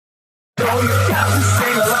So you got to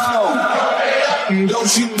sing along.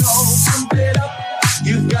 Don't you know? Pump it up.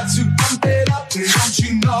 You got to pump it up. Don't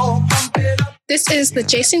you know? Pump it up. This is the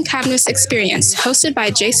Jason Cavness Experience, hosted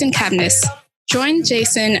by Jason Cavness. Join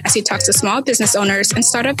Jason as he talks to small business owners and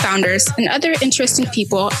startup founders and other interesting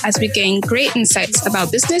people as we gain great insights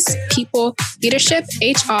about business, people, leadership,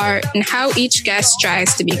 HR, and how each guest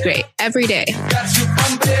strives to be great every day.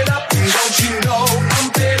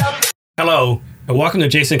 Hello, and welcome to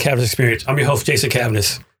Jason Cavness Experience. I'm your host, Jason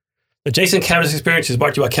Cavness. The Jason Cavness Experience is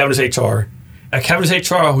brought to you by Cavness HR. At Cavness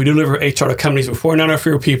HR, we deliver HR to companies with 49 or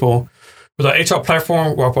fewer people. With our HR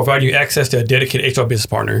platform, we'll provide you access to a dedicated HR business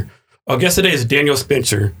partner. Our guest today is Daniel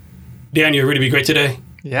Spencer. Daniel, ready to be great today?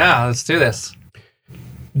 Yeah, let's do this.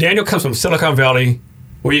 Daniel comes from Silicon Valley,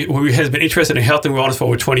 where he has been interested in health and wellness for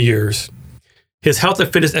over 20 years. His health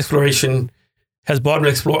and fitness exploration has brought him to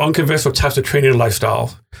explore unconventional types of training and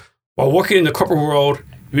lifestyle. While working in the corporate world,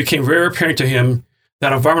 it became very apparent to him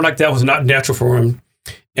that an environment like that was not natural for him,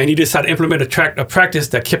 and he decided to implement a practice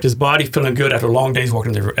that kept his body feeling good after long days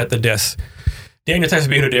working at the desk. Daniel, thanks for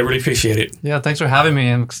being here today. I really appreciate it. Yeah, thanks for having me.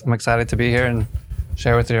 I'm excited to be here and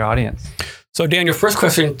share with your audience. So, Daniel, first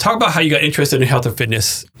question, talk about how you got interested in health and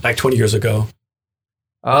fitness like 20 years ago.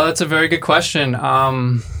 Oh, that's a very good question.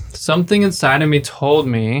 Something inside of me told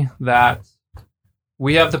me that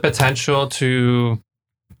we have the potential to,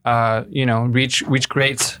 reach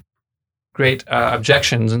great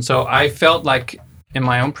objections. And so I felt like in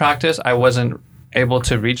my own practice, I wasn't able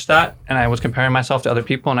to reach that. And I was comparing myself to other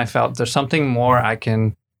people. And I felt there's something more I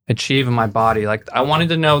can achieve in my body. Like I wanted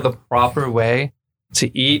to know the proper way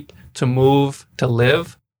to eat, to move, to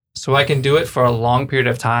live, so I can do it for a long period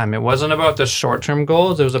of time. It wasn't about the short-term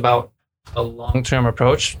goals. It was about a long-term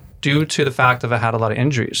approach due to the fact that I had a lot of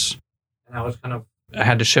injuries. And I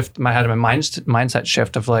had to shift my mindset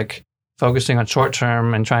shift of like focusing on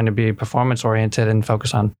short-term and trying to be performance-oriented and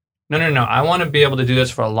focus on, no. I want to be able to do this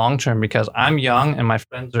for a long-term because I'm young and my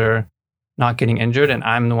friends are not getting injured and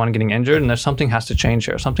I'm the one getting injured and there's something has to change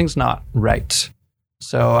here. Something's not right.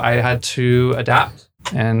 So I had to adapt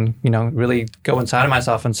and, really go inside of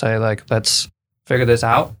myself and say like, let's figure this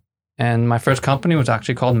out. And my first company was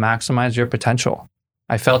actually called Maximize Your Potential.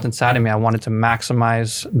 I felt inside of me, I wanted to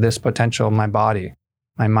maximize this potential, my body,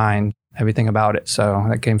 my mind, everything about it. So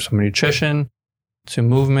that came from nutrition to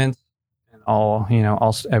movement and all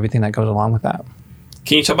everything that goes along with that.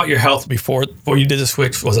 Can you talk about your health before you did the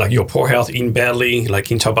switch? Was it like your poor health, eating badly? Like,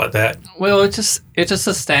 can you talk about that? Well, it's just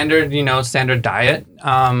a standard diet.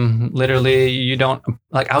 Literally, you don't,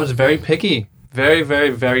 like, I was very picky, very, very,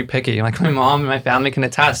 very picky. Like my mom and my family can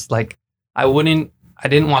attest. Like, I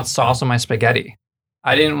didn't want sauce on my spaghetti.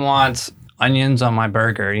 I didn't want onions on my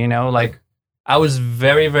burger, like I was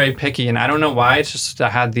very, very picky. And I don't know why. It's just, I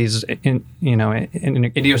had these,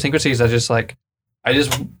 idiosyncrasies that I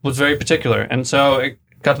just was very particular. And so it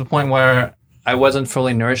got to the point where I wasn't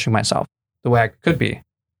fully nourishing myself the way I could be.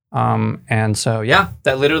 And so, yeah,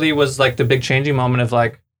 that literally was like the big changing moment of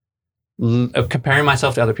like of comparing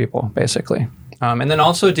myself to other people, basically. And then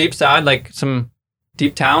also deep down,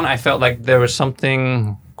 I felt like there was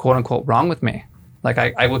something quote unquote wrong with me. Like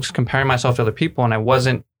I was comparing myself to other people and I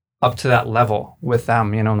wasn't up to that level with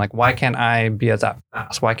them, like why can't I be as that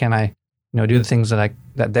fast? Why can't I, do the things that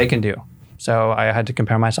they can do? So I had to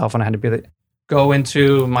compare myself and I had to go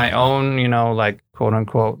into my own, quote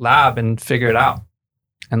unquote lab and figure it out.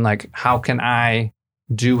 And like, how can I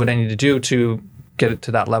do what I need to do to get it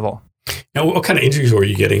to that level? Now, what kind of injuries were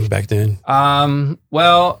you getting back then?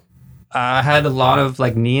 Well, I had a lot of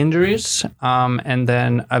like knee injuries. And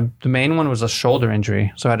then the main one was a shoulder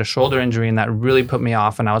injury. So I had a shoulder injury and that really put me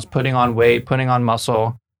off and I was putting on weight, putting on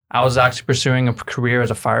muscle. I was actually pursuing a career as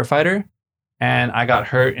a firefighter. And I got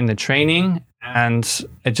hurt in the training and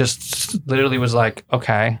it just literally was like,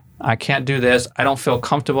 okay, I can't do this. I don't feel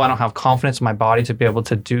comfortable. I don't have confidence in my body to be able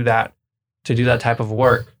to do that type of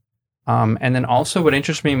work. And then also what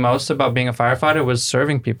interested me most about being a firefighter was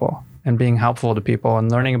serving people and being helpful to people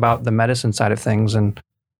and learning about the medicine side of things. And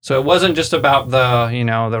so it wasn't just about the,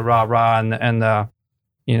 the rah-rah and the,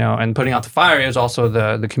 and putting out the fire. It was also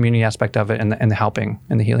the community aspect of it and the helping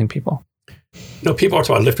and the healing people. People are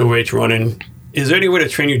talking about lifting weights, running. Is there any way to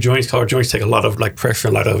train your joints? Because our joints take a lot of like pressure,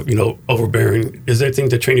 a lot of, overbearing. Is there anything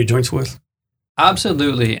to train your joints with?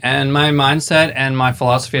 Absolutely. And my mindset and my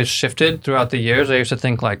philosophy has shifted throughout the years. I used to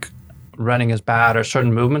think like running is bad or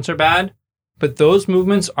certain movements are bad, but those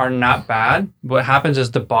movements are not bad. What happens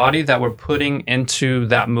is the body that we're putting into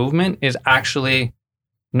that movement is actually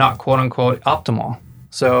not quote unquote optimal.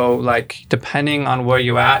 So like depending on where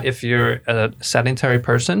you're at, if you're a sedentary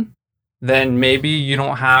person, then maybe you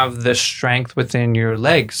don't have the strength within your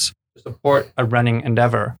legs support a running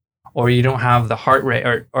endeavor, or you don't have the heart rate,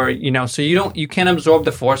 or so you can't absorb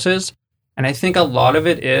the forces. And I think a lot of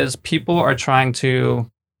it is people are trying to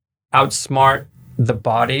outsmart the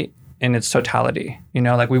body in its totality.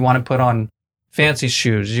 Like we want to put on fancy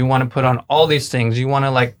shoes. You want to put on all these things. You want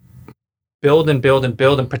to like build and build and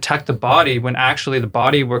build and protect the body when actually the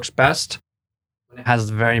body works best when it has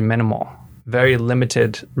very minimal, very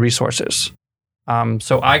limited resources.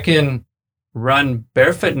 So I can run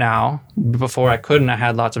barefoot now. Before I couldn't. I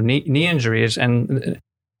had lots of knee injuries. And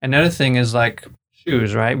another thing is like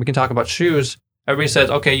shoes, right? We can talk about shoes. Everybody says,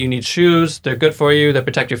 okay, you need shoes. They're good for you. They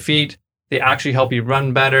protect your feet. They actually help you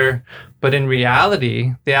run better. But in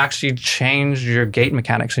reality, they actually change your gait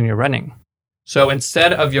mechanics in your running. So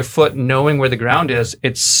instead of your foot knowing where the ground is,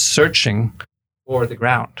 it's searching for the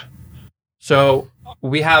ground. So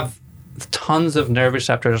we have tons of nerve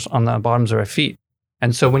receptors on the bottoms of our feet.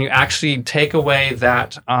 And so when you actually take away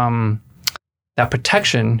that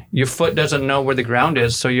protection, your foot doesn't know where the ground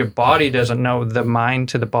is. So your body doesn't know the mind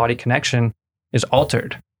to the body connection is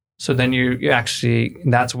altered. So then you actually,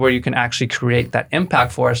 that's where you can actually create that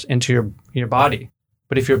impact force into your body.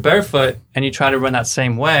 But if you're barefoot and you try to run that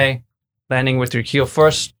same way, landing with your heel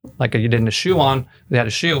first, like you did in the shoe on, they had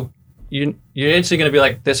a shoe, you're instantly going to be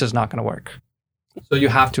like, this is not going to work. So you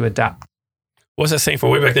have to adapt. What's that saying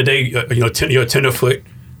from way back in the day? You're a tenderfoot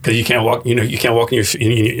because you can't walk. You can't walk on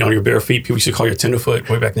your bare feet. People used to call you a tenderfoot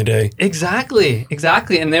way back in the day. Exactly.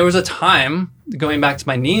 And there was a time going back to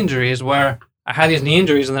my knee injuries where I had these knee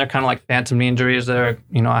injuries, and they're kind of like phantom knee injuries. I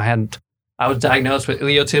was diagnosed with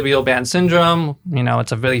iliotibial band syndrome.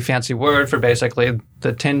 It's a really fancy word for basically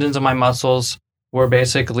the tendons of my muscles were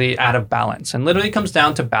basically out of balance, and literally comes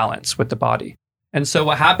down to balance with the body. And so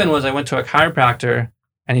what happened was I went to a chiropractor,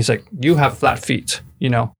 and he's like, you have flat feet,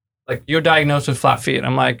 like you're diagnosed with flat feet.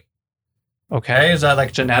 I'm like, okay, is that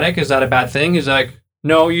like genetic? Is that a bad thing? He's like,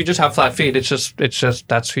 no, you just have flat feet. It's just,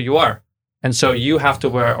 that's who you are. And so you have to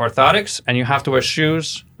wear orthotics and you have to wear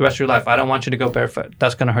shoes the rest of your life. I don't want you to go barefoot.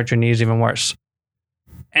 That's going to hurt your knees even worse.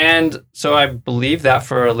 And so I believed that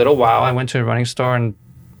for a little while. I went to a running store and,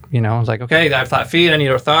 I was like, okay, I have flat feet. I need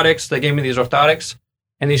orthotics. They gave me these orthotics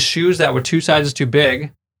and these shoes that were 2 sizes too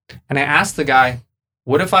big. And I asked the guy,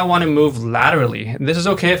 what if I want to move laterally? And this is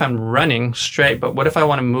okay if I'm running straight, but what if I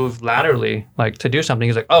want to move laterally, like to do something?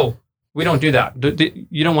 He's like, oh, we don't do that.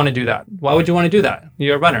 You don't want to do that. Why would you want to do that?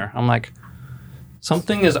 You're a runner. I'm like,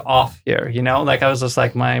 something is off here, Like I was just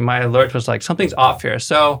like, my alert was like, something's off here.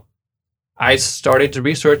 So I started to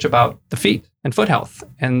research about the feet and foot health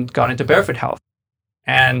and got into barefoot health.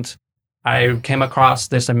 And I came across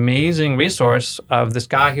this amazing resource of this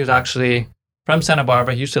guy who's actually from Santa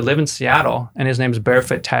Barbara. He used to live in Seattle, and his name's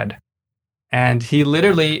Barefoot Ted. And he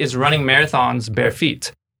literally is running marathons bare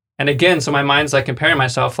feet. And again, so my mind's like comparing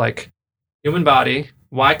myself like human body,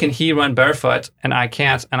 why can he run barefoot and I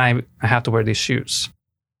can't, and I have to wear these shoes?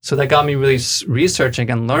 So that got me really researching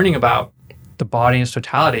and learning about the body in its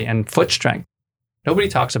totality and foot strength. Nobody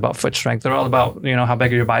talks about foot strength. They're all about, how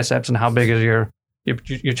big are your biceps and how big is your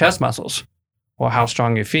chest muscles, or how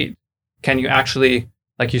strong are your feet. Can you actually,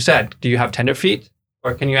 like you said, do you have tender feet,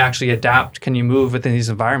 or can you actually adapt? Can you move within these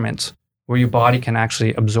environments where your body can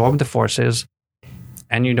actually absorb the forces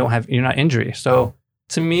and you're not injury? So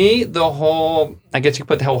to me, I guess you could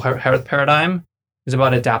put the whole health paradigm is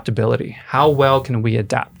about adaptability. How well can we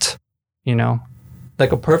adapt?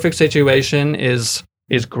 Like a perfect situation is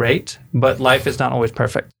great, but life is not always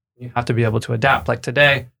perfect. You have to be able to adapt. Like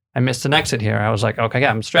today, I missed an exit here. I was like, okay, yeah,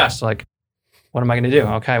 I'm stressed. Like, what am I going to do?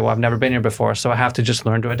 Okay, well, I've never been here before, so I have to just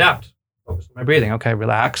learn to adapt. Focus on my breathing. Okay,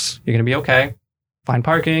 relax. You're going to be okay. Find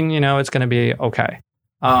parking. It's going to be okay.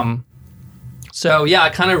 So yeah, I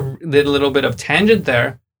kind of did a little bit of tangent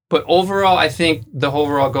there, but overall, I think the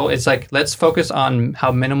overall goal is like, let's focus on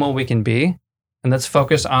how minimal we can be, and let's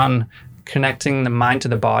focus on connecting the mind to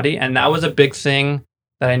the body. And that was a big thing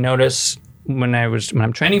that I noticed when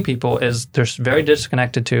I'm training people is they're very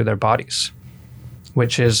disconnected to their bodies,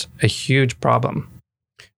 which is a huge problem.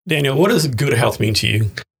 Daniel, what does good health mean to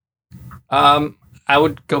you? I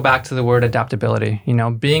would go back to the word adaptability.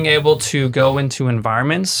 Being able to go into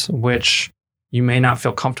environments which you may not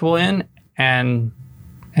feel comfortable in and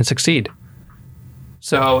succeed.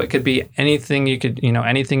 So it could be anything you could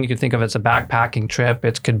think of as a backpacking trip.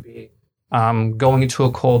 It could be going into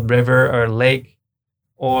a cold river or lake,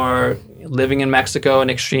 or living in Mexico in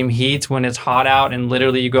extreme heat when it's hot out and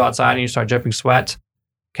literally you go outside and you start dripping sweat.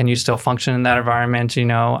 Can you still function in that environment?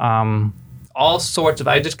 All sorts of,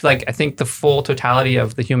 I think the full totality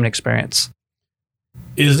of the human experience.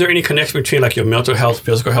 Is there any connection between like your mental health,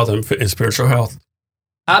 physical health, and spiritual health?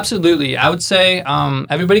 Absolutely. I would say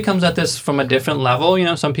everybody comes at this from a different level. You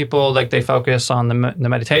know, some people, like, they focus on the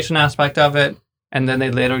meditation aspect of it, and then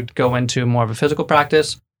they later go into more of a physical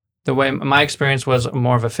practice. The way my experience was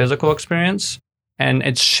more of a physical experience, and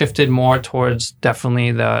it's shifted more towards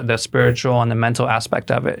definitely the spiritual and the mental aspect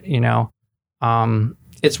of it, you know.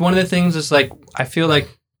 It's one of the things is, like, I feel like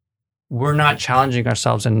we're not challenging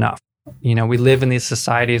ourselves enough. You know, we live in these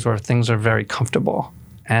societies where things are very comfortable.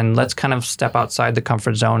 And let's kind of step outside the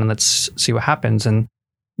comfort zone and let's see what happens. And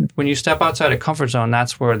when you step outside a comfort zone,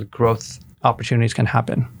 that's where the growth opportunities can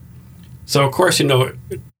happen. So, of course, you know,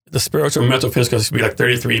 the spiritual, mental, physical should be like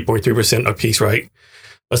 33.3% a piece, right?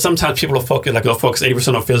 But sometimes people will focus, like, they'll focus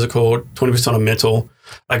 80% on physical, 20% on mental.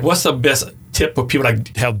 Like, what's the best tip for people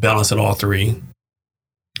that have balance in all three?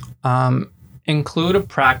 Include a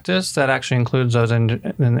practice that actually includes those in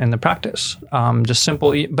the practice. Just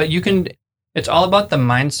simple, but you can... It's all about the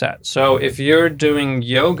mindset. So if you're doing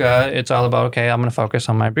yoga, it's all about, okay, I'm going to focus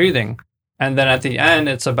on my breathing. And then at the end,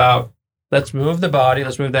 it's about, let's move the body,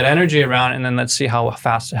 let's move that energy around, and then let's see how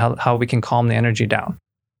we can calm the energy down.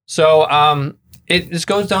 So it just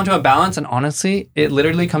goes down to a balance. And honestly, it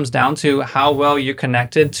literally comes down to how well you're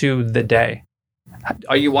connected to the day.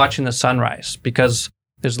 Are you watching the sunrise? Because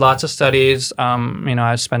there's lots of studies, you know,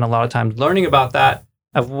 I spend a lot of time learning about that,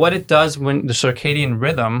 of what it does when the circadian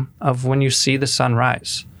rhythm of when you see the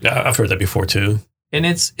sunrise. Yeah, I've heard that before too. And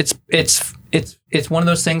it's one of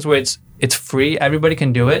those things where it's free. Everybody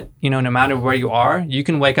can do it. You know, no matter where you are, you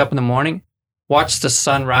can wake up in the morning, watch the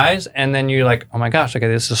sunrise, and then you're like, oh my gosh, okay,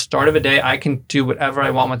 this is the start of a day. I can do whatever I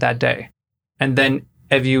want with that day. And then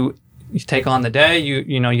if you take on the day,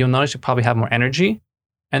 you know, you'll notice you probably have more energy.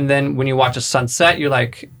 And then when you watch a sunset, you're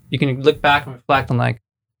like, you can look back and reflect on, like,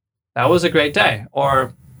 that was a great day,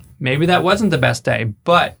 or maybe that wasn't the best day,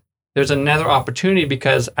 but there's another opportunity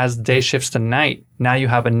because as the day shifts to night, now you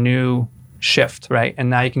have a new shift, right? And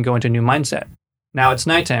now you can go into a new mindset. Now it's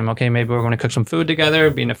nighttime. Okay, maybe we're going to cook some food together,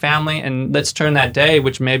 be in a family, and let's turn that day,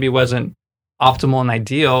 which maybe wasn't optimal and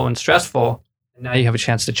ideal and stressful, and now you have a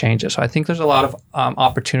chance to change it. So I think there's a lot of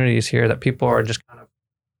opportunities here that people are just kind of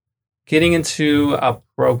getting into a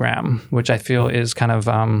program, which I feel is kind of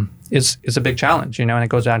is a big challenge, you know, and it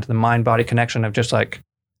goes down to the mind-body connection of just like,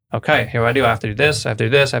 okay, here I do. I have to do this. I have to do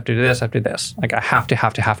this. I have to do this. I have to do this. Like, I have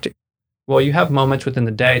to. Well, you have moments within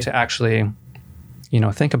the day to actually, you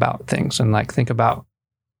know, think about things and, like, think about,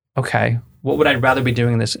 okay, what would I rather be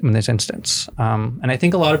doing in this instance? And I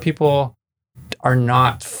think a lot of people are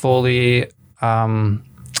not fully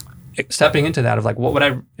stepping into that of, like, what would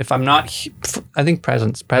I, if I'm not, I think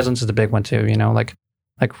presence is the big one too, you know, like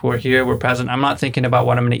we're here, we're present. I'm not thinking about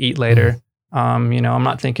what I'm going to eat later. You know, I'm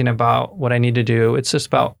not thinking about what I need to do. It's just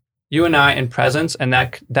about you and I in presence, and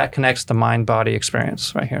that connects the mind-body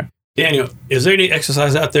experience right here. Daniel, is there any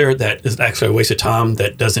exercise out there that is actually a waste of time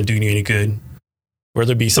that doesn't do you any good?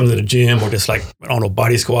 Whether it be something at the gym or just, like, I don't know,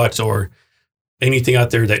 body squats or anything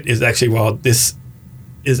out there that is actually, well, this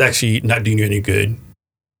is actually not doing you any good?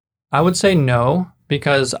 I would say no,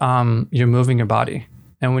 because you're moving your body.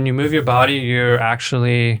 And when you move your body, you're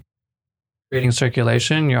actually creating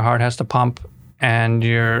circulation. Your heart has to pump, and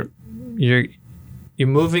you're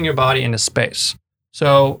moving your body into space.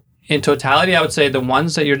 So in totality, I would say the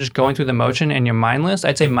ones that you're just going through the motion and you're mindless,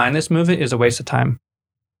 I'd say mindless movement is a waste of time.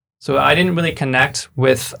 So I didn't really connect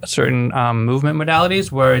with certain movement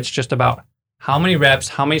modalities where it's just about how many reps,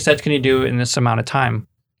 how many sets can you do in this amount of time?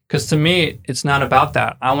 Because to me, it's not about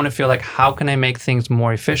that. I want to feel like, how can I make things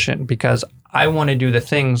more efficient? Because I want to do the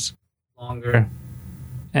things longer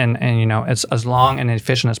and you know, as long and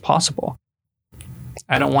efficient as possible.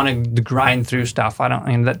 I don't want to grind through stuff.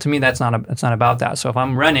 To me, it's not about that. So if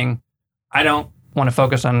I'm running, I don't want to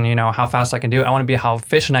focus on, you know, how fast I can do it. I want to be how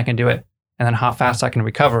efficient I can do it, and then how fast I can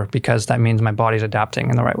recover, because that means my body's adapting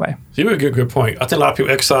in the right way. So you make a good point. I think a lot of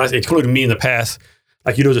people exercise, including me in the past,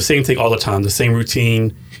 like, you do the same thing all the time, the same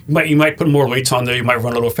routine. You might put more weights on there, you might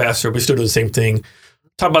run a little faster, but you still do the same thing.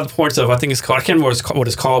 Talk about the points of, I think it's called, I can't remember what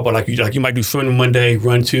it's called, but you might do swimming Monday,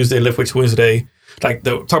 run Tuesday, lift weights Wednesday. Talk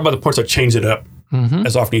about the points of change it up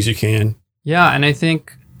as often as you can. Yeah, and I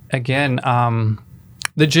think, again,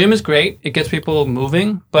 the gym is great. It gets people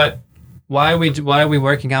moving, but why are we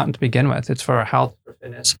working out to begin with? It's for our health, for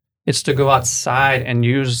fitness. It's to go outside and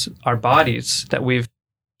use our bodies that we've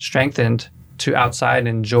strengthened to outside and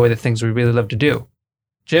enjoy the things we really love to do.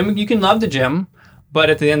 Gym, you can love the gym,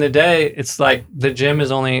 but at the end of the day, it's like the gym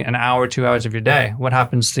is only an hour, 2 hours of your day. What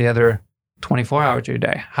happens to the other 24 hours of your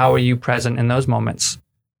day? How are you present in those moments?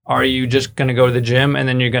 Are you just going to go to the gym and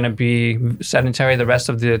then you're going to be sedentary the rest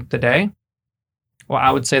of the day? Well,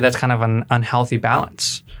 I would say that's kind of an unhealthy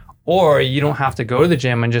balance. Or you don't have to go to the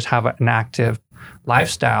gym and just have an active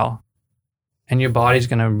lifestyle, and your body's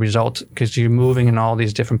going to result because you're moving in all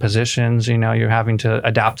these different positions. You're having to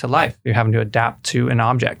adapt to life. You're having to adapt to an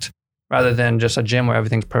object rather than just a gym where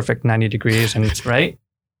everything's perfect, 90 degrees, and it's right.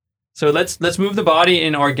 So let's move the body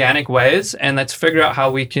in organic ways, and let's figure out how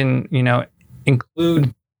we can,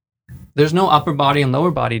 include. There's no upper body and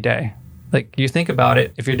lower body day. Like, you think about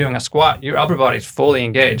it, if you're doing a squat, your upper body is fully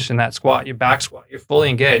engaged in that squat. Your back squat, you're fully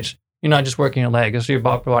engaged. You're not just working your legs, so your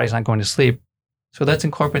upper body's not going to sleep. So let's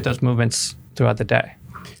incorporate those movements throughout the day,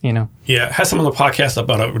 Yeah, I had someone on the podcast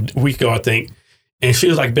about a week ago, I think, and she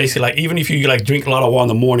was like, basically, like, even if you like drink a lot of water in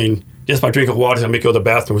the morning, just by drinking water, it's gonna make you go to the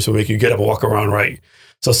bathroom, so make you get up and walk around, right?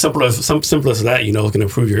 So simple as that, is going to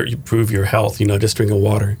improve your health. Just drinking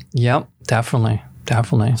water. Yep, definitely.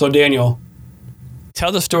 So Daniel,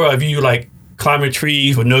 tell the story of you like climbing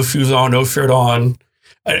trees with no shoes on, no shirt on,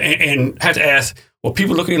 and I had to ask, well,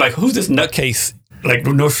 people looking at you like, who's this nutcase? Like,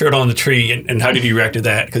 no shirt on the tree, and how did you react to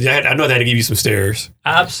that? Because I know that had to give you some stares.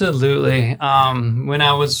 Absolutely. When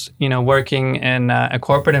I was, working in a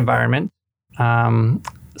corporate environment,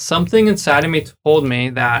 something inside of me told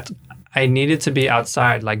me that I needed to be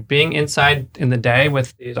outside. Like, being inside in the day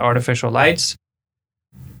with these artificial lights,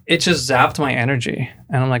 it just zapped my energy.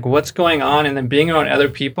 And I'm like, what's going on? And then being around other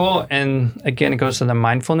people, and again, it goes to the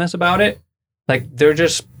mindfulness about it. Like, they're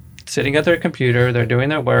just sitting at their computer, they're doing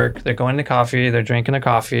their work, they're going to coffee, they're drinking their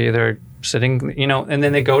coffee, they're sitting, and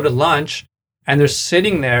then they go to lunch and they're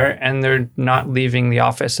sitting there and they're not leaving the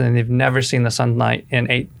office, and they've never seen the sunlight in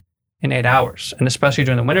 8 hours. And especially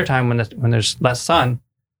during the wintertime when there's less sun,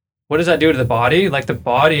 what does that do to the body? Like, the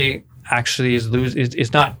body actually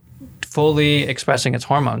is not fully expressing its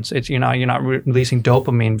hormones. It's, you're not releasing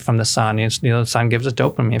dopamine from the sun. The sun gives us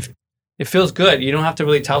dopamine. It feels good. You don't have to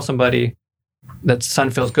really tell somebody that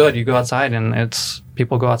sun feels good. You go outside, and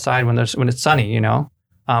people go outside when it's sunny,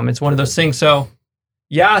 it's one of those things. So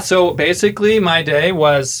yeah, so basically my day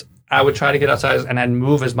was, I would try to get outside and I'd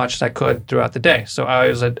move as much as I could throughout the day. So I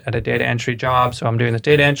was at a data entry job. So I'm doing the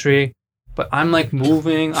data entry, but I'm like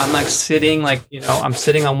moving, I'm like sitting, like, I'm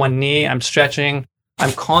sitting on one knee, I'm stretching,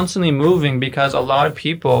 I'm constantly moving, because a lot of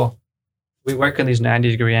people, we work in these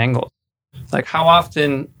 90-degree angles. Like, how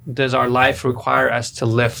often does our life require us to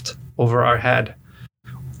lift over our head?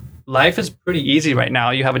 Life is pretty easy right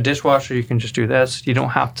now. You have a dishwasher, you can just do this. You don't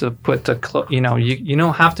have to put you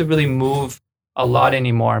don't have to really move a lot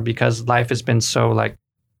anymore, because life has been so like,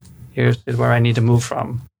 here's where I need to move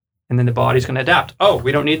from. And then the body's going to adapt. Oh,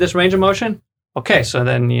 we don't need this range of motion? Okay, so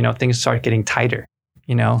then, things start getting tighter,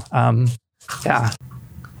 yeah.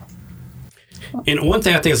 And one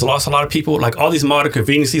thing I think has lost a lot of people, like all these modern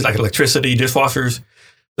conveniences, like electricity, dishwashers,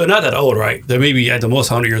 they're not that old, right? They're maybe at the most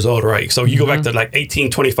 100 years old, right? So you go back to like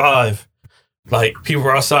 1825, like people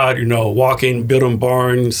were outside, walking, building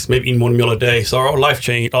barns, maybe eating one meal a day. So our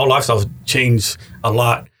lifestyles changed a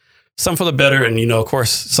lot. Some for the better, and, of course,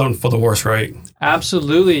 some for the worse, right?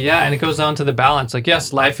 Absolutely, yeah. And it goes down to the balance. Like,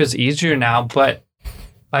 yes, life is easier now, but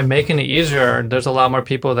by making it easier, there's a lot more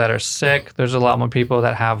people that are sick. There's a lot more people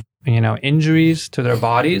that have, injuries to their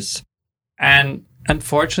bodies. And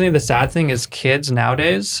unfortunately, the sad thing is kids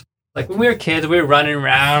nowadays, like when we were kids, we were running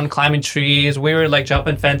around, climbing trees. We were like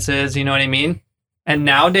jumping fences, you know what I mean? And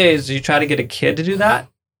nowadays, you try to get a kid to do that,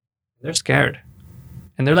 they're scared.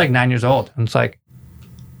 And they're like 9 years old. And it's like,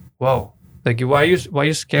 whoa, like, why are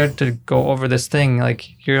you scared to go over this thing?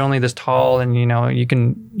 Like, you're only this tall, and,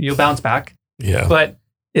 you'll bounce back. Yeah. But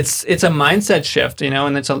it's a mindset shift,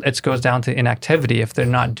 and it goes down to inactivity. If they're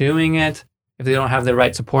not doing it, if they don't have the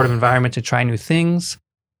right supportive environment to try new things,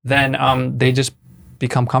 then they just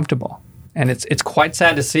become comfortable. And it's quite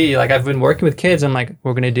sad to see. Like, I've been working with kids, and like,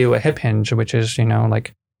 we're going to do a hip hinge, which is,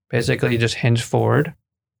 like, basically just hinge forward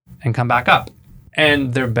and come back up.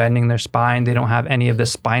 And they're bending their spine. They don't have any of the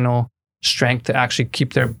spinal strength to actually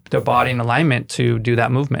keep their body in alignment to do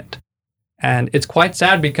that movement. And it's quite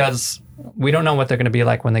sad, because we don't know what they're going to be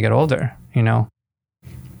like when they get older,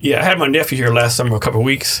 Yeah, I had my nephew here last summer, a couple of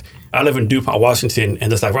weeks. I live in DuPont, Washington,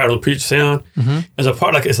 and it's like right on the Puget Sound. Mm-hmm. There's a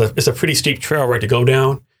part, like, it's a pretty steep trail, right, to go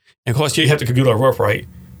down. And of course, you have to do the rope, right?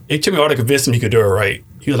 It took me a while to convince him he could do it right.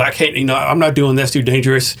 He was like, I can't, I'm not doing this, too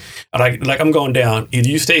dangerous. Like I'm going down. Either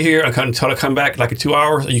you stay here until I come back like in 2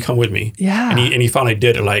 hours, or you come with me. Yeah. And he finally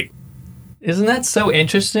did it, like. Isn't that so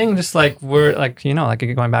interesting? Just like, we're like,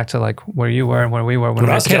 like going back to like where you were and where we were when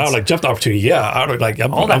we were kids. I was like, jumped opportunity. Yeah. I was like,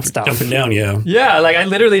 all that stuff. Jumping down. Yeah. Yeah. Like, I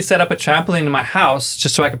literally set up a trampoline in my house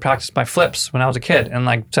just so I could practice my flips when I was a kid, and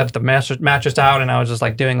like set the mattress out, and I was just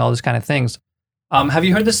like doing all these kind of things. Have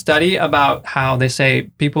you heard the study about how they say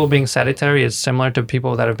people being sedentary is similar to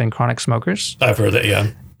people that have been chronic smokers? I've heard that. Yeah.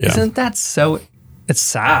 Yeah. Isn't that so? It's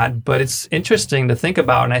sad, but it's interesting to think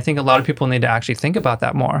about. And I think a lot of people need to actually think about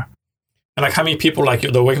that more. And like how many people like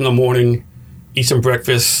they'll wake up in the morning, eat some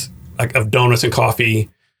breakfast, like of donuts and coffee.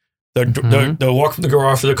 They'll walk from the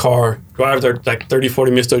garage to the car, drive their like 30,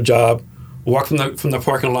 40 minutes to a job, walk from the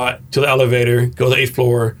parking lot to the elevator, go to the 8th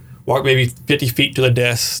floor, walk maybe 50 feet to the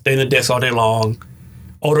desk, stay in the desk all day long,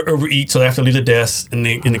 overeat so they have to leave the desk, and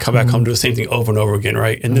they come back home, do the same thing over and over again,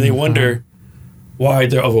 right? And then they wonder why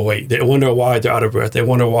they're overweight. They wonder why they're out of breath. They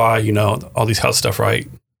wonder why, all these health stuff, right?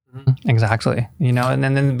 Exactly. And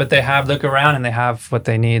then but they look around and they have what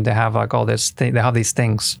they need. They have like all this thing. They have these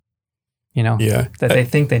things, that they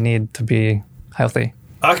think they need to be healthy.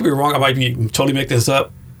 I could be wrong. I might be totally making this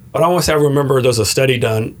up, but I want to say I remember there's a study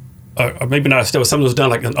done, or maybe not a study, but something was done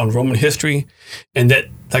like on Roman history, and that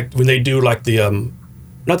like when they do like the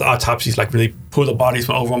not the autopsies, like when they pull the bodies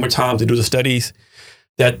from over Roman times, they do the studies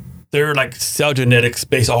that they're like cell genetics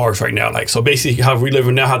based ours right now. Like, so basically how we live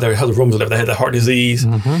now, how the Romans lived, they had the heart disease,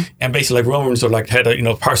 and basically like Romans are like had a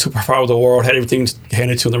superpower of the world, had everything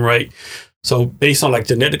handed to them, right? So based on like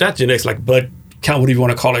genetics, like blood count, whatever you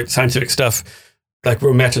want to call it, scientific stuff, like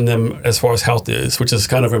we're matching them as far as health is, which is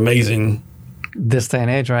kind of amazing. This day and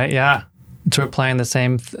age, right? Yeah, we're playing the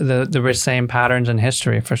same patterns in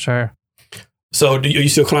history for sure. So are you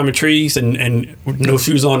still climbing trees and no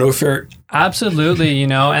shoes on, no shirt? Absolutely,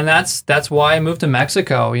 and that's why I moved to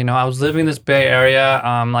Mexico. I was living in this Bay Area.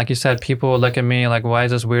 Like you said, people would look at me like, why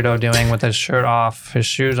is this weirdo doing with his shirt off, his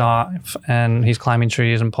shoes off, and he's climbing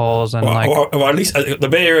trees and poles and or at least the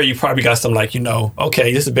Bay Area, you probably got some like,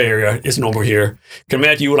 okay, this is Bay Area, it's normal here. Can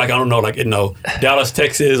imagine you were like, I don't know, like, Dallas,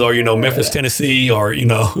 Texas, or, Memphis, Tennessee, or,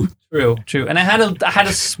 True. And I had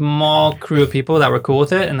a small crew of people that were cool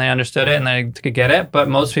with it and they understood it and they could get it. But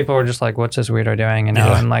most people were just like, what's this weirdo doing?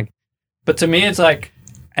 And like, but to me, it's like,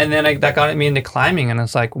 and then that got me into climbing. And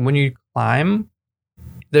it's like, when you climb,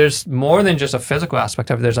 there's more than just a physical aspect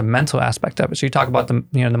of it. There's a mental aspect of it. So you talk about the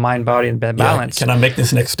mind, body, and balance. Can I make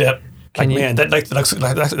this next step?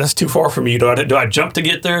 That's too far for me. Do I jump to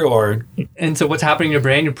get there, or? And so what's happening in your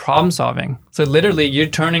brain? You're problem solving. So literally, you're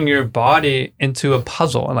turning your body into a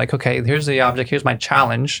puzzle. Like, okay, here's the object. Here's my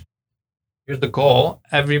challenge. Here's the goal.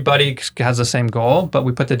 Everybody has the same goal, but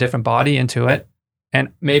we put the different body into it.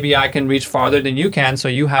 And maybe I can reach farther than you can. So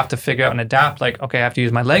you have to figure out and adapt. Like, okay, I have to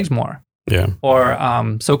use my legs more. Yeah. Or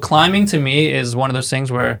so climbing to me is one of those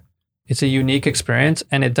things where it's a unique experience,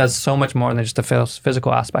 and it does so much more than just the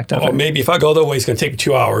physical aspect of it. Or maybe if I go the way, it's going to take me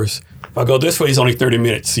 2 hours. If I go this way, it's only 30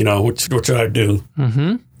 minutes. What should I do?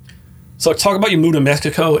 Mm-hmm. So talk about you moved to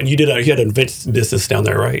Mexico, and you had an event business down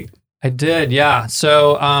there, right? I did, yeah.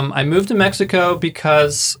 So I moved to Mexico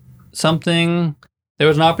because there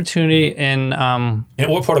was an opportunity in... And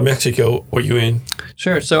what part of Mexico were you in?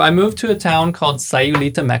 Sure. So I moved to a town called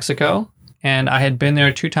Sayulita, Mexico, and I had been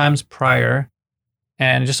there 2 times prior.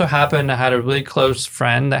 And it just so happened I had a really close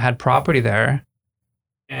friend that had property there.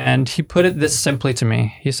 And he put it this simply to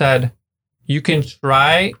me. He said, you can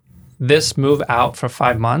try this move out for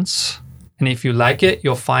 5 months. And if you like it,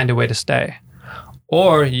 you'll find a way to stay.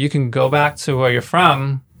 Or you can go back to where you're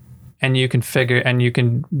from and you can figure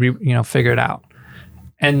it out.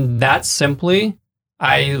 And that simply,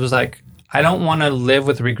 I was like, I don't want to live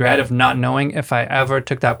with regret of not knowing if I ever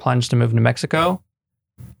took that plunge to move to Mexico.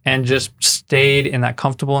 And just stayed in that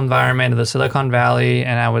comfortable environment of the Silicon Valley.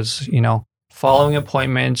 And I was, following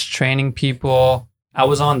appointments, training people. I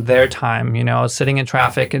was on their time, I was sitting in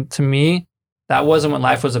traffic. And to me, that wasn't what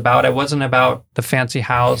life was about. It wasn't about the fancy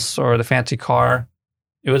house or the fancy car.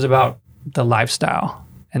 It was about the lifestyle.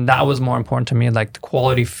 And that was more important to me, like the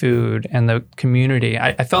quality food and the community.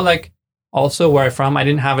 I felt like also where I'm from, I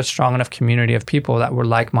didn't have a strong enough community of people that were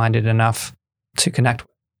like-minded enough to connect with.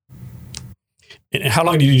 And how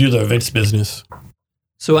long did you do the events business?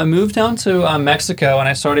 So I moved down to Mexico and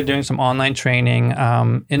I started doing some online training.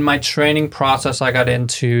 In my training process, I got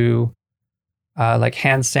into like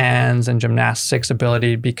handstands and gymnastics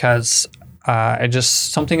ability because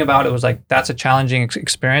something about it was like, that's a challenging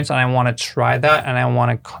experience and I want to try that and I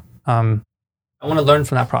want to learn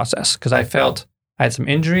from that process because I felt I had some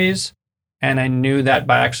injuries and I knew that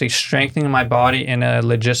by actually strengthening my body in a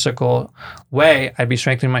logistical way, I'd be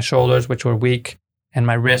strengthening my shoulders, which were weak, and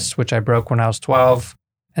my wrists, which I broke when I was 12.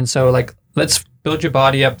 And so like, let's build your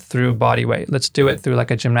body up through body weight. Let's do it through like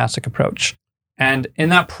a gymnastic approach. And in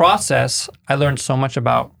that process, I learned so much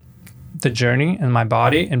about the journey and my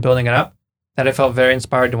body and building it up that I felt very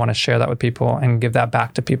inspired to want to share that with people and give that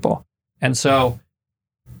back to people. And so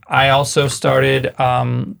I also started,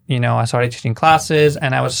 I started teaching classes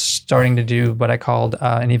and I was starting to do what I called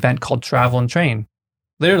an event called Travel and Train.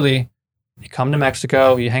 Literally, You come to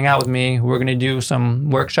Mexico, you hang out with me. We're going to do some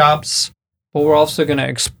workshops, but we're also going to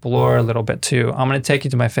explore a little bit too. I'm going to take you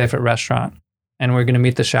to my favorite restaurant and we're going to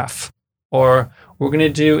meet the chef. Or we're going to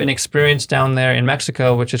do an experience down there in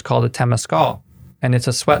Mexico, which is called a Temazcal, and it's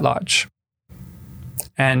a sweat lodge.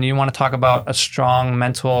 And you want to talk about a strong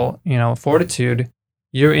mental, fortitude.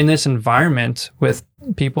 You're in this environment with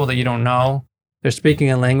people that you don't know. They're speaking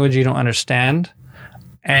a language you don't understand.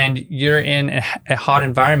 And you're in a hot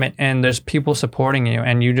environment and there's people supporting you.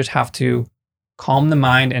 And you just have to calm the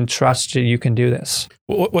mind and trust that you can do this.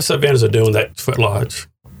 What's the advantage of doing that sweat lodge?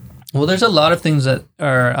 Well, there's a lot of things that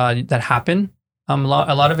are that happen. A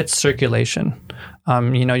lot of it's circulation.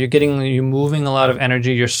 You're moving a lot of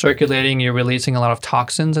energy. You're circulating. You're releasing a lot of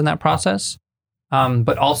toxins in that process.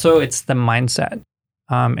 But also, it's the mindset,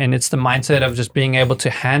 and it's the mindset of just being able to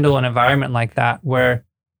handle an environment like that where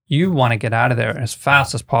you want to get out of there as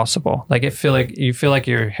fast as possible. Like you feel like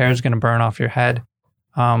your hair is going to burn off your head.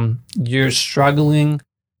 You're struggling,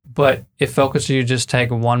 but it focuses you just take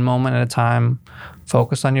one moment at a time.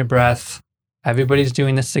 Focus on your breath. Everybody's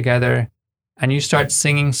doing this together. And you start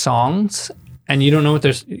singing songs and you don't know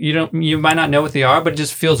you might not know what they are, but it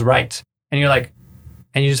just feels right. And you're like,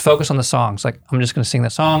 and you just focus on the songs. Like, I'm just going to sing the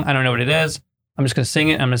song. I don't know what it is. I'm just going to sing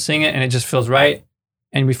it. I'm going to sing it. And it just feels right.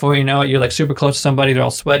 And before you know it, you're like super close to somebody. They're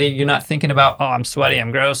all sweaty. You're not thinking about, oh, I'm sweaty.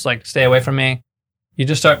 I'm gross. Like, stay away from me. You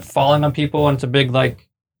just start falling on people. And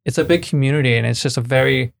it's a big community. And it's just a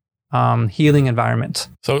very healing environment.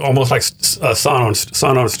 So almost like sauna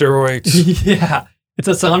on steroids. Yeah. It's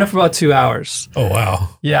a sauna for about 2 hours. Oh,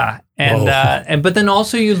 wow. Yeah. But then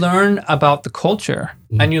also you learn about the culture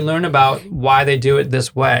and you learn about why they do it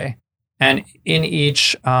this way. And in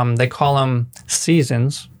each, they call them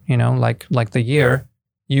seasons, like the year,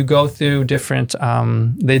 you go through different,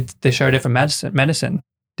 they share different medicine,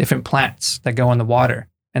 different plants that go in the water.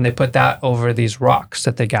 And they put that over these rocks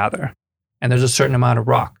that they gather. And there's a certain amount of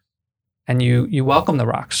rock. And you welcome the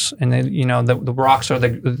rocks, and the rocks are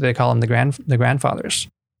they call them the grandfathers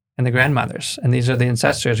and the grandmothers, and these are the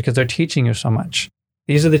ancestors because they're teaching you so much.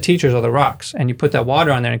 These are the teachers of the rocks, and you put that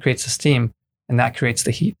water on there and it creates the steam, and that creates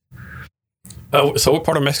the heat. So what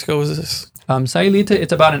part of Mexico is this? Sayulita,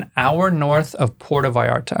 it's about an hour north of Puerto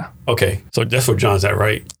Vallarta. Okay, so that's where John's at,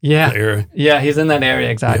 right? Yeah, that area. Yeah, he's in that area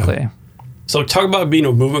exactly. Yeah. So talk about being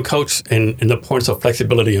a movement coach and the points of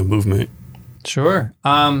flexibility and movement. Sure.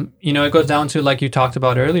 It goes down to, like you talked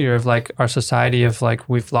about earlier, of like our society of like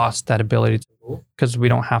we've lost that ability to move because we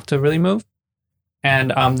don't have to really move.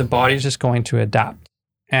 And the body's just going to adapt.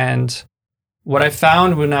 And what I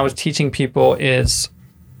found when I was teaching people is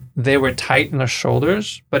they were tight in their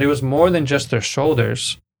shoulders, but it was more than just their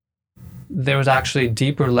shoulders. There was actually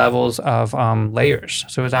deeper levels of layers.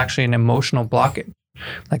 So it was actually an emotional blockage.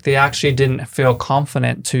 Like they actually didn't feel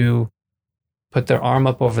confident to put their arm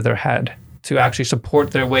up over their head, to actually support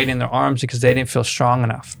their weight in their arms because they didn't feel strong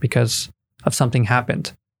enough because of something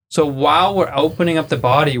happened. So while we're opening up the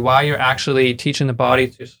body, while you're actually teaching the body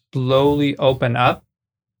to slowly open up,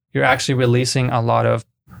 you're actually releasing a lot of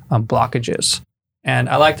blockages. And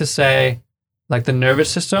I like to say, like the nervous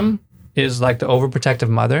system is like the overprotective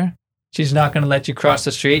mother. She's not going to let you cross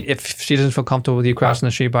the street if she doesn't feel comfortable with you crossing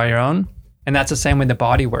the street by your own. And that's the same way the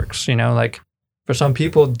body works. Like for some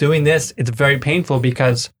people doing this, it's very painful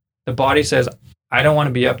because the body says, I don't want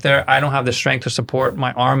to be up there. I don't have the strength to support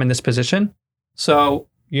my arm in this position. So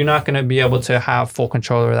you're not going to be able to have full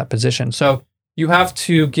control over that position. So you have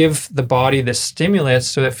to give the body the stimulus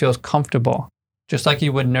so that it feels comfortable, just like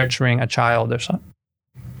you would nurturing a child or something.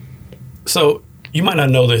 So you might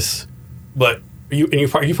not know this, but you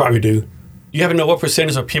probably do. You haven't know what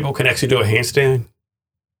percentage of people can actually do a handstand?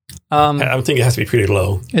 I think it has to be pretty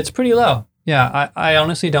low. It's pretty low. Yeah, I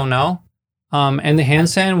honestly don't know. And the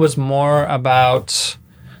handstand was more about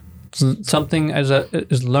something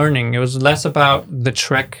as learning. It was less about the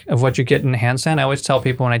trick of what you get in the handstand. I always tell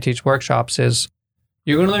people when I teach workshops is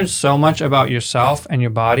you're going to learn so much about yourself and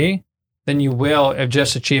your body than you will of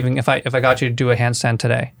just achieving. If I got you to do a handstand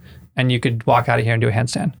today and you could walk out of here and do a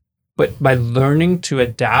handstand, but by learning to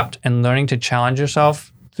adapt and learning to challenge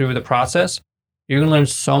yourself through the process, you're going to learn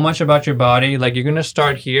so much about your body. Like you're going to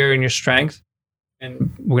start here in your strength.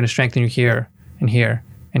 And we're going to strengthen you here and here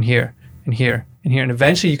and here and here and here. And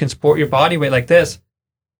eventually you can support your body weight like this.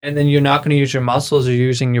 And then you're not going to use your muscles. You're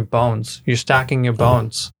using your bones. You're stacking your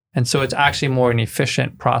bones. And so it's actually more an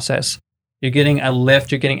efficient process. You're getting a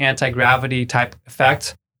lift. You're getting anti-gravity type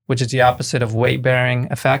effect, which is the opposite of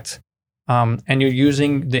weight-bearing effect. And you're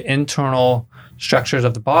using the internal structures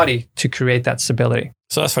of the body to create that stability.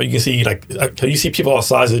 So that's why you can see, like, you see people all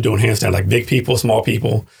sizes doing handstand, like big people, small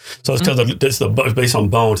people. So it's because it's based on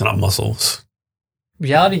bones and not muscles.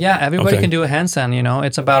 Reality, yeah, everybody can do a handstand. You know,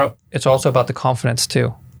 it's also about the confidence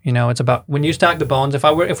too. You know, it's about when you stack the bones. If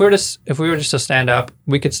we were just to stand up,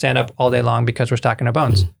 we could stand up all day long because we're stacking our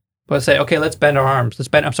bones. But let's say, okay, let's bend our arms. Let's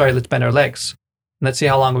bend our legs. Let's see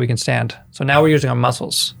how long we can stand. So now we're using our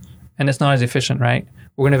muscles, and it's not as efficient, right?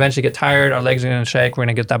 We're going to eventually get tired. Our legs are going to shake. We're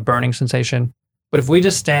going to get that burning sensation. But if we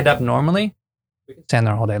just stand up normally, we can stand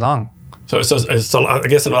there all day long. So I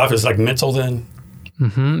guess in life it's like mental then?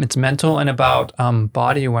 Mm-hmm. It's mental and about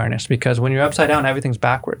body awareness, because when you're upside down, everything's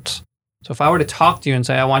backwards. So if I were to talk to you and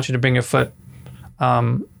say, I want you to bring your foot,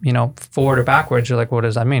 forward or backwards, you're like, what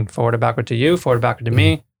does that mean? Forward or backward to you, forward or backward to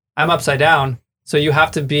me. I'm upside down. So you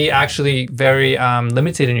have to be actually very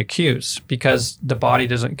limited in your cues, because the body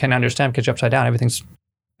can understand, because you're upside down. Everything's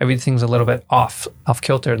a little bit off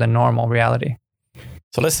kilter than normal reality.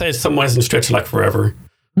 So let's say someone hasn't stretched like forever.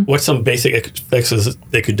 What's some basic exercises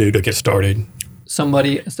they could do to get started?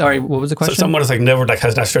 Sorry, what was the question? So someone is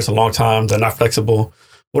has not stretched a long time, they're not flexible.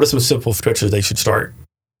 What are some simple stretches they should start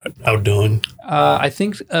out doing? I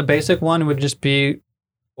think a basic one would just be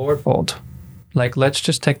forward fold. Like, let's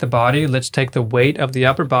just take the body, let's take the weight of the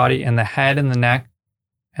upper body and the head and the neck,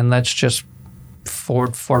 and let's just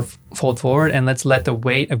fold forward, and let's let the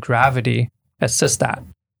weight of gravity assist that.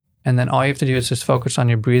 And then all you have to do is just focus on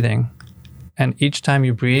your breathing. And each time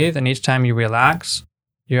you breathe and each time you relax,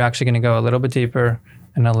 you're actually going to go a little bit deeper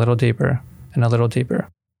and a little deeper and a little deeper.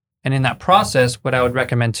 And in that process, what I would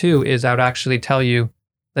recommend too is I would actually tell you,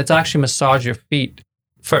 let's actually massage your feet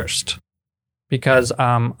first. Because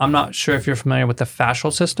I'm not sure if you're familiar with the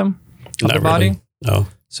fascial system of the body. Really. No.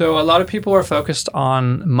 So a lot of people are focused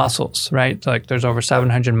on muscles, right? Like there's over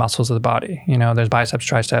 700 muscles of the body. You know, there's biceps,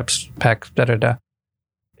 triceps, pecs, da-da-da.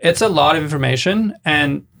 It's a lot of information,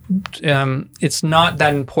 and it's not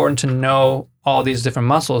that important to know all these different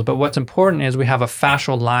muscles. But what's important is we have a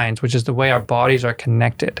fascial lines, which is the way our bodies are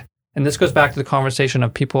connected. And this goes back to the conversation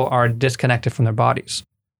of people are disconnected from their bodies.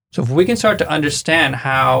 So if we can start to understand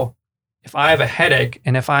how, if I have a headache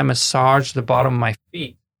and if I massage the bottom of my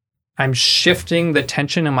feet, I'm shifting the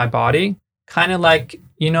tension in my body, kind of like,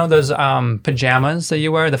 you know, those pajamas that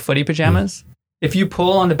you wear, the footy pajamas. If you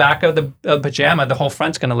pull on the back of the pajama, the whole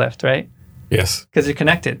front's going to lift, right? Yes. Because you're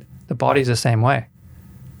connected. The body's the same way.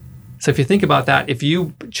 So if you think about that, if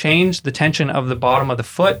you change the tension of the bottom of the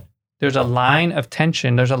foot, there's a line of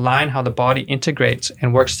tension. There's a line how the body integrates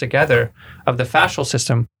and works together of the fascial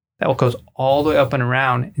system that goes all the way up and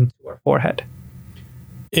around into our forehead.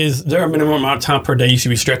 Is there a minimum amount of time per day you should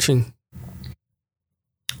be stretching?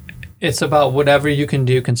 It's about whatever you can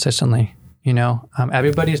do consistently. You know,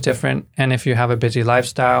 everybody's different. And if you have a busy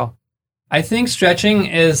lifestyle, I think stretching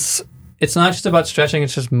it's not just about stretching,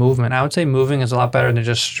 it's just movement. I would say moving is a lot better than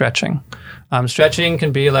just stretching. Stretching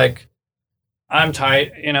can be like, I'm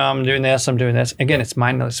tight, you know, I'm doing this. Again, it's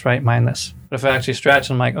mindless, right? Mindless. But if I actually stretch,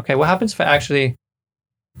 I'm like, okay, what happens if I actually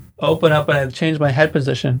open up and I change my head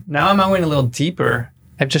position? Now I'm going a little deeper.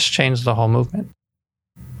 I've just changed the whole movement.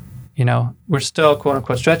 You know, we're still quote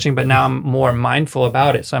unquote stretching, but now I'm more mindful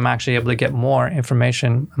about it. So I'm actually able to get more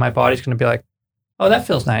information. My body's going to be like, oh, that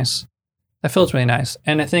feels nice. That feels really nice.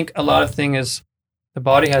 And I think a lot of thing is the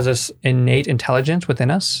body has this innate intelligence within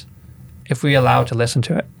us if we allow it to listen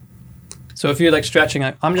to it. So if you're like stretching,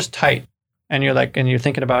 like, I'm just tight, and you're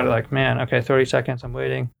thinking about it like, man, okay, 30 seconds, I'm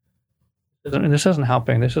waiting. This isn't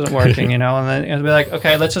helping. This isn't working, you know? And then it'll be like,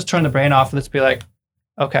 okay, let's just turn the brain off. Let's be like,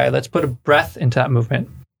 okay, let's put a breath into that movement.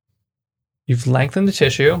 You've lengthened the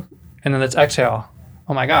tissue, and then let's exhale.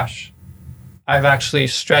 Oh my gosh. I've actually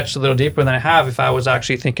stretched a little deeper than I have if I was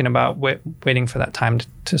actually thinking about waiting for that time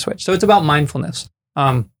to switch. So it's about mindfulness.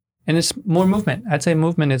 And it's more movement. I'd say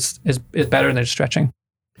movement is better than stretching.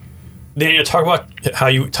 Daniel, talk about how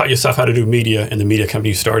you taught yourself how to do media and the media company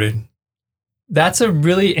you started. That's a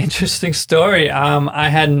really interesting story. I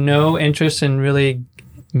had no interest in really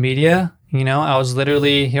media. You know, I was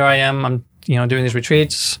literally, here I am, I'm, you know, doing these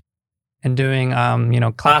retreats and doing,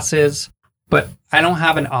 classes, but I don't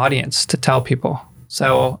have an audience to tell people.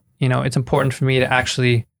 So, you know, it's important for me to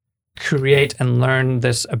actually create and learn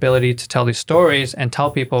this ability to tell these stories and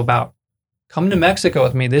tell people about, come to Mexico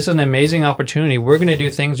with me. This is an amazing opportunity. We're going to do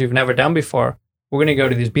things you've never done before. We're going to go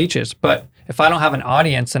to these beaches. But if I don't have an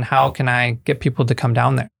audience, then how can I get people to come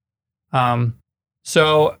down there?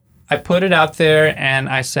 So I put it out there and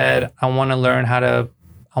I said, I want to learn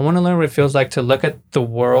what it feels like to look at the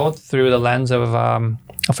world through the lens of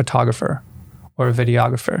a photographer or a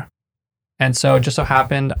videographer. And so it just so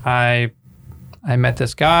happened I I met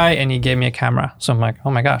this guy and he gave me a camera. So I'm like,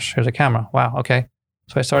 oh my gosh, here's a camera. Wow, okay.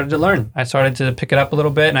 So I started to learn. I started to pick it up a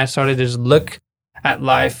little bit and I started to just look at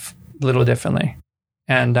life a little differently.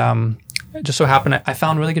 And it just so happened I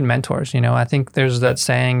found really good mentors. I think there's that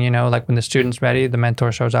saying, like when the student's ready, the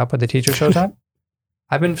mentor shows up or the teacher shows up.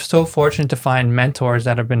 I've been so fortunate to find mentors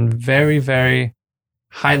that have been very, very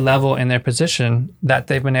high level in their position that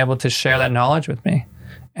they've been able to share that knowledge with me.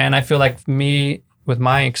 And I feel like me, with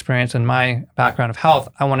my experience and my background of health,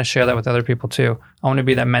 I want to share that with other people too. I want to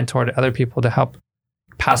be that mentor to other people to help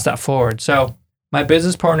pass that forward. So my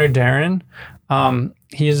business partner, Darren,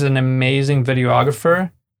 he is an amazing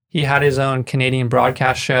videographer. He had his own Canadian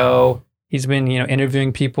broadcast show. He's been,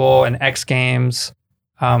 interviewing people in X Games.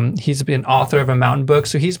 He's been author of a mountain book.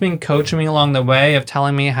 So he's been coaching me along the way of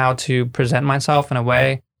telling me how to present myself in a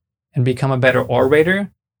way and become a better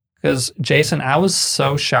orator. Because Jason, I was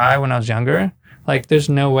so shy when I was younger. Like there's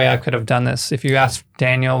no way I could have done this. If you asked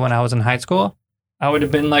Daniel when I was in high school, I would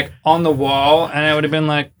have been like on the wall and I would have been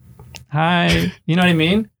like, hi, you know what I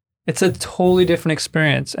mean? It's a totally different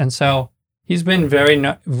experience. And so he's been very,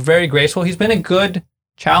 very graceful. He's been a good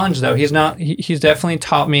challenge though. He's definitely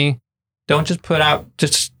taught me,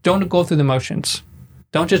 just don't go through the motions.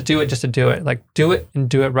 Don't just do it just to do it. Like do it and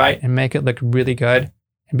do it right and make it look really good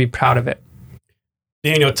and be proud of it.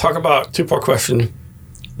 Daniel, talk about two-part question,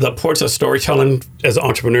 the importance of storytelling as an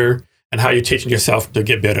entrepreneur and how you're teaching yourself to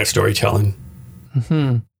get better at storytelling.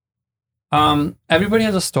 Everybody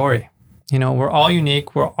has a story. We're all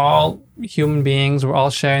unique. We're all human beings. We're all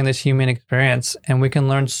sharing this human experience and we can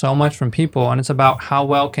learn so much from people. And it's about how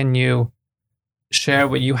well can you share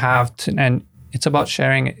what you have and it's about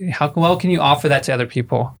sharing. How well can you offer that to other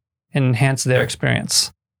people and enhance their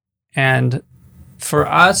experience? And for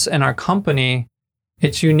us and our company,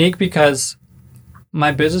 it's unique because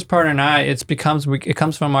my business partner and I, it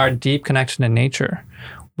comes from our deep connection to nature.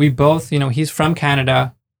 We both, he's from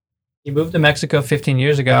Canada. He moved to Mexico 15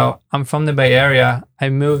 years ago. I'm from the Bay Area. I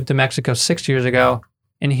moved to Mexico 6 years ago.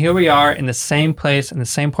 And here we are in the same place, in the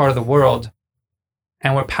same part of the world.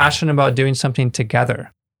 And we're passionate about doing something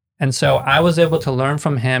together. And so I was able to learn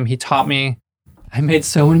from him. He taught me. I made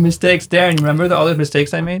so many mistakes. Darren, you remember all the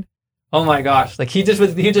mistakes I made? Oh my gosh. Like he just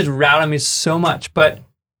routed me so much. But,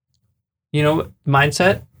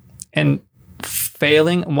 mindset and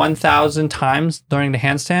failing 1,000 times during the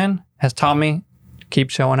handstand has taught me, keep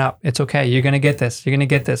showing up. It's okay. You're going to get this. You're going to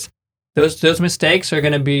get this. Those mistakes are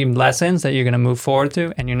going to be lessons that you're going to move forward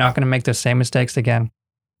to, and you're not going to make the same mistakes again.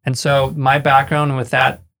 And so my background with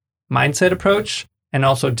that mindset approach and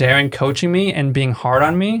also Darren coaching me and being hard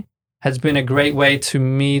on me has been a great way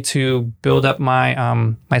to build up my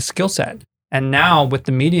my skill set. And now with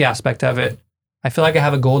the media aspect of it, I feel like I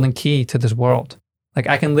have a golden key to this world. Like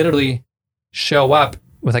I can literally show up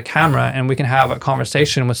with a camera and we can have a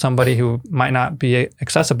conversation with somebody who might not be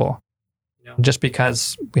accessible. Just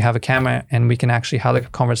because we have a camera and we can actually have like a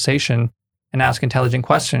conversation and ask intelligent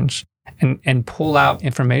questions and pull out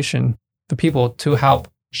information for people to help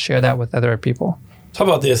share that with other people. Talk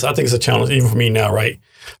about this. I think it's a challenge even for me now, right?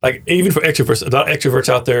 Like even for extroverts, a lot of extroverts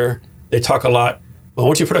out there, they talk a lot. But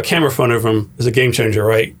once you put a camera in front of them, it's a game changer,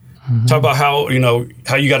 right? Mm-hmm. Talk about how you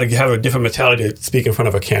got to have a different mentality to speak in front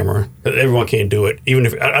of a camera. Everyone can't do it. Even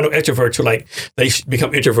if I know extroverts who they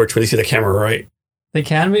become introverts when they see the camera, right? They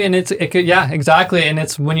can be, and yeah, exactly. And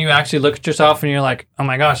it's when you actually look at yourself and you're like, oh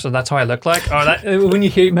my gosh, so that's how I look like. Or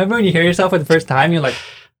remember when you hear yourself for the first time, you're like,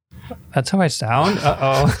 that's how I sound.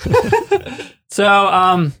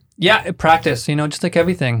 So practice. Just like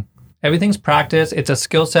everything, everything's practice. It's a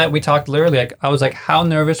skill set. We talked literally. I was like, how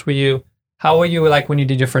nervous were you? How were you when you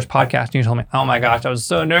did your first podcast? And you told me, oh my gosh, I was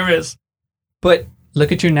so nervous. But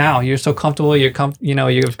look at you now. You're so comfortable. You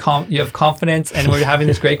have confidence, and we're having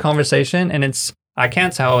this great conversation. And I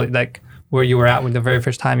can't tell where you were at with the very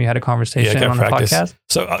first time you had a conversation on the podcast.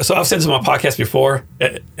 So I've said this on my podcast before,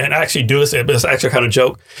 and I actually do this, but it's actually kind of a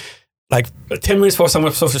joke. Like 10 minutes before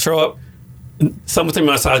someone's supposed to show up, someone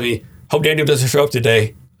beside me, hope Daniel doesn't show up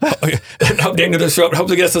today. Hope Daniel doesn't show up. Hope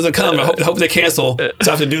the guest doesn't come. Hope they cancel. So I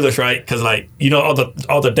have to do this, right? Because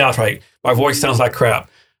all the doubts, right? My voice sounds like crap.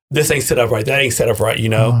 This ain't set up right. That ain't set up right,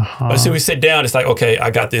 Uh-huh. But as soon as we sit down, it's like, okay, I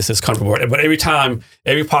got this. It's comfortable. But every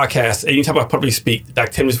podcast, anytime I publicly speak,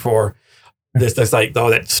 like 10 minutes before, there's like all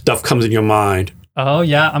that stuff comes in your mind. Oh,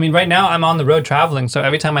 yeah. I mean, right now I'm on the road traveling. So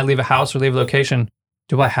every time I leave a house or leave a location,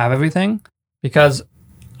 do I have everything? Because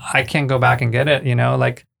I can't go back and get it,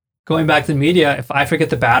 Like going back to the media, if I forget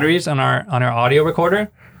the batteries on our audio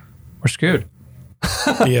recorder, we're screwed.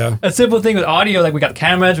 Yeah. A simple thing with audio, like we got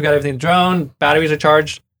cameras, we got everything drone, batteries are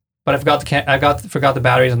charged. but forgot the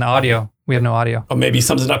batteries and the audio. We have no audio. Or maybe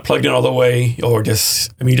something's not plugged in all the way, or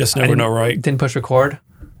just, you just never know, right? Didn't push record.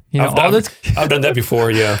 I've done that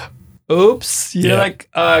before, yeah. Oops. You're like,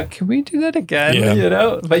 can we do that again?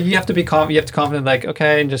 Yeah. But you have to be confident. You have to confident, like,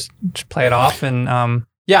 okay, and just play it off. And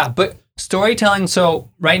but storytelling. So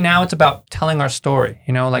right now it's about telling our story.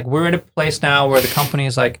 Like we're in a place now where the company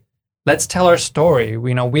is like, let's tell our story.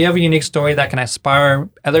 We have a unique story that can inspire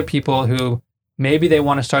other people who maybe they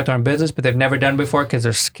want to start their own business, but they've never done it before because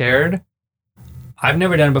they're scared. I've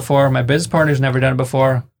never done it before. My business partner's never done it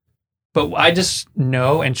before. But I just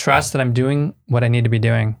know and trust that I'm doing what I need to be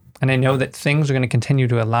doing. And I know that things are going to continue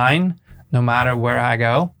to align no matter where I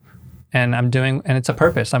go. And and it's a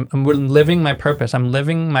purpose. I'm living my purpose. I'm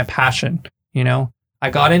living my passion. I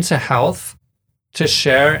got into health to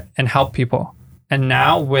share and help people. And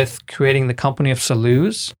now with creating the company of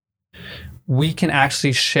Saluz, we can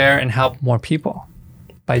actually share and help more people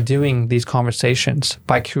by doing these conversations,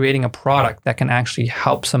 by creating a product that can actually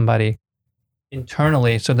help somebody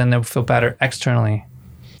internally, so then they'll feel better externally.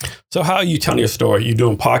 So how are you telling your story? You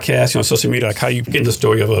doing podcasts, on social media? Like how you getting the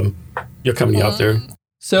story of your company out there?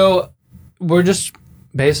 So we're just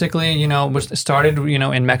basically, we started,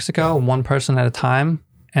 in Mexico, one person at a time.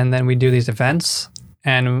 And then we do these events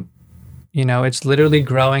and, it's literally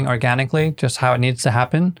growing organically, just how it needs to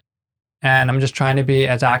happen. And I'm just trying to be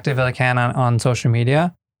as active as I can on social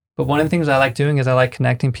media. But one of the things I like doing is I like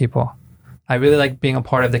connecting people. I really like being a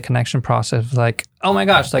part of the connection process. Like, oh my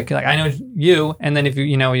gosh, like I know you. And then if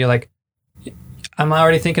you're like, I'm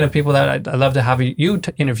already thinking of people that I'd love to have you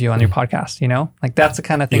interview on your podcast, Like that's the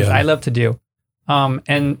kind of things I love to do.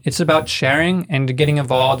 And it's about sharing and getting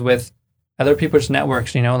involved with other people's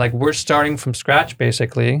networks, like we're starting from scratch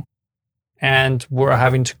basically. And we're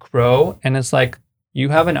having to grow. And it's like, you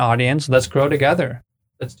have an audience, let's grow together.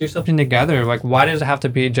 Let's do something together. Like, why does it have to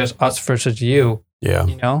be just us versus you?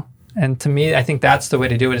 Yeah. And to me, I think that's the way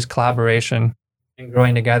to do it is collaboration and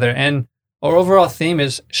growing together. And our overall theme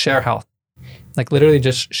is share health. Like literally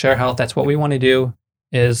just share health. That's what we want to do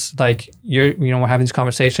is like, we're having this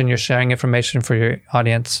conversation, you're sharing information for your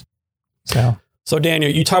audience. So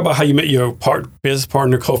Daniel, you talk about how you met your business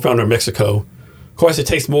partner, co-founder in Mexico. Of course, it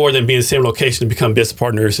takes more than being in the same location to become business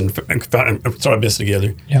partners and start a business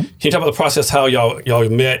together. Yep. Can you talk about the process, how y'all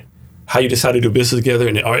met, how you decided to do business together,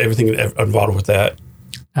 and everything involved with that?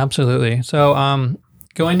 Absolutely. So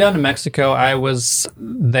going down to Mexico, I was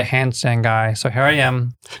the handstand guy. So here I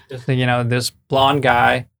am, just, this blonde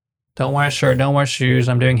guy, don't wear a shirt, don't wear shoes.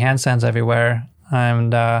 I'm doing handstands everywhere.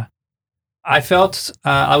 And I felt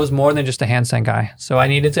I was more than just a handstand guy. So I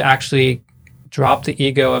needed to actually drop the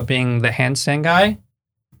ego of being the handstand guy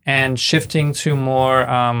and shifting to more,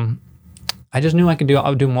 I just knew I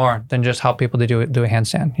would do more than just help people to do a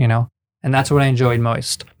handstand, And that's what I enjoyed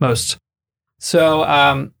most. So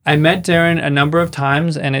I met Darren a number of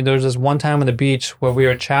times, and there was this one time on the beach where we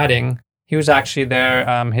were chatting. He was actually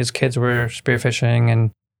there. His kids were spearfishing,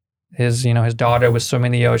 and his daughter was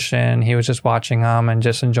swimming in the ocean. He was just watching them and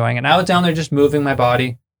just enjoying it. And I was down there just moving my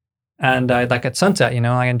body. And like at sunset,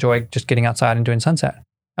 I enjoy just getting outside and doing sunset.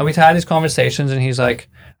 And we had these conversations, and he's like,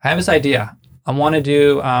 I have this idea. I want to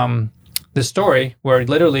do this story where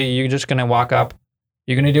literally you're just going to walk up,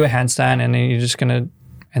 you're going to do a handstand, and then you're just going to,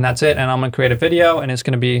 and that's it. And I'm going to create a video, and it's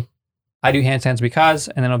going to be, I do handstands because,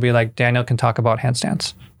 and then it'll be like, Daniel can talk about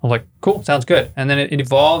handstands. I was like, cool, sounds good. And then it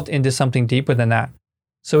evolved into something deeper than that.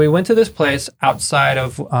 So we went to this place outside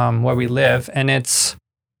of where we live, and it's,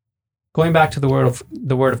 going back to the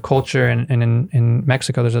word of culture, and in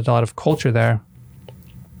Mexico, there's a lot of culture there.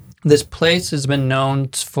 This place has been known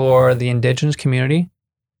for the indigenous community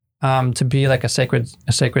to be like a sacred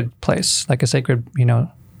place, like a sacred,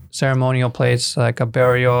 ceremonial place, like a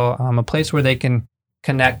burial, a place where they can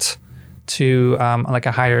connect to like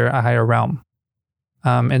a higher realm.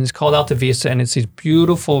 And it's called Alta Vista, and it's these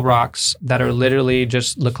beautiful rocks that are literally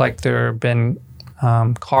just look like they're been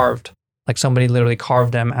carved. Like somebody literally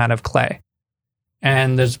carved them out of clay.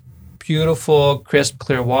 And there's beautiful, crisp,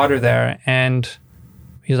 clear water there. And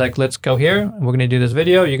he's like, let's go here. We're going to do this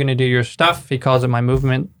video. You're going to do your stuff. He calls it my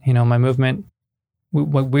movement,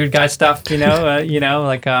 weird guy stuff,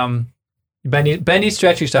 like bendy,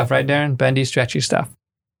 stretchy stuff, right, Darren? Bendy, stretchy stuff.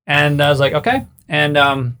 And I was like, okay. And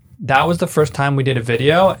that was the first time we did a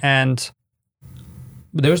video. And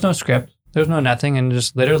there was no script. There was no nothing. And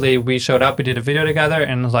just literally we showed up, we did a video together,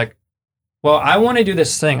 and it was like, well, I want to do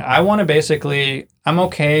this thing. I want to basically, I'm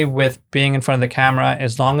okay with being in front of the camera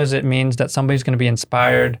as long as it means that somebody's going to be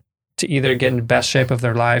inspired to either get in the best shape of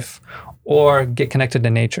their life or get connected to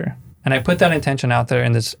nature. And I put that intention out there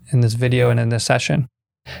in this video and in this session.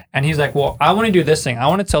 And he's like, well, I want to do this thing. I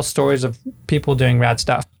want to tell stories of people doing rad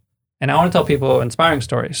stuff. And I want to tell people inspiring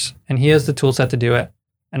stories. And he has the tool set to do it.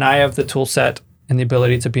 And I have the tool set and the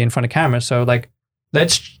ability to be in front of camera. So like,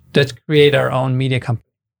 let's create our own media company.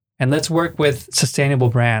 And let's work with sustainable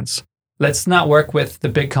brands. Let's not work with the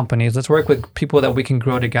big companies. Let's work with people that we can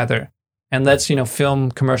grow together. And let's,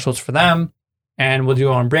 film commercials for them. And we'll do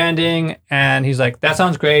our own branding. And he's like, that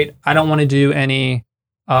sounds great. I don't want to do any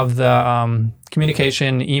of the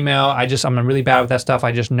communication, email. I'm really bad with that stuff.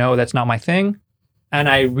 I just know that's not my thing. And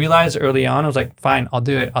I realized early on, I was like, fine, I'll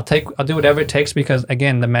do it. I'll do whatever it takes because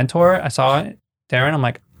again, the mentor, I saw it, Darren, I'm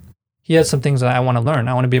like, he has some things that I want to learn.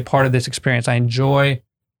 I want to be a part of this experience. I enjoy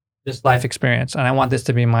this life experience and I want this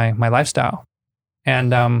to be my lifestyle.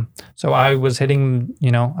 And so I was hitting,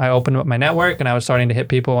 I opened up my network and I was starting to hit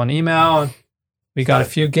people on email. We got a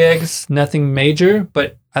few gigs, nothing major,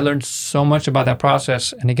 but I learned so much about that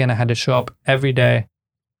process. And again, I had to show up every day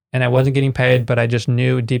and I wasn't getting paid, but I just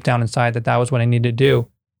knew deep down inside that was what I needed to do.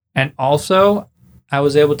 And also I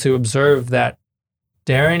was able to observe that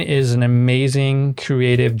Darren is an amazing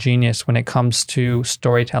creative genius when it comes to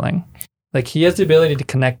storytelling. Like he has the ability to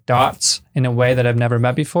connect dots in a way that I've never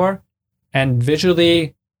met before and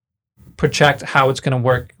visually project how it's going to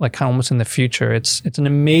work, like kind of almost in the future. It's an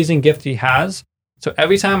amazing gift he has. So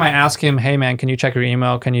every time I ask him, hey man, can you check your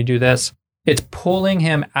email? Can you do this? It's pulling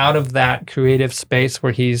him out of that creative space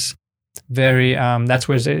where he's very, that's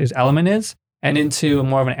where his element is, and into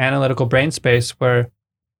more of an analytical brain space where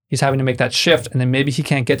he's having to make that shift. And then maybe he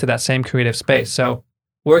can't get to that same creative space. So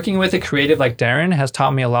working with a creative like Darren has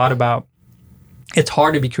taught me a lot about it's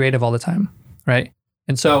hard to be creative all the time, right?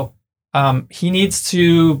 And so he needs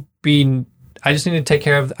to be, I just need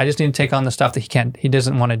to take on the stuff that he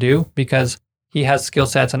doesn't want to do because he has skill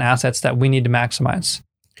sets and assets that we need to maximize.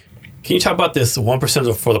 Can you talk about this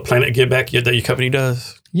 1% for the planet give back that your company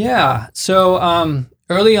does? Yeah. So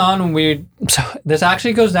early on, this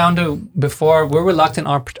actually goes down to before we're reluctant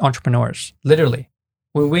entrepreneurs, literally.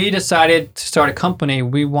 When we decided to start a company,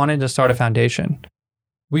 we wanted to start a foundation.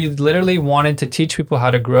 We literally wanted to teach people how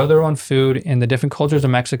to grow their own food in the different cultures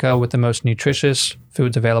of Mexico with the most nutritious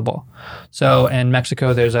foods available. So in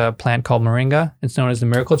Mexico, there's a plant called moringa. It's known as the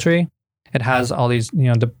miracle tree. It has all these,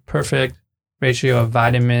 the perfect ratio of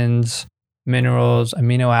vitamins, minerals,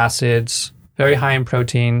 amino acids, very high in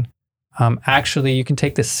protein. Actually, you can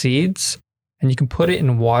take the seeds and you can put it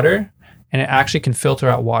in water and it actually can filter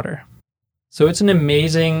out water. So it's an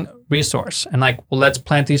amazing resource. And let's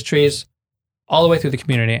plant these trees all the way through the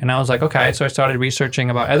community. And I was like, okay. So I started researching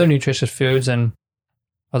about other nutritious foods and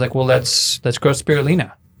I was like, well, let's grow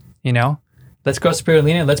spirulina, Let's grow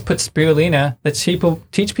spirulina. Let's put spirulina. Let's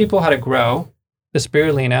teach people how to grow the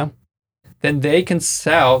spirulina. Then they can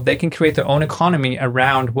create their own economy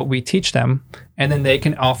around what we teach them. And then they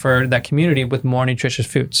can offer that community with more nutritious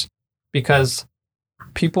foods because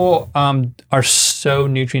people are so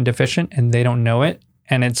nutrient deficient and they don't know it.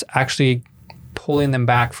 And it's actually pulling them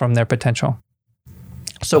back from their potential.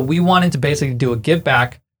 So we wanted to basically do a give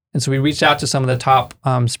back. And so we reached out to some of the top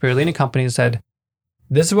spirulina companies and said,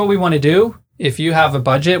 this is what we want to do. If you have a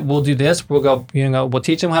budget, we'll do this. We'll go, we'll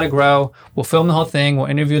teach them how to grow. We'll film the whole thing. We'll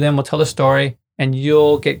interview them. We'll tell the story and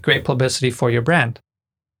you'll get great publicity for your brand.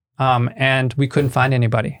 And we couldn't find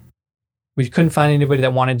anybody. We couldn't find anybody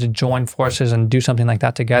that wanted to join forces and do something like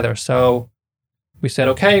that together. So we said,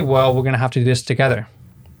 okay, well, we're going to have to do this together.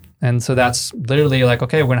 And so that's literally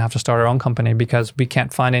okay, we're going to have to start our own company because we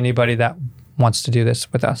can't find anybody that wants to do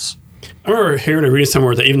this with us. I remember hearing or reading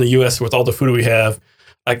somewhere that even the U.S., with all the food we have,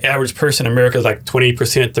 average person in America is 20%,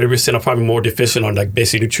 30% are probably more deficient on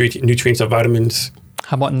basic nutrients and vitamins.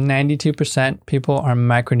 How about 92% people are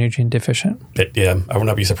micronutrient deficient? Yeah, I would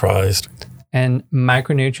not be surprised. And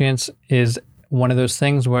micronutrients is one of those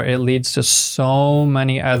things where it leads to so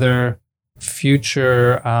many other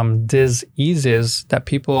future diseases that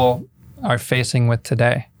people are facing with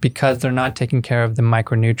today because they're not taking care of the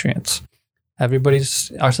micronutrients.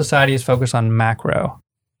 Our society is focused on macro,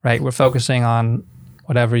 right? We're focusing on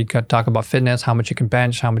whatever you could talk about fitness, how much you can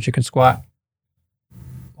bench, how much you can squat.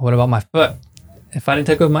 What about my foot? If I didn't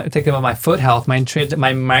take about my foot health,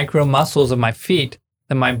 my micro muscles of my feet,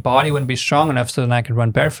 then my body wouldn't be strong enough so then I could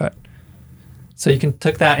run barefoot. So you can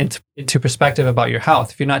take that into perspective about your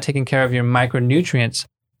health. If you're not taking care of your micronutrients,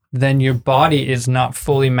 then your body is not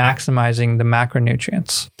fully maximizing the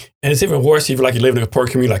macronutrients. And it's even worse if you live in a poor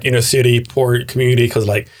community, inner city, poor community, because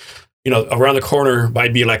around the corner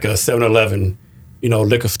might be a 7-Eleven,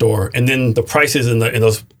 liquor store. And then the prices in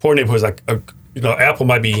those poor neighborhoods, Apple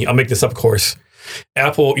might be, I'll make this up, of course,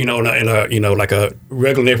 Apple, like a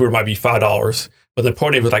regular neighborhood might be $5, but the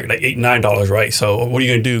poor neighborhood is like $8, $9, right? So what are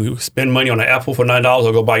you going to do? Spend money on an apple for $9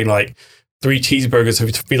 or go buy like 3 cheeseburgers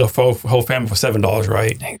to feed a whole family for $7,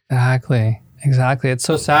 right? Exactly. It's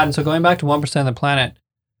so sad. And so going back to 1% of the planet,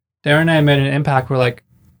 Darren and I made an impact. We're like,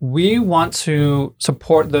 we want to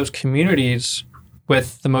support those communities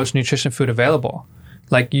with the most nutritious food available.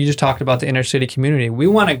 Like you just talked about the inner city community. We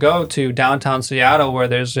want to go to downtown Seattle where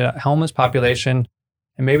there's a homeless population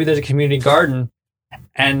and maybe there's a community garden,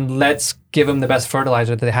 and let's give them the best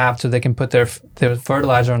fertilizer that they have so they can put their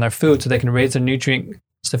fertilizer on their food so they can raise their nutrient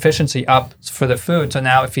sufficiency up for the food. So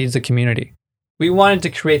now it feeds the community. We wanted to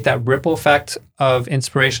create that ripple effect of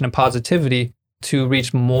inspiration and positivity to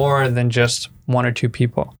reach more than just 1 or 2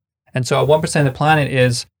 people. And so 1% of the planet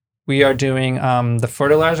is we are doing the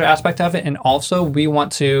fertilizer aspect of it. And also we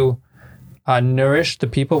want to nourish the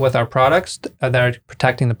people with our products that are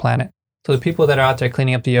protecting the planet. So the people that are out there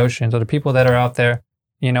cleaning up the oceans, or the people that are out there,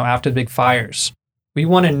 after big fires, we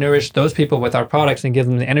want to nourish those people with our products and give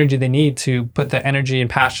them the energy they need to put the energy and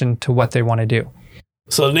passion to what they want to do.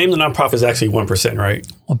 So the name of the nonprofit is actually 1%, right?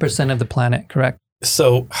 1% of the planet, correct.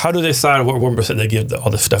 So how do they decide what 1% they give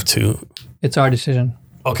all this stuff to? It's our decision.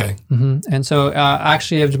 Okay. Mm-hmm. And so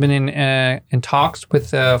actually I've been in talks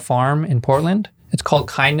with a farm in Portland. It's called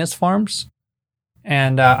Kindness Farms.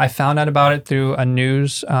 And I found out about it through a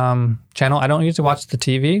news channel. I don't usually watch the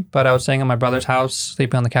TV, but I was staying at my brother's house,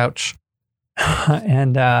 sleeping on the couch.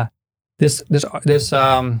 And this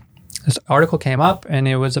article came up, and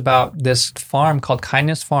it was about this farm called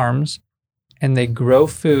Kindness Farms, and they grow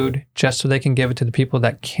food just so they can give it to the people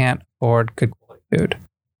that can't afford good quality food.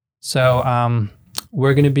 So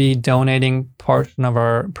we're going to be donating portion of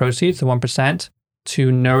our proceeds, the 1%,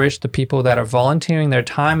 to nourish the people that are volunteering their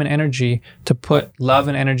time and energy to put love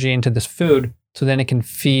and energy into this food, so then it can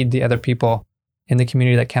feed the other people in the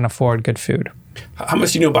community that can't afford good food. How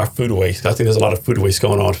much do you know about food waste? I think there's a lot of food waste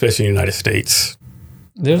going on, especially in the United States.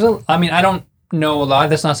 I don't know a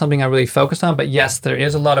lot. That's not something I really focused on, but yes, there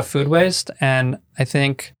is a lot of food waste. And I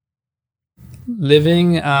think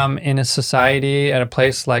living in a society at a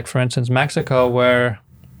place like, for instance, Mexico, where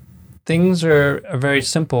things are very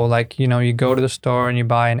simple, like, you go to the store and you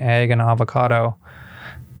buy an egg and an avocado,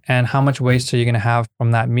 and how much waste are you going to have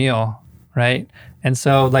from that meal, right? And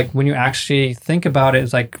so, like, when you actually think about it,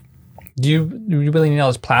 it's like, do you really need all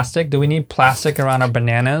this plastic? Do we need plastic around our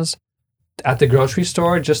bananas at the grocery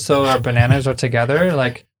store just so our bananas are together?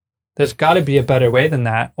 Like, there's got to be a better way than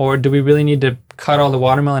that. Or do we really need to cut all the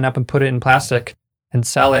watermelon up and put it in plastic and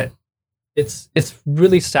sell it? It's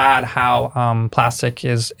really sad how plastic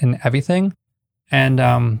is in everything.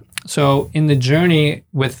 And so in the journey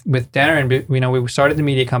with Darren, we started the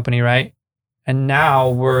media company, right? And now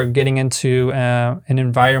we're getting into an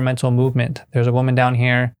environmental movement. There's a woman down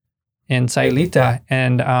here in Sayulita,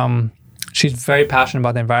 and she's very passionate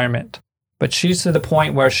about the environment. But she's to the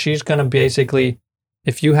point where she's going to basically,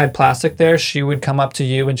 if you had plastic there, she would come up to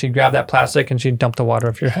you and she'd grab that plastic and she'd dump the water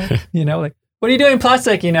off your head. Like, what are you doing,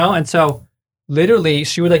 plastic? And so literally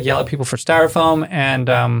she would yell at people for styrofoam.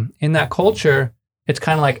 And in that culture, it's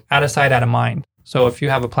kind of like out of sight, out of mind. So if you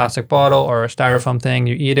have a plastic bottle or a styrofoam thing,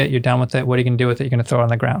 you eat it, you're done with it. What are you going to do with it? You're going to throw it on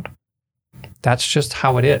the ground. That's just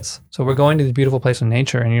how it is. So we're going to this beautiful place in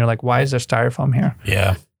nature, and you're like, why is there styrofoam here?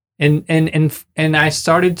 Yeah. And I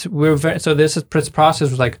started to, so this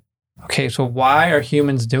process was like, okay, so why are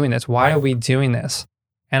humans doing this? Why are we doing this?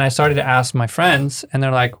 And I started to ask my friends, and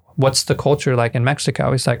they're like, what's the culture like in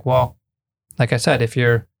Mexico? It's like, well, like I said, if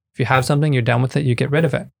you have something, you're done with it, you get rid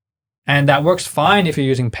of it. And that works fine if you're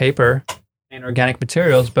using paper and organic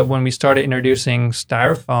materials. But when we started introducing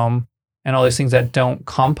styrofoam and all these things that don't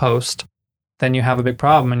compost, then you have a big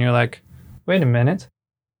problem. And you're like, wait a minute,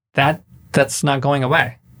 that's not going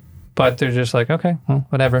away. But they're just like, okay, well,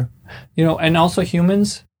 whatever. And also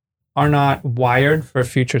humans are not wired for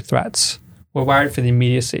future threats. We're wired for the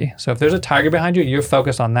immediacy. So if there's a tiger behind you, you're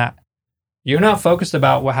focused on that. You're not focused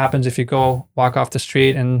about what happens if you go walk off the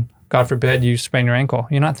street and, God forbid, you sprain your ankle.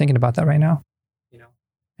 You're not thinking about that right now.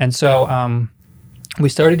 And so we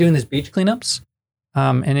started doing these beach cleanups.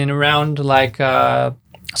 And in around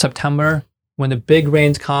September, when the big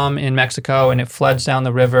rains come in Mexico and it floods down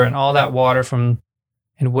the river, and all that water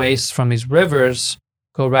and waste from these rivers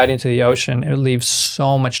go right into the ocean, it leaves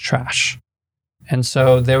so much trash. And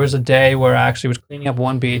so there was a day where I actually was cleaning up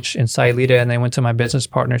one beach in Sayulita, and they went to my business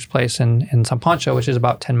partner's place in San Pancho, which is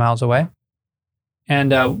about 10 miles away.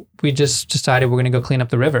 And we just decided we're going to go clean up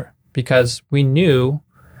the river, because we knew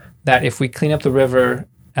that if we clean up the river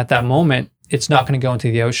at that moment, it's not going to go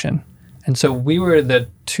into the ocean. And so we were the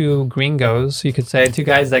two gringos, you could say, two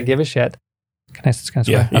guys that give a shit, Can I swear?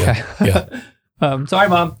 Yeah. Okay. Yeah. Sorry,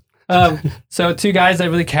 Mom. So two guys that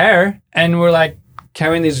really care, and we're like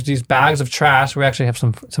carrying these bags of trash. We actually have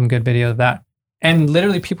some good video of that. And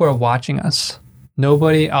literally people are watching us.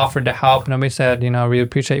 Nobody offered to help. Nobody said, we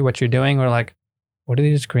appreciate what you're doing. We're like, what are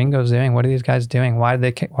these gringos doing? What are these guys doing? Why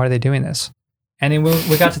are they doing this? And then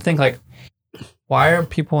we got to think like, why are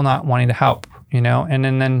people not wanting to help? And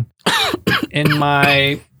then in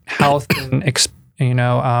my health and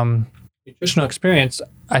nutritional experience,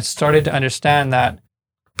 I started to understand that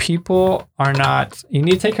people are not. You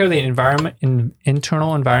need to take care of the environment,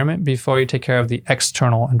 internal environment, before you take care of the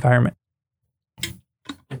external environment.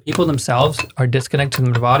 And people themselves are disconnected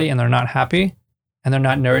from their body, and they're not happy, and they're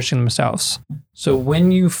not nourishing themselves. So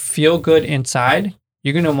when you feel good inside,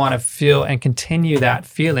 you're going to want to feel and continue that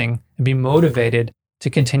feeling and be motivated to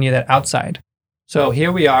continue that outside. So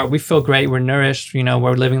here we are, we feel great, we're nourished,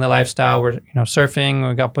 we're living the lifestyle, we're, surfing,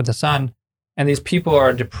 we got up with the sun. And these people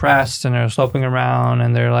are depressed and they're sloping around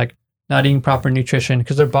and they're like not eating proper nutrition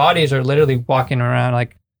because their bodies are literally walking around.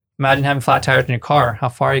 Like imagine having flat tires in your car. How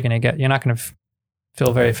far are you going to get? You're not going to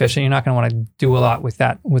feel very efficient. You're not going to want to do a lot with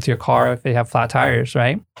that, with your car if they have flat tires,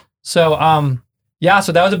 right? So,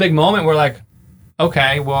 so that was a big moment. We're like,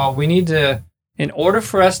 okay, well, we need to, in order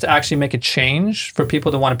for us to actually make a change for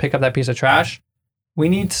people to want to pick up that piece of trash, we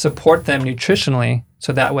need to support them nutritionally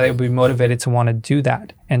so that way they'll be motivated to want to do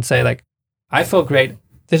that and say like, I feel great.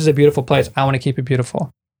 This is a beautiful place. I want to keep it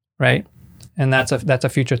beautiful, right? And that's a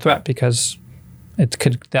future threat because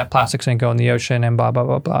that plastic's going to go in the ocean and blah, blah,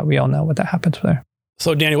 blah, blah. We all know what that happens there.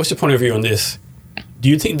 So, Danny, what's your point of view on this? Do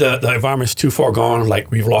you think the environment's too far gone?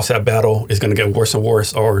 Like we've lost that battle, it's going to get worse and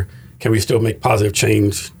worse, or can we still make positive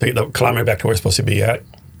change, take the climate back to where it's supposed to be at?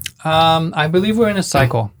 I believe we're in a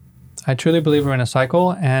cycle. I truly believe we're in a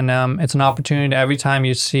cycle, and it's an opportunity to, every time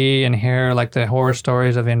you see and hear like the horror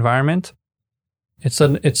stories of the environment, it's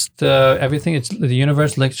the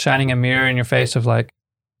universe like shining a mirror in your face of like,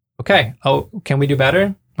 okay, can we do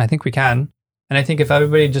better? I think we can. And I think if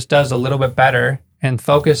everybody just does a little bit better and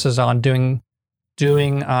focuses on doing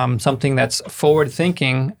something that's forward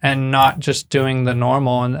thinking and not just doing the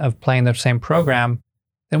normal and of playing the same program,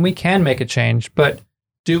 then we can make a change. But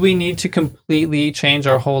do we need to completely change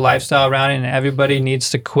our whole lifestyle around it and everybody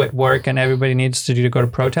needs to quit work and everybody needs to go to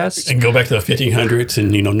protests? And go back to the 1500s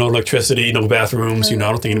and, no electricity, no bathrooms. I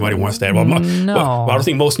don't think anybody wants that. Well, no. I don't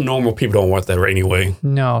think most normal people don't want that anyway.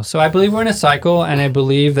 No. So I believe we're in a cycle, and I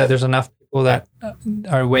believe that there's enough people that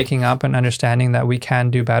are waking up and understanding that we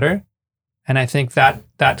can do better. And I think that's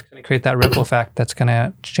going to create that ripple effect that's going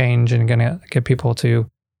to change and going to get people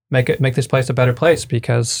to make this place a better place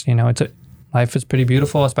because, life is pretty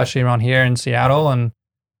beautiful, especially around here in Seattle, and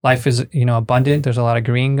life is, abundant. There's a lot of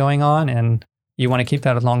green going on, and you want to keep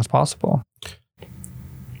that as long as possible.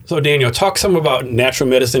 So, Daniel, talk some about natural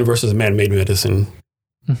medicine versus man-made medicine.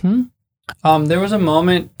 Mm-hmm. There was a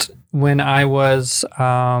moment when I was,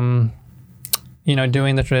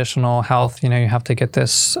 doing the traditional health. You have to get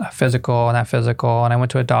this physical and that physical, and I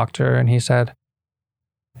went to a doctor, and he said,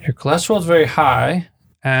 "Your cholesterol is very high."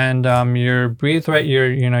 And your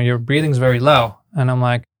breathing's very low. And I'm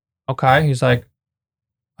like, okay. He's like,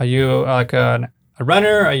 are you like a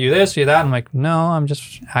runner? Are you this? Are you that? I'm like, no, I'm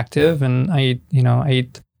just active and I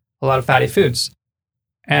eat a lot of fatty foods.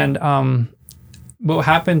 And what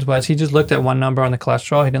happened was he just looked at one number on the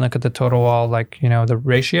cholesterol. He didn't look at the total, the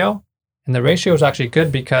ratio. And the ratio was actually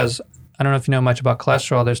good because I don't know if you know much about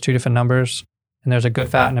cholesterol. There's two different numbers, and there's a good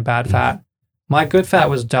fat and a bad fat. My good fat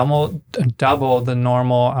was double the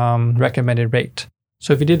normal recommended rate.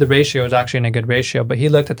 So if you did the ratio, it was actually in a good ratio, but he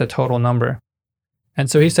looked at the total number. And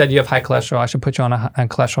so he said, you have high cholesterol. I should put you on a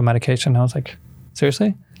cholesterol medication. I was like,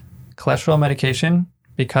 seriously? Cholesterol medication?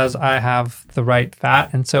 Because I have the right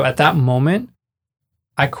fat? And so at that moment,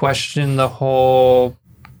 I questioned the whole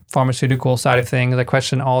pharmaceutical side of things. I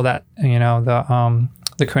questioned all that,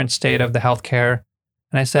 the current state of the healthcare.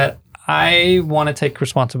 And I said, I want to take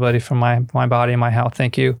responsibility for my body and my health.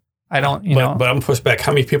 Thank you. I don't, But I'm pushed back.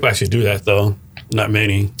 How many people actually do that, though? Not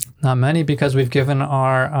many. Not many, because we've given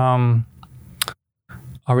our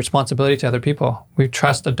responsibility to other people. We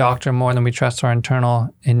trust a doctor more than we trust our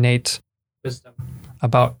internal innate wisdom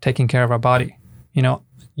about taking care of our body.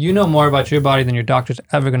 You know more about your body than your doctor's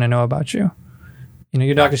ever going to know about you.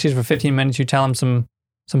 Your doctor sees for 15 minutes. You tell him some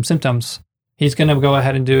symptoms. He's going to go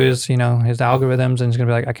ahead and do his algorithms, and he's going to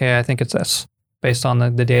be like, okay, I think it's this, based on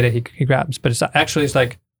the data he grabs. But it's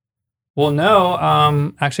like, well, no,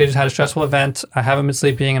 actually I just had a stressful event. I haven't been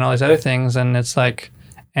sleeping and all these other things. And it's like,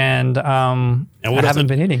 and I haven't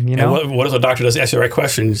been eating, And what if the doctor does ask you the right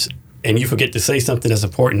questions and you forget to say something that's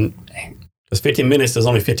important? Because 15 minutes is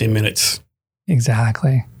only 15 minutes.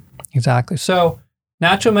 Exactly. So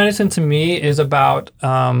natural medicine to me is about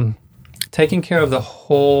taking care of the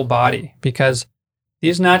whole body, because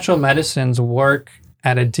these natural medicines work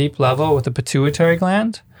at a deep level with the pituitary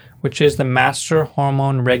gland, which is the master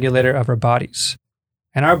hormone regulator of our bodies.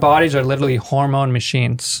 And our bodies are literally hormone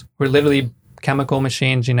machines. We're literally chemical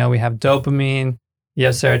machines. You know, we have dopamine, you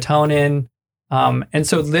have serotonin. And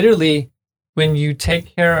so literally when you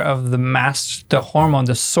take care of the hormone,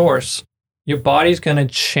 the source, your body's going to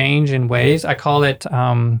change in ways. I call it,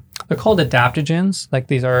 they're called adaptogens. Like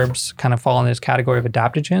these herbs kind of fall in this category of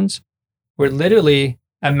adaptogens, where literally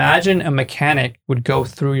imagine a mechanic would go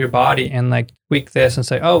through your body and like tweak this and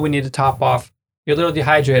say, oh, we need to top off. You're a little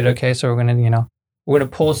dehydrated. Okay. So we're going to, we're going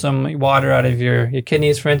to pull some water out of your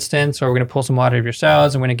kidneys, for instance, or we're going to pull some water out of your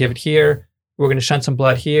cells and we're going to give it here. We're going to shunt some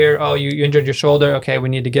blood here. Oh, you injured your shoulder. Okay. We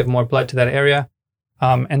need to give more blood to that area.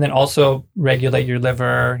 And then also regulate your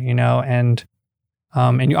liver, and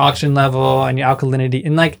your oxygen level and your alkalinity.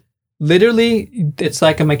 And like literally, it's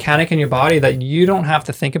like a mechanic in your body that you don't have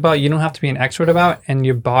to think about. You don't have to be an expert about. And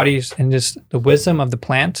your body's and just the wisdom of the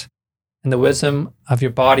plant and the wisdom of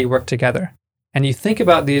your body work together. And you think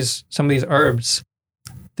about some of these herbs,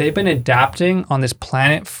 they've been adapting on this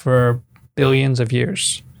planet for billions of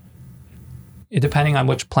years, depending on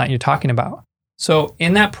which plant you're talking about. So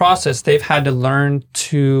in that process, they've had to learn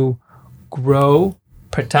to grow,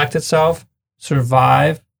 protect itself,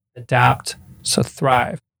 survive, adapt, so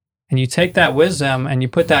thrive. And you take that wisdom and you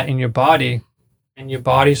put that in your body, and your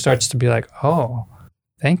body starts to be like, oh,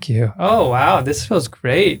 thank you. Oh, wow, this feels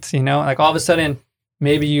great. Like all of a sudden,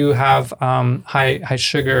 maybe you have high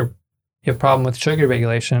sugar, you have a problem with sugar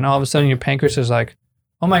regulation, and all of a sudden your pancreas is like,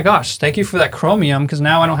 oh my gosh, thank you for that chromium, because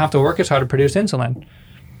now I don't have to work as hard to produce insulin.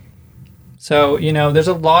 So, there's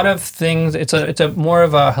a lot of things. It's a more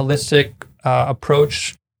of a holistic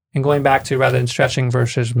approach. And going back to rather than stretching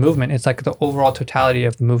versus movement, it's like the overall totality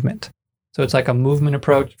of the movement. So it's like a movement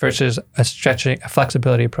approach versus a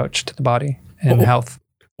flexibility approach to the body and health.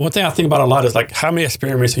 One thing I think about a lot is like how many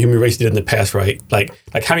experiments the human race did in the past, right? Like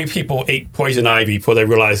how many people ate poison ivy before they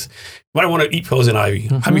realized, I don't want to eat poison ivy.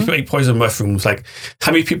 Mm-hmm. How many people ate poison mushrooms? Like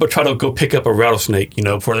how many people try to go pick up a rattlesnake,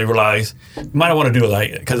 before they realize, you might not want to do it.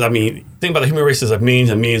 Like, because think about the human race as millions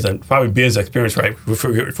and millions and probably billions of experience, right?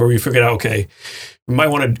 Before we figured out, okay, we might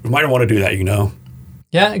want to do that,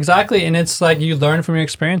 Yeah, exactly. And it's like you learn from your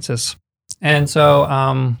experiences. And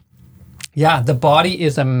so, the body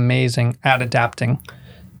is amazing at adapting.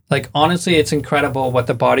 Like, honestly, it's incredible what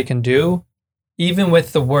the body can do, even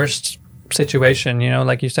with the worst situation.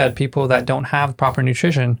 Like you said, people that don't have proper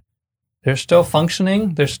nutrition, they're still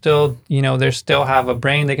functioning. They're still, they still have a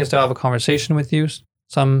brain. They can still have a conversation with you.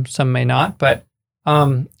 Some may not. But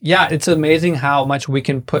it's amazing how much we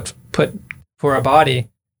can put for our body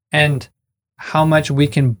and how much we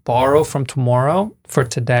can borrow from tomorrow for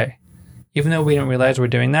today, even though we don't realize we're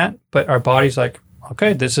doing that. But our body's like,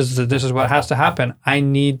 okay, this is what has to happen. I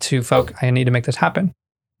need to make this happen.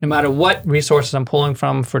 No matter what resources I'm pulling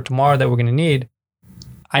from for tomorrow that we're going to need,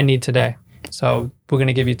 I need today. So we're going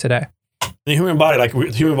to give you today. The human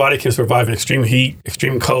body can survive in extreme heat,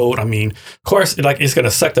 extreme cold. I mean, of course, it's going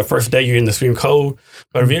to suck the first day you're in the extreme cold,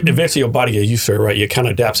 but eventually your body gets used to it, right? It kind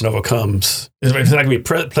of adapts and overcomes. It's not going to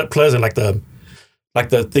be pleasant like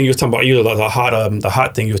the thing you were talking about, either the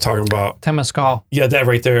hot thing you were talking about. Temescal. Yeah, that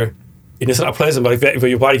right there. And it's not pleasant, but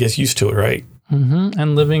your body gets used to it, right? Mm-hmm.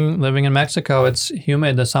 And living in Mexico, it's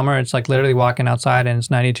humid. The summer, it's like literally walking outside and it's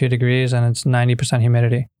 92 degrees and it's 90%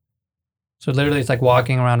 humidity. So literally, it's like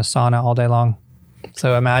walking around a sauna all day long.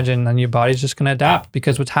 So imagine, and your body's just going to adapt,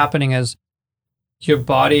 because what's happening is your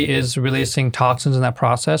body is releasing toxins in that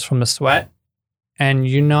process from the sweat, and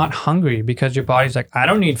you're not hungry because your body's like, I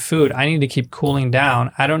don't need food. I need to keep cooling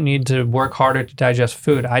down. I don't need to work harder to digest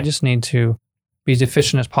food. I just need to be as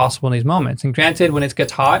efficient as possible in these moments. And granted, when it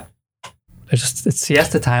gets hot, it's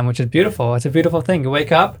siesta time, which is beautiful. It's a beautiful thing. You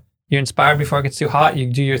wake up, you're inspired before it gets too hot. You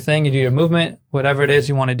do your thing, you do your movement, whatever it is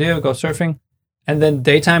you want to do, go surfing. And then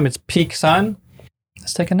daytime, it's peak sun.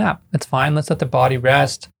 Let's take a nap. It's fine. Let's let the body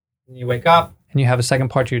rest. And you wake up and you have a second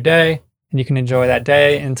part to your day, and you can enjoy that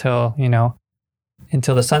day until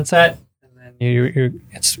the sunset. And then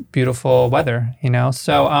it's beautiful weather,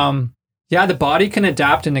 So, the body can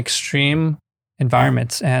adapt in extreme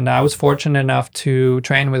environments. And I was fortunate enough to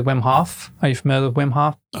train with Wim Hof. Are you familiar with Wim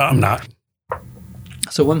Hof? I'm not.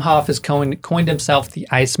 So Wim Hof has coined himself the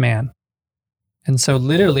Iceman. And so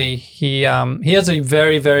literally he has a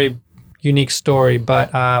very, very unique story, but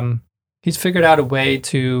he's figured out a way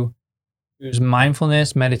to use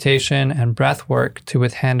mindfulness, meditation, and breath work to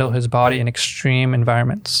handle his body in extreme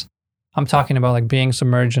environments. I'm talking about like being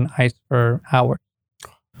submerged in ice for hours.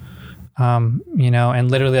 And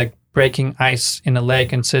literally like breaking ice in a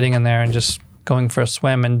lake and sitting in there and just going for a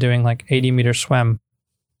swim and doing like 80-meter swim.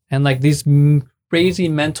 And like these crazy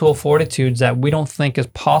mental fortitudes that we don't think is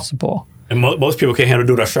possible. And most people can't handle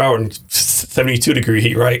doing a shower in 72-degree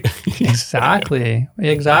heat, right? Exactly.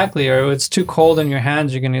 Or it's too cold in your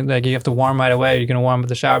hands. You're gonna you have to warm right away. You're gonna warm up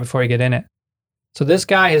the shower before you get in it. So this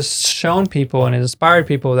guy has shown people and has inspired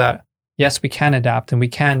people that yes, we can adapt and we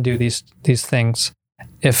can do these things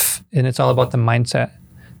and it's all about the mindset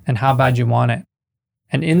and how bad you want it.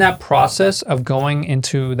 And in that process of going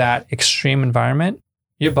into that extreme environment,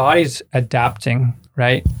 your body's adapting,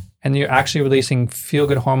 right? And you're actually releasing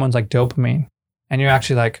feel-good hormones like dopamine. And you're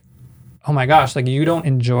actually like, oh my gosh, like you don't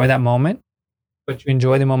enjoy that moment, but you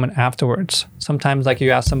enjoy the moment afterwards. Sometimes like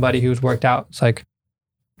you ask somebody who's worked out, it's like,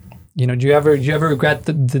 do you ever regret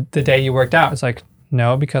the day you worked out? It's like,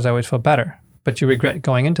 no, because I always feel better. But you regret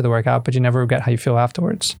going into the workout, but you never regret how you feel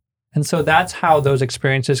afterwards. And so that's how those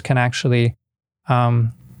experiences can actually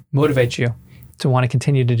motivate you to want to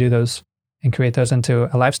continue to do those and create those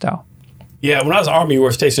into a lifestyle. Yeah, when I was in the Army, we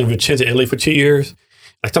were stationed in Vicenza, Italy for 2 years.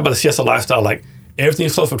 I talk about the siesta lifestyle, like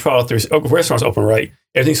everything's closed from 12 to 3. Restaurants open, right?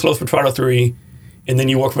 Everything's closed from 12 to 3. And then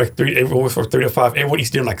you work from 3 to 5. Everyone eats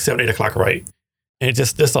dinner like 7, 8 o'clock, right? And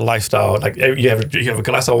it's just a lifestyle. Like you have a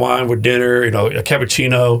glass of wine with dinner, a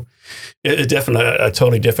cappuccino. It's definitely a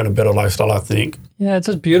totally different and better lifestyle, I think. Yeah, it's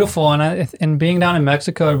just beautiful. And being down in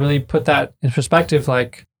Mexico, I really put that in perspective.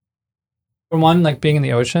 Like, for one, like being in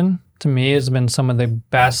the ocean, to me, has been some of the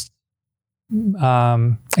best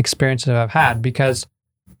experiences I've had because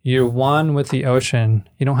you're one with the ocean.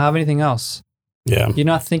 You don't have anything else. Yeah. You're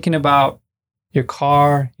not thinking about your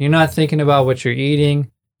car. You're not thinking about what you're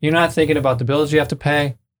eating. You're not thinking about the bills you have to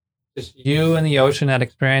pay. Just you and the ocean, that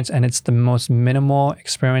experience, and it's the most minimal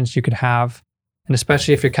experience you could have. And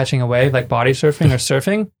especially if you're catching a wave, like body surfing or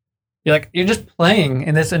surfing, you're just playing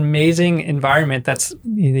in this amazing environment that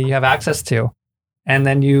you have access to. And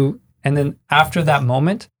then after that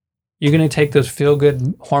moment, you're going to take those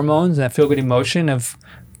feel-good hormones, that feel-good emotion of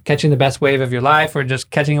catching the best wave of your life or just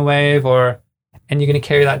catching a wave, and you're going to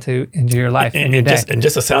carry that into your life and your day.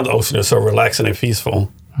 Just the sound of the ocean is so relaxing and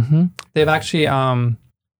peaceful. Mm-hmm. They've actually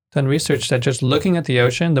done research that just looking at the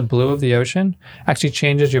ocean, the blue of the ocean, actually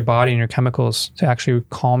changes your body and your chemicals to actually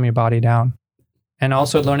calm your body down. And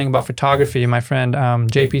also learning about photography. My friend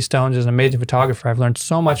JP Stones is an amazing photographer. I've learned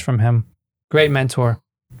so much from him. Great mentor.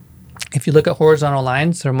 If you look at horizontal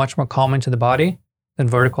lines, they're much more calming to the body than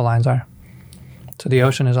vertical lines are. So the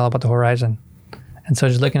ocean is all about the horizon. And so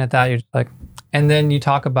just looking at that, you're just like, and then you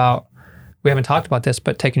talk about, we haven't talked about this,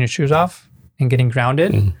 but taking your shoes off and getting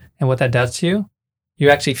grounded and what that does to you.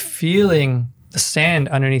 You're actually feeling the sand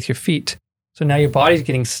underneath your feet. So now your body's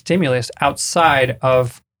getting stimulus outside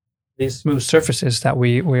of these smooth surfaces that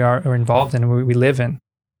we are involved in and we live in.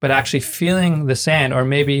 But actually feeling the sand, or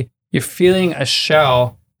maybe you're feeling a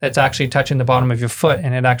shell that's actually touching the bottom of your foot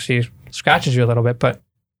and it actually scratches you a little bit. But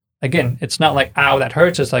again, it's not like, ow, that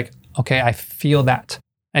hurts. It's like, okay, I feel that.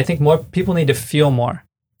 I think more people need to feel more.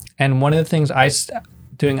 And one of the things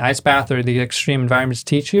doing ice bath or the extreme environments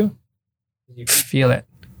teach you, you feel it.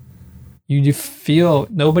 You feel,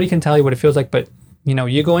 nobody can tell you what it feels like, but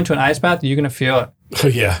you go into an ice bath, you're going to feel it. Oh,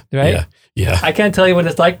 yeah. Right? Yeah. I can't tell you what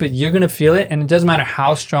it's like, but you're going to feel it. And it doesn't matter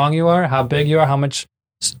how strong you are, how big you are, how much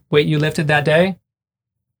weight you lifted that day.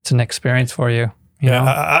 It's an experience for you. You know?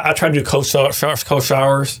 I try to do cold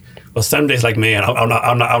showers. But some days, like, man, I'm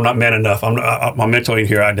not man enough. My mental in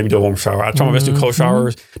here. Let me do a warm shower. I try my best to do cold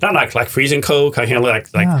showers. Not like freezing cold. I handle it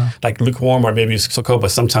like lukewarm or maybe so cold.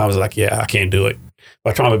 But sometimes, like, I can't do it.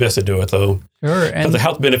 But I try my best to do it though. Sure. And the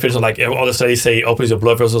health benefits are like all the studies say opens your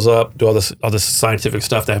blood vessels up. Do all this scientific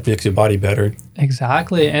stuff that makes your body better.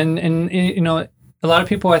 Exactly. And a lot of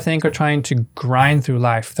people I think are trying to grind through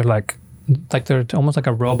life. They're like they're almost like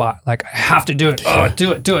a robot. Like, I have to do it. Oh,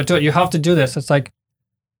 do it. You have to do this. It's like.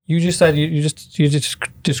 You just said, you just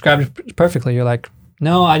described it perfectly. You're like,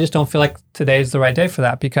 no, I just don't feel like today's the right day for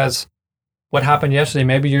that because what happened yesterday,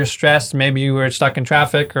 maybe you're stressed, maybe you were stuck in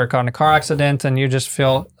traffic or caught in a car accident and you just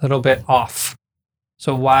feel a little bit off.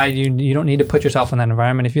 So why you don't need to put yourself in that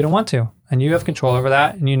environment if you don't want to. And you have control over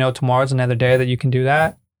that. And tomorrow's another day that you can do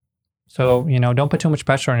that. So, don't put too much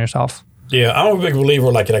pressure on yourself. Yeah, I'm a big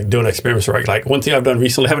believer like doing experiments, right? Like one thing I've done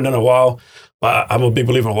recently, haven't done in a while, but I'm a big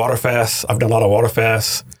believer in water fasts. I've done a lot of water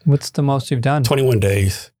fasts. What's the most you've done? 21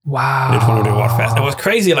 days. Wow. 21-day water fast. It was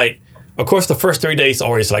crazy. Like, of course, the first 3 days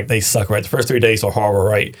always like they suck, right? The first 3 days are horrible,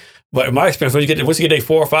 right? But in my experience, once you get day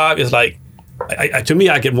 4 or 5, it's like, to me,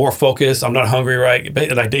 I get more focused. I'm not hungry, right?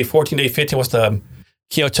 But like day 14, day 15,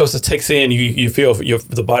 ketosis takes in, you feel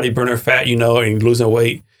the body burning fat, and you're losing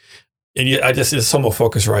weight. And it's so more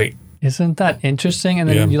focused, right? Isn't that interesting? And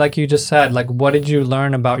then like you just said, like, what did you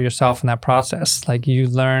learn about yourself in that process? Like you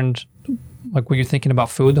learned, like, were you thinking about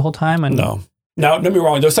food the whole time? And no. Now, don't be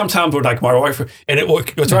wrong. There's sometimes where like my wife, and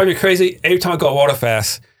what's driving me crazy, every time I go water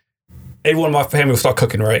fast, everyone in my family will start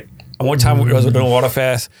cooking, right? And one time I was doing water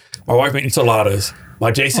fast, my wife made enchiladas. My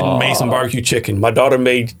Jason made some barbecue chicken. My daughter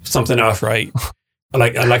made something else, right?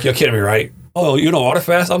 Like you're kidding me, right? Oh, you know water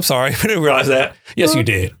fast? I'm sorry. I didn't realize that. Yes, you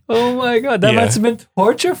did. Oh my God. That must have been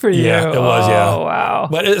torture for you. Yeah, it was, Oh, wow.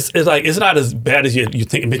 But it's like, it's not as bad as you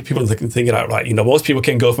think. People think it out. Like, most people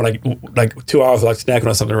can go for like 2 hours like snacking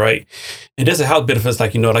on something, right? And there's a health benefits,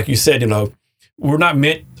 like, like you said, we're not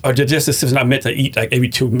meant, our digestive system is not meant to eat like every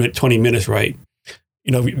 20 minutes, right?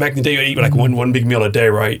 Back in the day, you eat like one big meal a day,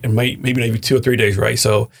 right? And maybe 2 or 3 days, right?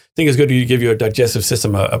 So I think it's good to give your digestive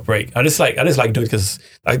system a break. I just like doing it because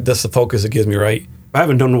that's the focus it gives me, right? I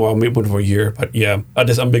haven't done it in a while, maybe for a year, but yeah, I'm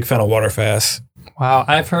a big fan of water fast. Wow.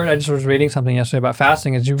 I just was reading something yesterday about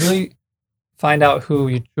fasting, is you really find out who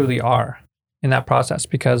you truly are in that process.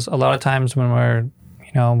 Because a lot of times when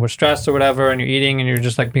we're stressed or whatever, and you're eating and you're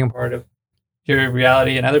just like being part of your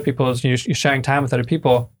reality and other people's, you're sharing time with other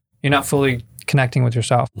people, you're not fully connecting with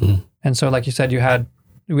yourself. And so, like you said,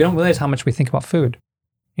 we don't realize how much we think about food,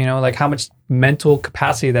 like how much mental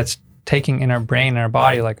capacity that's taking in our brain and our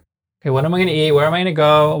body. Like, okay, what am I going to eat? Where am I going to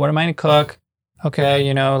go? What am I going to cook?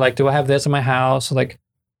 Okay, like, do I have this in my house? Like,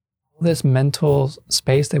 all this mental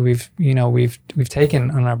space that we've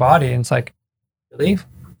taken on our body. And it's like, really?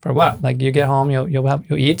 For what? Like, you get home,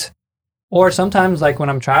 you'll eat. Or sometimes, like when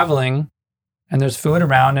I'm traveling and there's food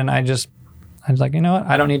around, and I'm like, you know what?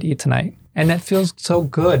 I don't need to eat tonight. And it feels so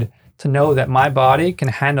good to know that my body can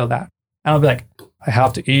handle that. And I'll be like, I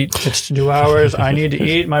have to eat. It's 2 hours. I need to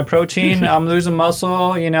eat my protein. I'm losing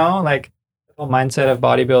muscle, like the whole mindset of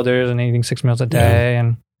bodybuilders and eating 6 meals a day.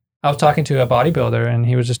 And I was talking to a bodybuilder, and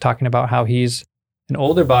he was just talking about how he's an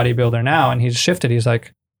older bodybuilder now, and he's shifted. He's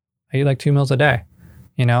like, I eat like 2 meals a day,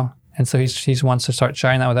 And so he wants to start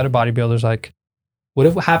sharing that with other bodybuilders. Like, what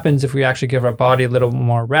happens if we actually give our body a little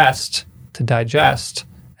more rest to digest,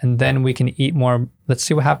 and then we can eat more? Let's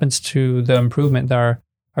see what happens to the improvement, our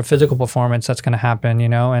physical performance that's going to happen,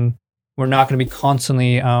 and we're not going to be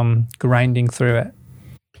constantly grinding through it.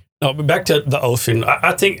 No, but back to the ocean.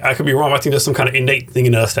 I think I could be wrong. I think there's some kind of innate thing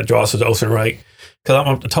in us that draws us to the ocean, right? Because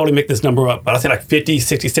I'm totally make this number up, but I think like 50,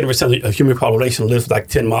 60, 70% of the human population lives like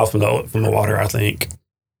 10 miles from the water, I think.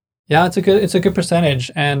 Yeah, it's a good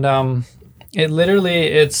percentage. And it's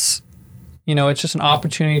just an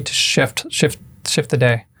opportunity to shift the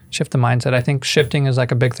day, shift the mindset. I think shifting is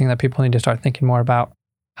like a big thing that people need to start thinking more about.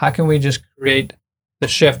 How can we just create the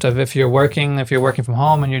shift of if you're working from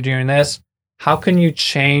home and you're doing this, how can you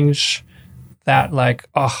change that? Like,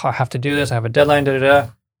 oh, I have to do this. I have a deadline,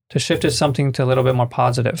 to shift to something to a little bit more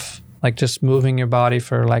positive, like just moving your body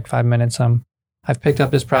for like 5 minutes. I've picked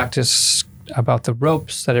up this practice about the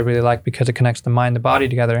ropes that I really like because it connects the mind, the body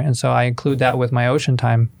together. And so I include that with my ocean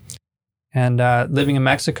time. And living in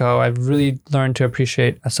Mexico, I've really learned to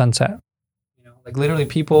appreciate a sunset. Like literally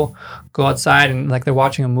people go outside and like they're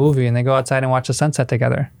watching a movie and they go outside and watch the sunset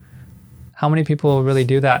together. How many people really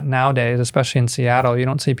do that nowadays, especially in Seattle? You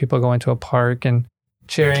don't see people going to a park and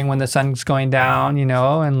cheering when the sun's going down,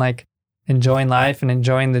 and like enjoying life and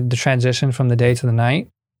enjoying the transition from the day to the night.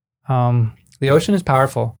 The ocean is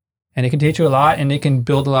powerful, and it can teach you a lot, and it can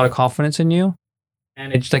build a lot of confidence in you.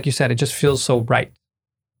 And it's like you said, it just feels so right.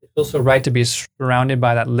 It feels so right to be surrounded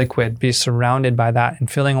by that liquid, be surrounded by that, and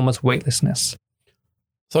feeling almost weightlessness.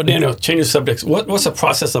 So Daniel, change the subjects. What's the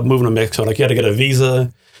process of moving to Mexico? Like you had to get a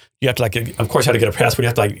visa. You have to of course, you have to get a passport. You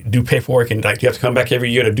have to like do paperwork, and like you have to come back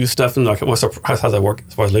every year to do stuff. And like, how's that work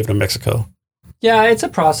as far as living in Mexico? Yeah, it's a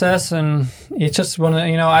process, and it's just one.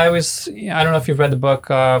 I don't know if you've read the book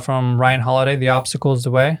from Ryan Holiday, "The Obstacle is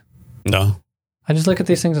the Way." No. I just look at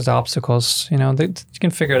these things as obstacles. You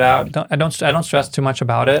can figure it out. I don't stress too much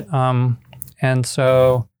about it. And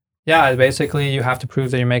so yeah, basically you have to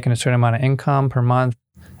prove that you're making a certain amount of income per month,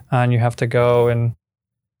 and you have to go and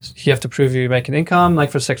you have to prove you're making income. Like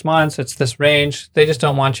for 6 months, it's this range. They just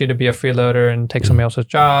don't want you to be a freeloader and take somebody else's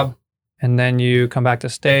job. And then you come back to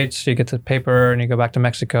the States, you get the paper, and you go back to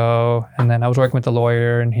Mexico. And then I was working with the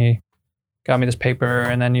lawyer, and he got me this paper.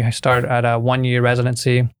 And then you start at a 1-year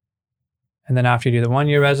residency. And then after you do the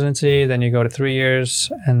 1-year residency, then you go to 3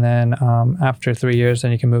 years. And then after 3 years,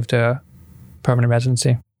 then you can move to permanent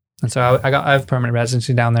residency. And so I have permanent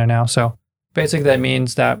residency down there now. So basically that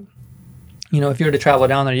means that, if you were to travel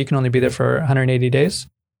down there, you can only be there for 180 days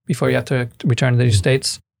before you have to return to the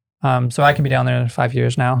States. So I can be down there in 5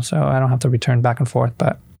 years now, so I don't have to return back and forth.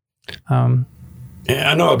 But and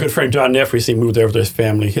I know a good friend, John Neff, recently moved there with his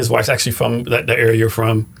family. His wife's actually from that area you're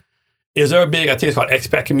from. Is there a big, I think it's called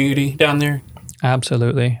expat community down there?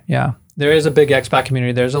 Absolutely, yeah. There is a big expat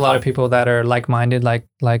community. There's a lot of people that are like-minded, like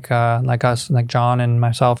us, like John and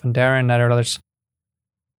myself and Darren, that are others.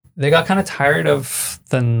 They got kind of tired of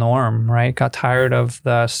the norm, right? Got tired of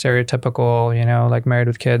the stereotypical, like married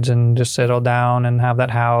with kids and just settle down and have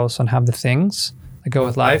that house and have the things that go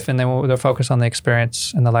with life, and they're focused on the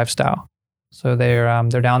experience and the lifestyle. So they're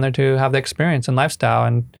down there to have the experience and lifestyle.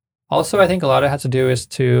 And also, I think a lot of it has to do is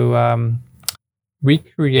to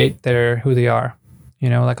recreate who they are.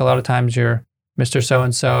 Like a lot of times you're Mr.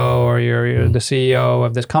 So-and-so or you're the CEO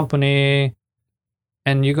of this company,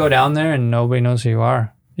 and you go down there and nobody knows who you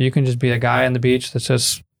are. You can just be a guy on the beach that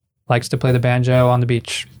just likes to play the banjo on the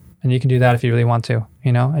beach. And you can do that if you really want to,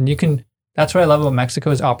 and you can, that's what I love about Mexico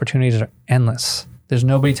is opportunities are endless. There's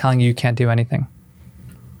nobody telling you can't do anything.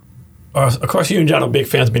 Of course, you and John are big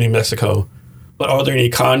fans of being in Mexico, but are there any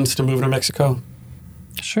cons to moving to Mexico?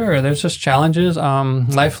 Sure. There's just challenges.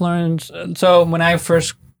 Life learns. So when I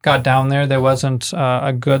first got down there wasn't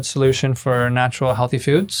a good solution for natural healthy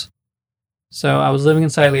foods. So I was living in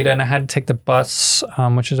Sayulita and I had to take the bus,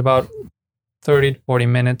 which is about 30 to 40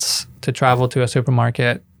 minutes to travel to a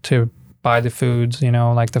supermarket to buy the foods,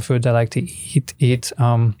 like the foods I like to eat,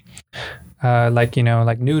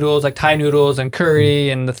 like noodles, like Thai noodles and curry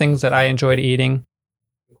and the things that I enjoyed eating,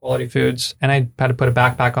 quality foods. And I had to put a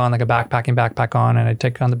backpack on, like a backpacking backpack on, and I'd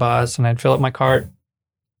take it on the bus and I'd fill up my cart,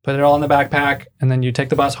 put it all in the backpack, and then you take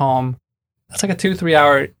the bus home. That's like a 2-3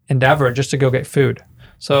 hour endeavor just to go get food.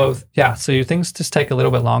 So your things just take a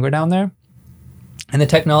little bit longer down there. And the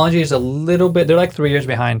technology is a little bit, they're like 3 years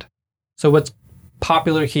behind. So what's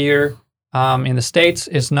popular here in the States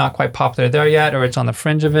is not quite popular there yet, or it's on the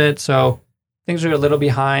fringe of it. So things are a little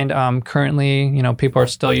behind. Currently, people are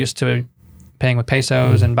still used to paying with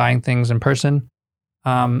pesos and buying things in person.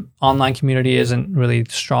 Online community isn't really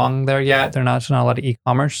strong there yet. There's not a lot of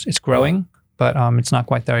e-commerce. It's growing, but it's not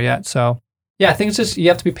quite there yet. So things just, you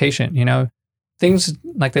have to be patient, Things,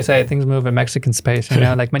 like they say, things move in Mexican space,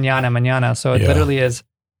 like mañana. So it literally is,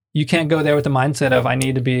 you can't go there with the mindset of, I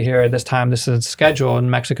need to be here at this time. This is scheduled. And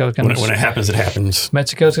Mexico's going to... When it happens, it happens.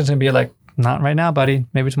 Mexico's going to be like, not right now, buddy.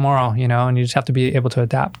 Maybe tomorrow, and you just have to be able to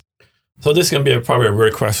adapt. So this is going to be probably a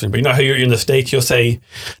weird question, but how you're in the States, you'll say,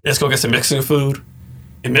 let's go get some Mexican food.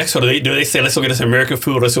 In Mexico, do they say, let's go get some American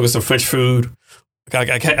food, let's go get some French food?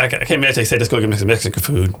 I can't imagine they say, let's go get some Mexican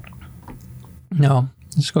food. No,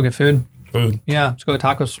 let's go get food. Yeah, let's go to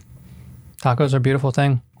tacos. Tacos are a beautiful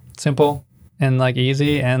thing. Simple and like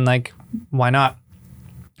easy and like, why not?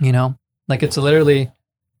 Like it's literally,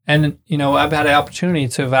 and I've had an opportunity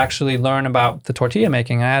to actually learn about the tortilla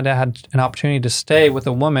making. I had an opportunity to stay with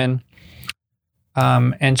a woman,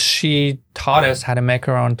 and she taught us how to make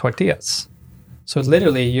our own tortillas. So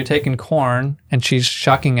literally, you're taking corn and she's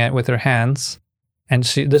shucking it with her hands. And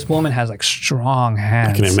this woman has like strong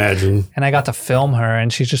hands. I can imagine. And I got to film her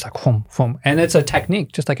and she's just like, whoom, whoom. And it's a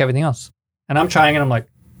technique, just like everything else. And I'm trying and I'm like,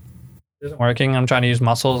 it isn't working. I'm trying to use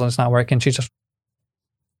muscles and it's not working. She's just,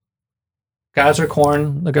 guys her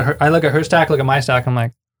corn. Look at her. I look at her stack, look at my stack. I'm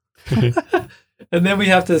like, and then we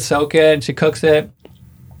have to soak it and she cooks it.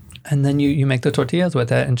 And then you make the tortillas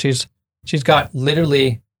with it. And she's got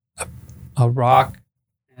literally a rock.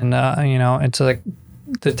 And, it's like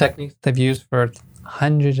the techniques they've used for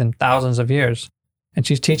hundreds and thousands of years. And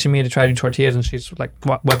she's teaching me to try to do tortillas and she's like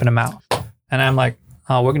whipping them out. And I'm like,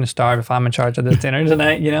 oh, we're going to starve if I'm in charge of this dinner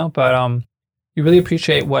tonight, But you really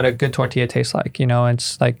appreciate what a good tortilla tastes like,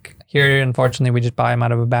 It's like here, unfortunately, we just buy them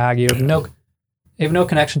out of a bag. You have no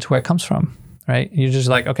connection to where it comes from, right? You're just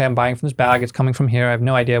like, okay, I'm buying from this bag. It's coming from here. I have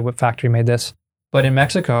no idea what factory made this. But in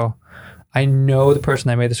Mexico, I know the person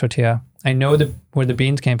that made the tortilla. I know where the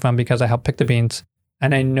beans came from because I helped pick the beans.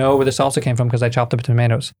 And I know where the salsa came from because I chopped up the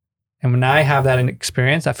tomatoes. And when I have that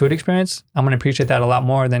experience, that food experience, I'm going to appreciate that a lot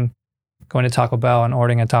more than going to Taco Bell and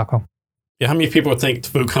ordering a taco. Yeah, how many people think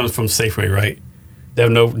food comes from Safeway, right? They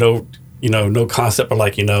have no concept of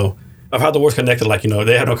of how the war's connected.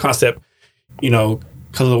 They have no concept, because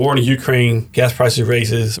of the war in Ukraine, gas prices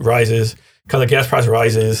rises. Because the gas price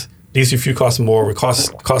rises, diesel fuel costs more, it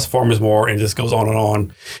costs farmers more, and it just goes on and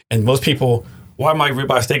on. And most people, why might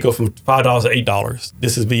ribeye steak go from $5 to $8?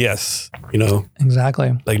 This is BS,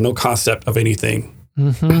 Exactly. Like no concept of anything.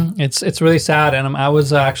 Mm-hmm. It's really sad. And I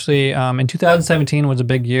was actually, in 2017 was a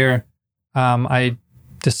big year. I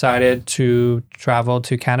decided to travel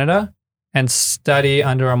to Canada and study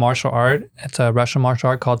under a martial art. It's a Russian martial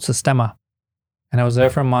art called Sistema. And I was there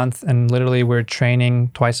for a month, and literally we're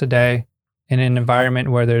training twice a day in an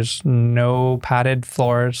environment where there's no padded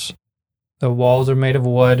floors. The walls are made of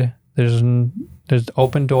wood. There's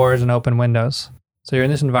open doors and open windows. So you're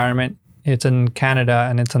in this environment. It's in Canada,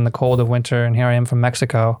 and it's in the cold of winter. And here I am from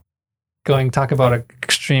Mexico, talk about an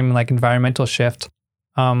extreme like environmental shift.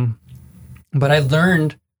 But I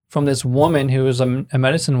learned from this woman who was a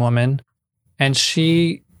medicine woman, and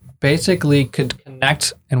she basically could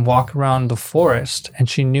connect and walk around the forest, and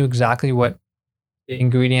she knew exactly what the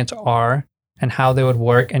ingredients are and how they would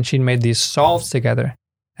work, and she'd made these salves together.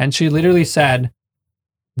 And she literally said,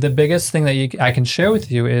 the biggest thing that I can share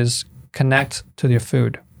with you is connect to your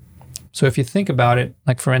food. So if you think about it,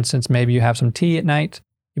 like for instance, maybe you have some tea at night,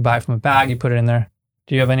 you buy it from a bag, you put it in there.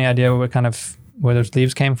 Do you have any idea where those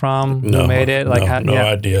leaves came from? No, who made it? no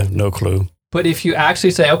idea, no clue. But if you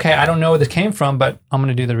actually say, okay, I don't know where this came from, but I'm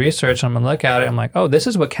going to do the research, I'm going to look at it, I'm like, oh, this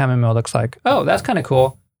is what chamomile looks like. Oh, that's kind of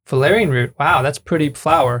cool. Valerian root, wow, that's pretty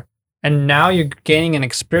flower. And now you're gaining an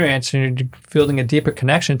experience and you're building a deeper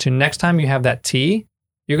connection to next time you have that tea,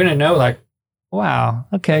 you're going to know like, wow,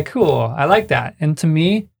 okay, cool. I like that. And to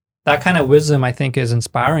me, that kind of wisdom, I think, is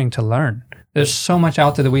inspiring to learn. There's so much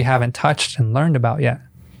out there that we haven't touched and learned about yet.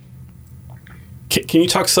 Can you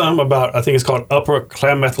talk some about, I think it's called Upper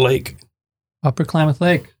Klamath Lake? Upper Klamath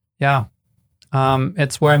Lake, yeah.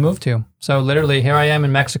 It's where I moved to. So literally here I am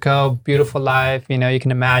in Mexico, beautiful life. You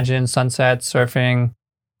can imagine sunsets, surfing,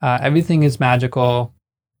 everything is magical.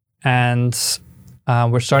 And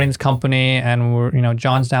we're starting this company, and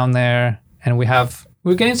John's down there, and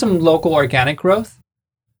we're getting some local organic growth.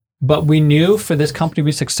 But we knew for this company to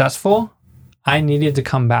be successful, I needed to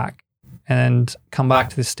come back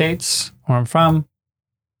to the States where I'm from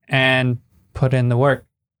and put in the work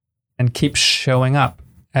and keep showing up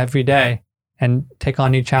every day and take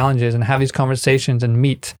on new challenges and have these conversations and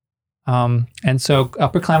meet. And so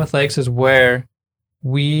Upper Klamath Lakes is where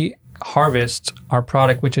we harvest our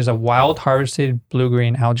product, which is a wild harvested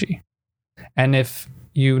blue-green algae. And if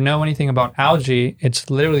you know anything about algae,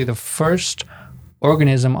 it's literally the first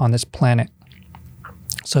organism on this planet.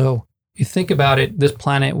 So you think about it,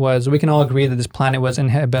 we can all agree that this planet was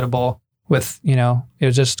inhabitable with, it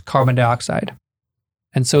was just carbon dioxide.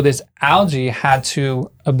 And so this algae had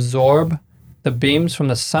to absorb the beams from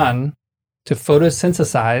the sun to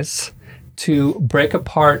photosynthesize, to break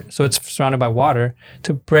apart, so it's surrounded by water,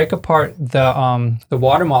 to break apart the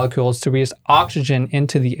water molecules to release oxygen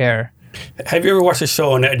into the air. Have you ever watched a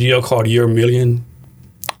show on Nat Geo called Year Million?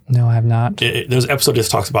 No, I have not. There's an episode that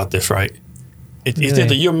talks about this, right? Really? It's either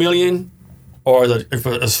the Year Million or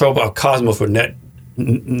a show about Cosmos with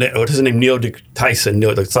what is his name? Neil deGrasse Tyson,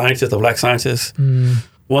 the scientist, the black scientist.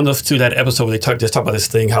 One of those two, that episode where they talk about this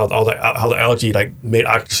thing, how the algae made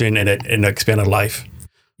oxygen and it expanded life.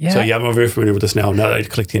 Yeah. So I'm very familiar with this now. Now that I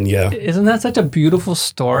clicked in, yeah. Isn't that such a beautiful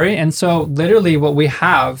story? And so literally what we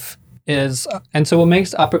have is, what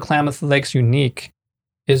makes Upper Klamath Lakes unique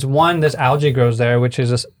is one, this algae grows there, which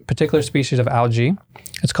is a particular species of algae.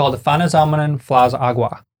 It's called the Phanazomenon flowers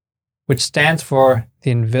agua, which stands for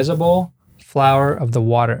the invisible flower of the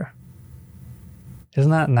water.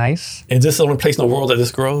 Isn't that nice? Is this the only place in the world that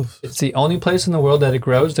this grows? It's the only place in the world that it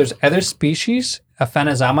grows. There's other species, a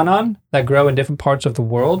Phanazomenon, that grow in different parts of the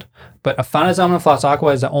world, but a Phanazomenon flowers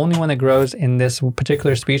agua is the only one that grows in this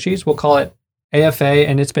particular species. We'll call it AFA,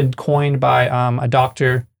 and it's been coined by a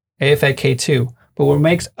doctor, AFA K2. But what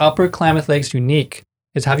makes Upper Klamath Lakes unique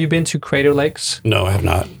is, have you been to Crater Lakes? No, I have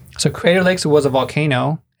not. So Crater Lakes was a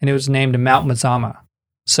volcano, and it was named Mount Mazama.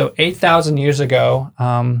 So 8,000 years ago,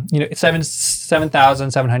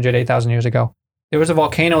 7,700, 8,000 years ago, there was a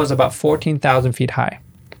volcano that was about 14,000 feet high.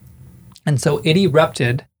 And so it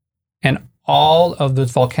erupted, and all of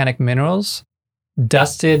those volcanic minerals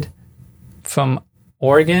dusted from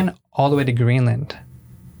Oregon all the way to Greenland.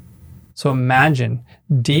 So imagine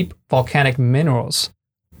deep volcanic minerals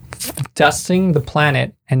dusting the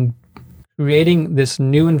planet and creating this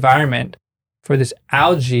new environment for this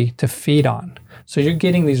algae to feed on. So you're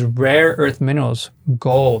getting these rare earth minerals,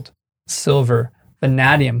 gold, silver,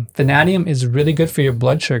 vanadium. Vanadium is really good for your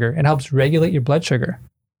blood sugar. It helps regulate your blood sugar.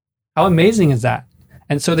 How amazing is that?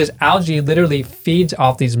 And so this algae literally feeds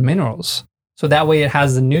off these minerals. So that way it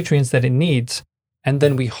has the nutrients that it needs. And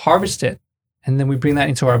then we harvest it. And then we bring that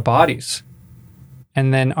into our bodies.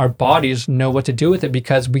 And then our bodies know what to do with it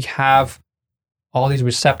because we have all these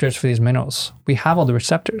receptors for these minerals. We have all the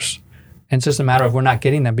receptors. And it's just a matter of we're not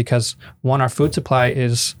getting them because, one, our food supply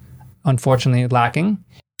is unfortunately lacking,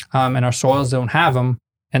 and our soils don't have them.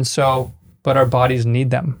 And so, but our bodies need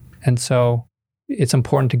them. And so it's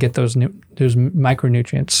important to get those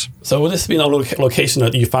micronutrients. So with this being a location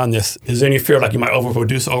that you find this, is there any fear like you might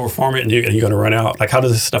overproduce, overfarm it, and you're going to run out? Like, how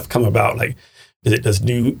does this stuff come about? Like, does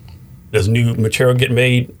new material get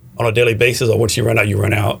made on a daily basis, or once you run out, you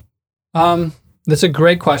run out? That's a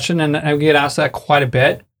great question, and I get asked that quite a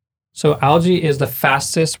bit. So algae is the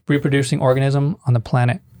fastest reproducing organism on the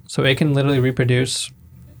planet. So it can literally reproduce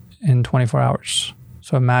in 24 hours.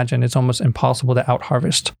 So imagine, it's almost impossible to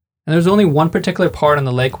out-harvest. And there's only one particular part in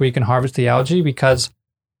the lake where you can harvest the algae because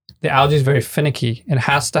the algae is very finicky. It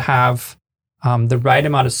has to have the right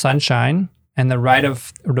amount of sunshine and the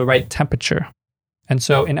right temperature. And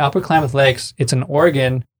so in Upper Klamath Lakes, it's in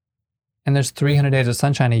Oregon, and there's 300 days of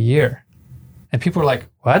sunshine a year. And people are like,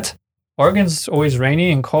 what? Oregon's always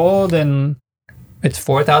rainy and cold, and it's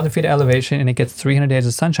 4,000 feet of elevation, and it gets 300 days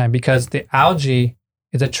of sunshine because the algae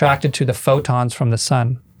is attracted to the photons from the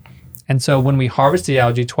sun. And so when we harvest the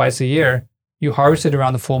algae twice a year, you harvest it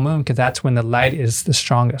around the full moon because that's when the light is the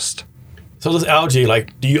strongest. So this algae,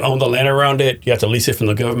 like, do you own the land around it? You have to lease it from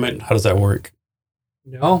the government? How does that work?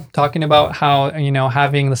 No, talking about how,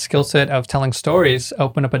 having the skill set of telling stories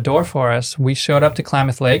opened up a door for us. We showed up to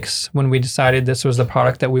Klamath Lakes when we decided this was the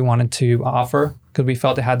product that we wanted to offer because we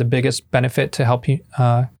felt it had the biggest benefit to help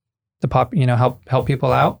help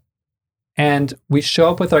people out. And we show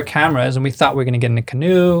up with our cameras, and we thought we were going to get in a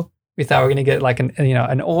canoe. We thought we were going to get like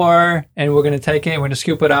an oar, and we're going to take it, and we're going to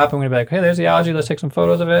scoop it up, and we're going to be like, hey, there's the algae. Let's take some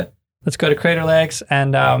photos of it. Let's go to Crater Lakes,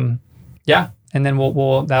 and and then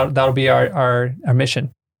that'll be our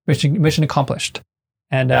mission accomplished.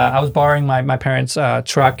 And I was borrowing my parents'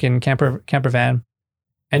 truck and camper van,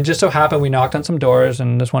 and just so happened we knocked on some doors,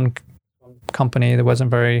 and this one company that wasn't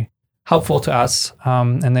very helpful to us,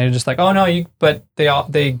 and they're just like, oh no, but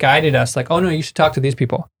they guided us like, oh no, you should talk to these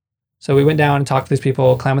people. So we went down and talked to these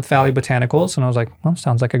people, Klamath Valley Botanicals, and I was like, well,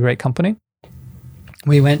 sounds like a great company.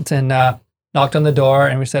 We went and knocked on the door,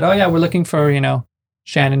 and we said, oh yeah, we're looking for,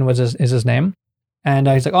 Shannon is his name. And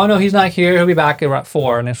he's like, oh no, he's not here. He'll be back around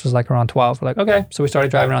 4. And this was like around 12. We're like, okay. So we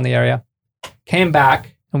started driving around the area, came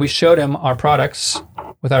back, and we showed him our products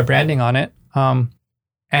with our branding on it.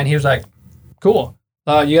 And he was like, cool.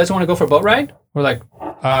 You guys want to go for a boat ride? We're like,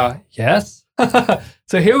 yes.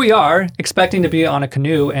 So here we are expecting to be on a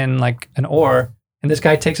canoe and like an oar. And this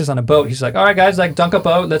guy takes us on a boat. He's like, all right, guys, like dunk a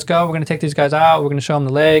boat. Let's go. We're going to take these guys out. We're going to show them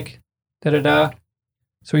the lake.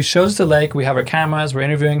 So he shows us the lake. We have our cameras. We're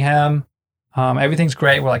interviewing him. Everything's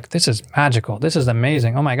great. We're like, this is magical. This is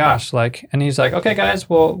amazing. Oh my gosh. And he's like, okay, guys,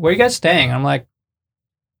 well, where are you guys staying? I'm like,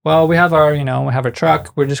 well, we have our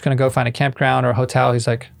truck. We're just going to go find a campground or a hotel. He's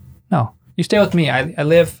like, no, you stay with me. I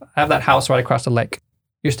have that house right across the lake.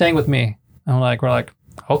 You're staying with me. And we're like,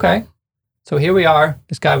 okay. So here we are,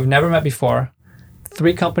 this guy we've never met before,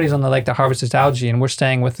 3 companies on the lake that harvest this algae, and we're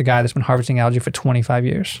staying with the guy that's been harvesting algae for 25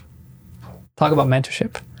 years. Talk about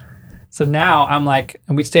mentorship. So now I'm like,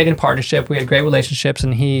 and we stayed in partnership. We had great relationships,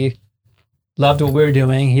 and he loved what we were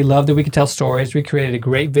doing. He loved that we could tell stories. We created a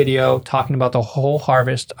great video talking about the whole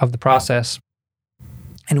harvest of the process.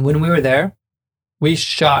 And when we were there, we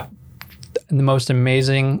shot the most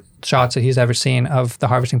amazing shots that he's ever seen of the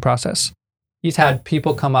harvesting process. He's had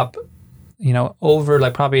people come up, over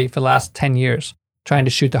like probably for the last 10 years trying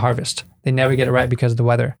to shoot the harvest. They never get it right because of the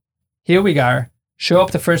weather. Here we are, show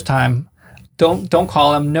up the first time. Don't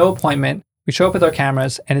call him, no appointment. We show up with our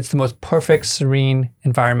cameras, and it's the most perfect, serene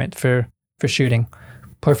environment for shooting.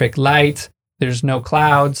 Perfect light. There's no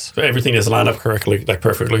clouds. So everything is lined up correctly, like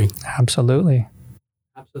perfectly. Absolutely.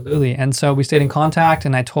 And so we stayed in contact,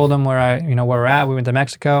 and I told him where we're at. We went to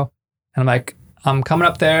Mexico, and I'm like, I'm coming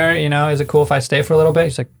up there. Is it cool if I stay for a little bit?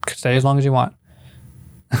 He's like, stay as long as you want.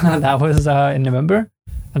 That was in November.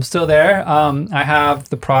 I'm still there. I have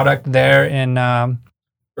the product there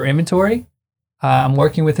for inventory. I'm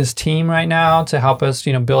working with his team right now to help us,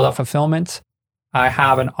 build up fulfillment. I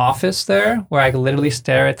have an office there where I can literally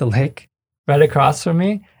stare at the lake right across from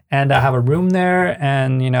me, and I have a room there,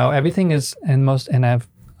 and everything is and I have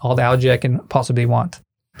all the algae I can possibly want.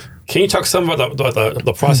 Can you talk some about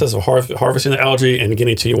the process of harvesting the algae and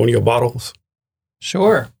getting it to one of your bottles?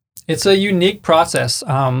 Sure, it's a unique process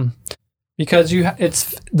because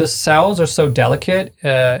the cells are so delicate.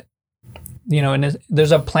 And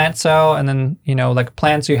there's a plant cell, and then, like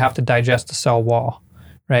plants, you have to digest the cell wall,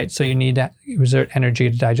 right? So you need to exert energy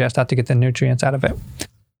to digest that to get the nutrients out of it.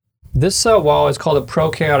 This cell wall is called a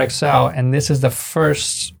prokaryotic cell, and this is the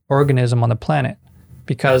first organism on the planet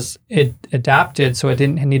because it adapted so it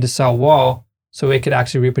didn't need a cell wall, so it could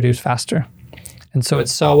actually reproduce faster. And so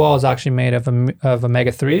its cell wall is actually made of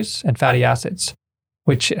omega-3s and fatty acids,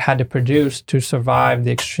 which it had to produce to survive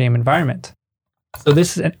the extreme environment. So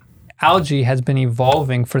this is algae has been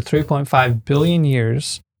evolving for 3.5 billion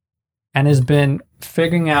years and has been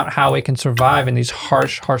figuring out how it can survive in these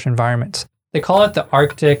harsh environments. They call it the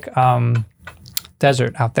Arctic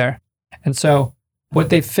desert out there. And so what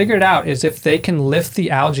they figured out is if they can lift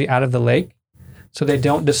the algae out of the lake so they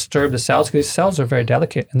don't disturb the cells, because these cells are very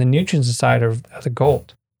delicate and the nutrients inside are the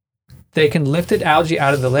gold. They can lift the algae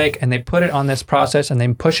out of the lake and they put it on this process and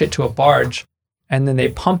then push it to a barge and then they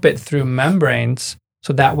pump it through membranes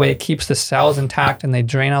so that way it keeps the cells intact and they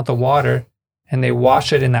drain out the water and they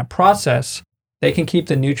wash it in that process. They can keep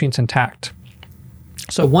the nutrients intact.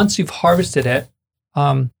 So once you've harvested it,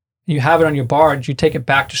 you have it on your barge, you take it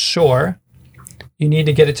back to shore, you need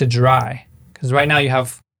to get it to dry. Because right now you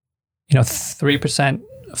have, 3%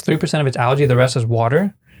 of its algae, the rest is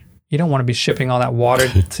water. You don't want to be shipping all that water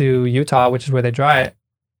to Utah, which is where they dry it.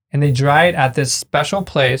 And they dry it at this special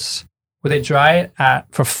place where they dry it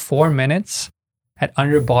for 4 minutes at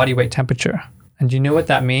under body weight temperature. And do you know what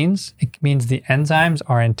that means? It means the enzymes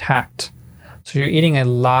are intact. So you're eating a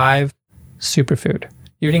live superfood.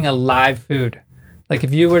 You're eating a live food. Like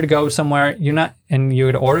if you were to go somewhere, and you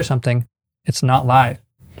were to order something, it's not live.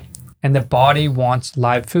 And the body wants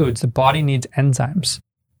live foods. The body needs enzymes.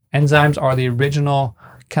 Enzymes are the original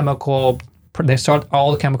they start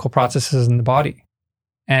all the chemical processes in the body.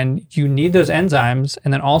 And you need those enzymes.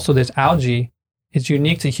 And then also this algae is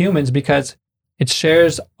unique to humans because it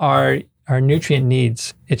shares our nutrient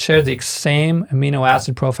needs. It shares the same amino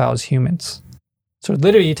acid profile as humans. So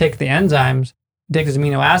literally you take the enzymes, you take these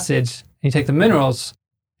amino acids, and you take the minerals,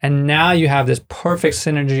 and now you have this perfect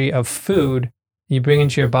synergy of food you bring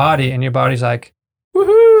into your body, and your body's like,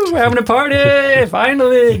 woohoo, we're having a party,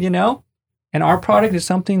 finally, And our product is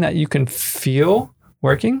something that you can feel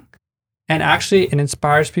working, and actually it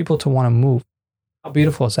inspires people to want to move. How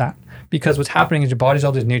beautiful is that? Because what's happening is your body's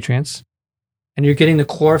all these nutrients, and you're getting the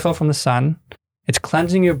chlorophyll from the sun, it's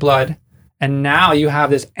cleansing your blood, and now you have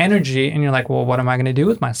this energy, and you're like, well, what am I going to do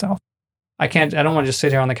with myself? I don't want to just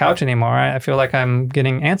sit here on the couch anymore. I feel like I'm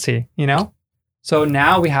getting antsy, So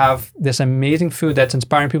now we have this amazing food that's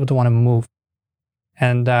inspiring people to want to move.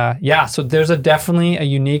 And so there's definitely a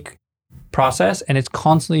unique process and it's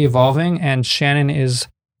constantly evolving. And Shannon he's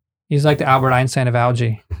like the Albert Einstein of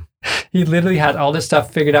algae. He literally had all this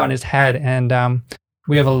stuff figured out in his head. And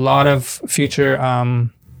we have a lot of future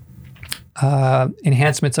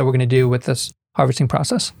enhancements that we're going to do with this harvesting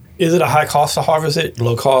process. Is it a high cost to harvest it?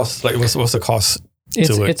 Low cost? Like what's the cost?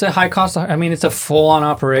 It's a high cost. I mean, it's a full-on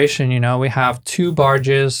operation. We have 2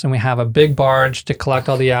 barges and we have a big barge to collect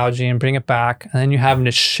all the algae and bring it back. And then you're having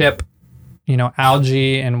to ship,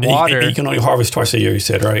 algae and water. And you can only harvest twice a year, you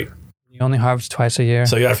said, right? You only harvest twice a year.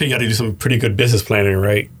 So I think you got to do some pretty good business planning,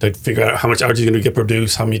 right? To figure out how much algae is going to get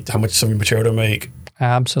produced, how much some material to make.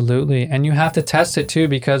 Absolutely. And you have to test it too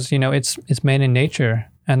because, it's made in nature.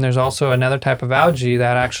 And there's also another type of algae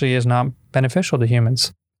that actually is not beneficial to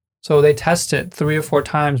humans. So they test it 3 or 4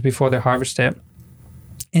 times before they harvest it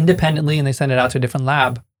independently and they send it out to a different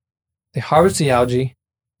lab. They harvest the algae,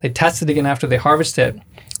 they test it again after they harvest it,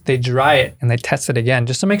 they dry it and they test it again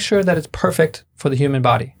just to make sure that it's perfect for the human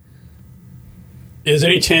body. Is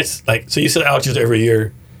there any chance, so you said algae every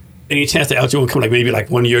year, any chance the algae will come maybe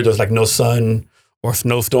 1 year there's no sun or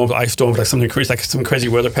snowstorms, ice storms, something crazy, some crazy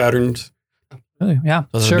weather patterns? Really? Yeah,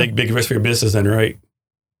 so sure. That's a big risk for your business then, right?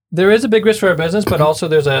 There is a big risk for our business, but also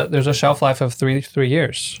there's a shelf life of 3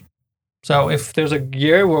 years. So if there's a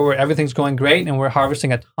year where everything's going great and we're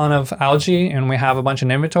harvesting a ton of algae and we have a bunch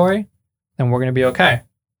of inventory, then we're going to be okay.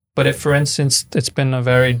 But if, for instance, it's been a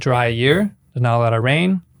very dry year, there's not a lot of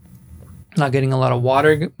rain, not getting a lot of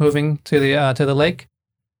water moving to the lake,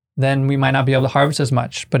 then we might not be able to harvest as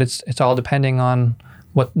much. But it's all depending on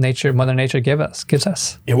what Mother Nature gives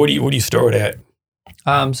us. And where do you store it at?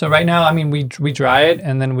 So right now, we dry it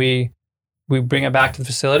and then we bring it back to the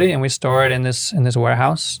facility and we store it in this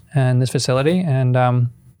warehouse and this facility. And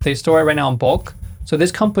they store it right now in bulk. So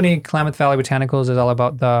this company, Klamath Valley Botanicals, is all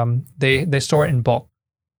about they store it in bulk.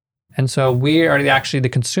 And so we are actually the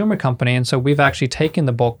consumer company. And so we've actually taken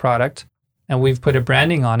the bulk product and we've put a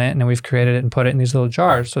branding on it and we've created it and put it in these little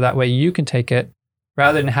jars. So that way you can take it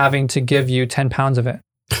rather than having to give you 10 pounds of it.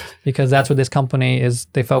 Because that's what this company is.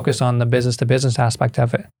 They focus on the business-to-business aspect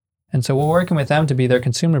of it. And so we're working with them to be their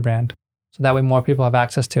consumer brand. So that way more people have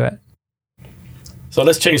access to it. So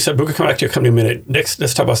let's change subject. We're going to come back to your company in a minute. Next,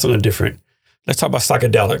 let's talk about something different. Let's talk about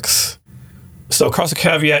psychedelics. So across the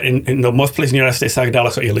caveat, in most places in the United States,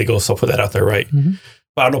 psychedelics are illegal. So put that out there, right? Mm-hmm.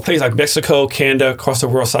 But I know places like Mexico, Canada, across the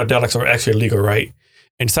world, psychedelics are actually illegal, right?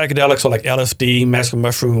 And psychedelics are like LSD, magical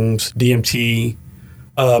mushrooms, DMT.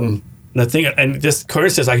 the thing, and just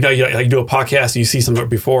coincidence, like, you do a podcast, and you see something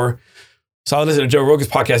before. So I was listening to Joe Rogan's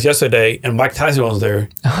podcast yesterday, and Mike Tyson was there.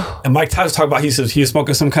 And Mike Tyson talked about, he says he was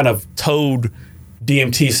smoking some kind of toad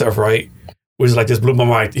DMT stuff, right? Which is like, this blew my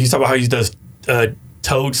mind. He's talking about how he does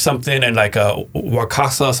toad something and like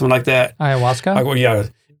wakasa, something like that. Ayahuasca? Like, well, yeah.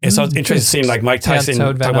 And so it's interesting seeing like Mike Tyson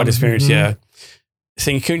talk about the experience. Yeah.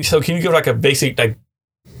 So can you give like a basic, like,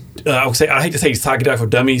 I would say, I hate to say psychedelic for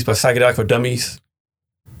dummies, but psychedelic for dummies?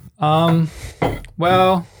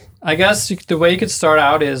 Well, I guess the way you could start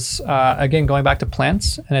out is, again, going back to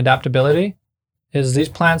plants and adaptability, is these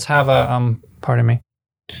plants have a, pardon me.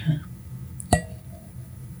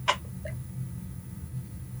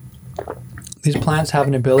 These plants have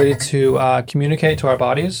an ability to communicate to our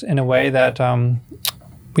bodies in a way that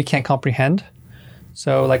we can't comprehend.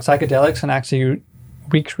 So like psychedelics can actually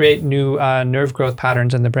recreate new nerve growth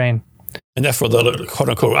patterns in the brain. And that's where the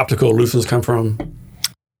quote-unquote optical illusions come from?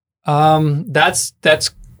 That's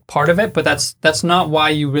part of it, but that's not why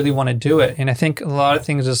you really want to do it. And I think a lot of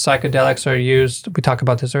things as psychedelics are used, we talked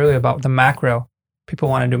about this earlier about the macro. People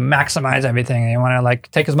want to maximize everything. They want to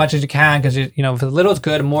like take as much as you can because you know if a little is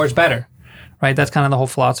good, more is better, right? That's kind of the whole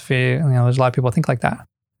philosophy. You know, there's a lot of people think like that,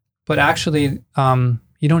 but actually,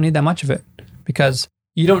 you don't need that much of it because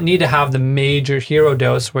you don't need to have the major hero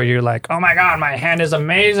dose where you're like, oh my god, my hand is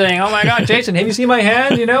amazing. Oh my god, Jason, have you seen my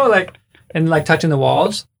hand? You know, like and like touching the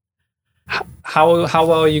walls. How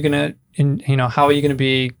well are you gonna how are you gonna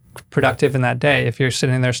be productive in that day if you're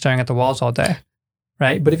sitting there staring at the walls all day,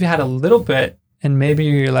 right? But if you had a little bit and maybe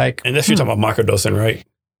you're like, and this you're talking about microdosing, right?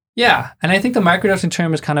 Yeah, and I think the microdosing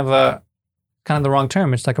term is kind of the wrong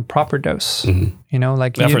term. It's like a proper dose, you know,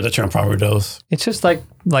 like I've heard the term proper dose. It's just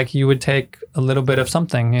like you would take a little bit of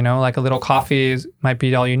something, you know, like a little coffee might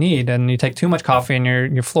be all you need, and you take too much coffee and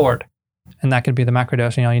you're floored, and that could be the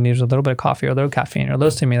macrodose. You know, you need a little bit of coffee or a little caffeine or a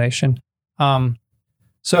little stimulation.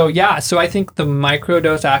 So I think the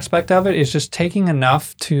microdose aspect of it is just taking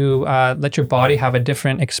enough to let your body have a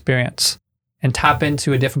different experience and tap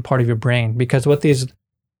into a different part of your brain. Because what these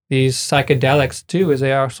psychedelics do is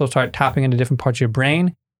they also start tapping into different parts of your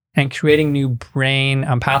brain and creating new brain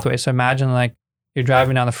pathways. So imagine like you're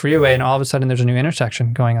driving down the freeway and all of a sudden there's a new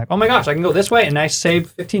intersection going like, oh my gosh, I can go this way and I saved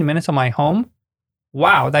 15 minutes on my home.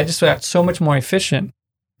 Wow, that just got so much more efficient.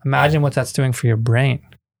 Imagine what that's doing for your brain.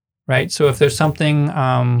 Right. So if there's something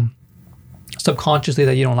subconsciously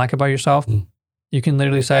that you don't like about yourself, you can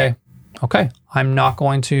literally say, okay, I'm not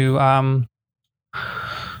going to, I'm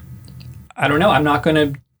not going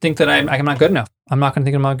to think that I'm not good enough. I'm not going to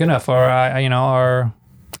think I'm not good enough. Or, or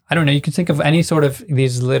I don't know. You can think of any sort of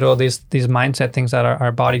these mindset things that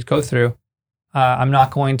our bodies go through. I'm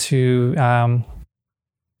not going to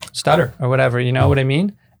stutter or whatever. You know what I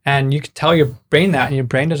mean? And you can tell your brain that, and your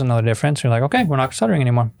brain doesn't know the difference. You're like, okay, we're not stuttering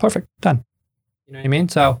anymore. Perfect, done. You know what I mean?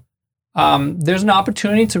 So there's an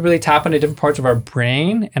opportunity to really tap into different parts of our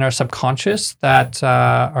brain and our subconscious that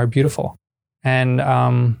are beautiful. And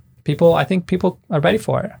I think people are ready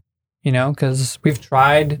for it, you know, because we've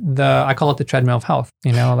tried I call it the treadmill of health,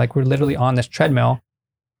 you know, like we're literally on this treadmill.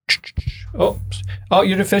 Oh,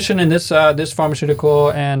 you're deficient in this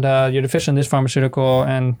pharmaceutical, and you're deficient in this pharmaceutical,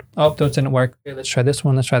 and those didn't work. Okay, let's try this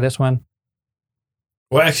one.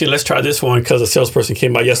 Well, actually, let's try this one because a salesperson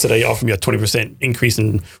came by yesterday, offered me a 20% increase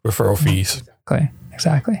in referral fees.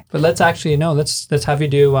 Exactly. But let's actually let's have you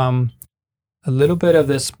do a little bit of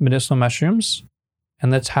this medicinal mushrooms,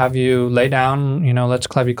 and let's have you lay down. You know, let's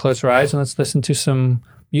have you close your eyes and let's listen to some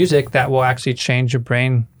music that will actually change your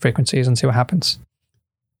brain frequencies and see what happens.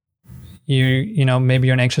 You know, maybe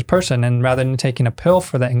you're an anxious person, and rather than taking a pill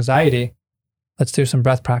for the anxiety, let's do some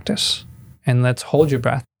breath practice and let's hold your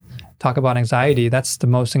breath. Talk about anxiety. That's the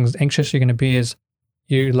most anxious you're going to be is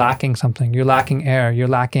you're lacking something. You're lacking air. You're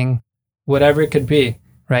lacking whatever it could be,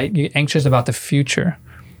 right? You're anxious about the future.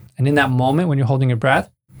 And in that moment when you're holding your breath,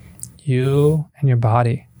 you and your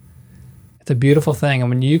body, it's a beautiful thing. And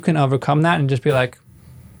when you can overcome that and just be like,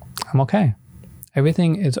 I'm okay.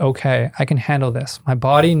 Everything is okay. I can handle this. My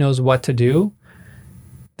body knows what to do.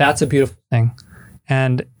 That's a beautiful thing.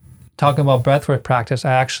 And talking about breathwork practice,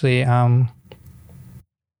 I actually,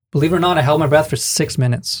 believe it or not, I held my breath for 6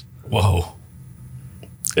 minutes. Whoa.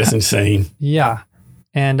 That's insane. Yeah.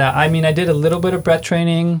 And I did a little bit of breath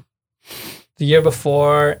training the year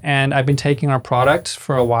before, and I've been taking our product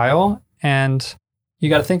for a while. And you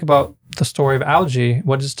got to think about the story of algae.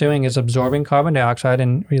 What it's doing is absorbing carbon dioxide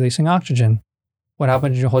and releasing oxygen. What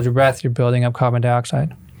happens when you hold your breath? You're building up carbon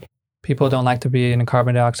dioxide. People don't like to be in a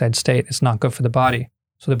carbon dioxide state. It's not good for the body.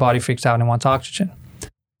 So the body freaks out and wants oxygen.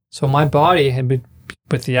 So my body had been,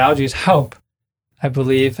 with the algae's help, I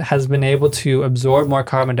believe, has been able to absorb more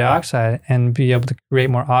carbon dioxide and be able to create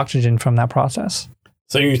more oxygen from that process.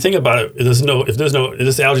 So when you think about it, if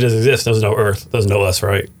this algae doesn't exist, there's no Earth, there's no us,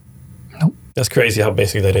 right? Nope. That's crazy how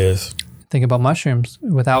basic that is. Think about mushrooms.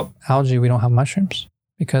 Without algae, we don't have mushrooms.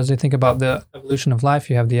 Because they think about the evolution of life,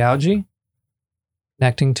 you have the algae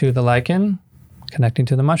connecting to the lichen, connecting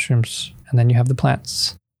to the mushrooms, and then you have the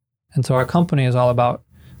plants. And so our company is all about,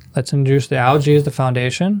 let's introduce the algae as the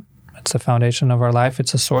foundation. It's the foundation of our life.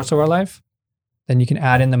 It's the source of our life. Then you can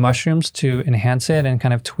add in the mushrooms to enhance it and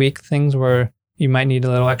kind of tweak things where you might need a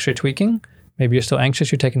little extra tweaking. Maybe you're still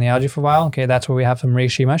anxious, you're taking the algae for a while. Okay, that's where we have some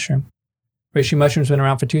reishi mushroom. Reishi mushroom's been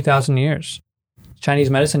around for 2,000 years. Chinese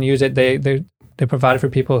medicine use it. They provide it for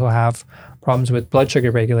people who have problems with blood sugar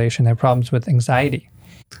regulation. They have problems with anxiety.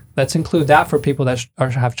 Let's include that for people that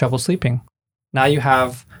have trouble sleeping. Now you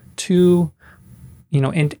have two,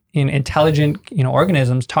 intelligent,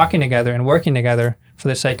 organisms talking together and working together for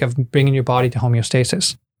the sake of bringing your body to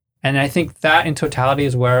homeostasis. And I think that in totality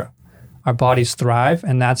is where our bodies thrive.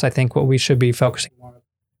 And that's, I think, what we should be focusing more on.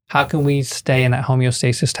 How can we stay in that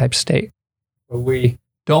homeostasis type state where we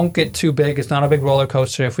don't get too big? It's not a big roller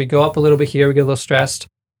coaster. If we go up a little bit here, we get a little stressed,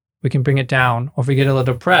 we can bring it down. Or if we get a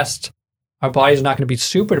little depressed, our body's not going to be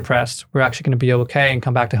super depressed. We're actually going to be okay and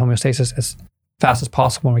come back to homeostasis as fast as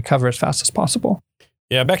possible and recover as fast as possible.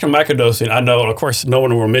 Yeah, back to microdosing, I know, of course, no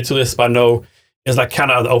one will admit to this, but I know it's like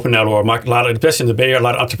kind of the open now, or a lot of, especially in the Bay Area, a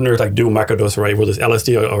lot of entrepreneurs like do microdose, right? Whether it's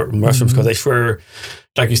LSD or mushrooms, because they swear,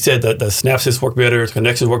 like you said, that the synapses work better, the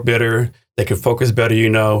connections work better, they can focus better,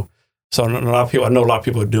 So I know a lot of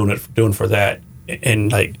people are doing for that.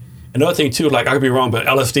 And like another thing too, like I could be wrong, but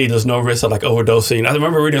LSD, there's no risk of like overdosing. I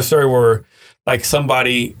remember reading a story where like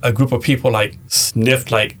a group of people like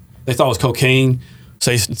sniffed, like they thought it was cocaine. So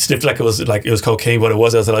they sniffed like it was cocaine, but it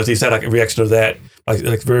wasn't. So they said like a reaction of that,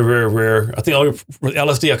 like very, very rare. I think only with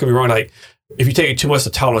LSD, I could be wrong. Like if you take it too much, the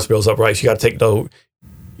tolerance builds up, right? So you got to take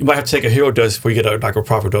you might have to take a hero dose before you get a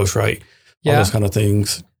proper dose, right? Yeah. All those kind of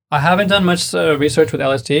things. I haven't done much research with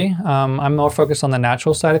LSD. I'm more focused on the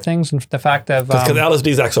natural side of things and the fact that... Because LSD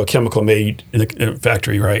is actually a chemical made in a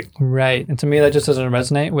factory, right? Right. And to me, that just doesn't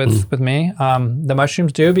resonate with me. The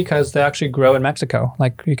mushrooms do because they actually grow in Mexico.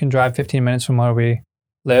 Like you can drive 15 minutes from where we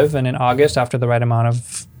live, and in August, after the right amount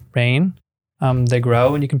of rain, they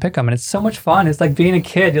grow and you can pick them. And it's so much fun. It's like being a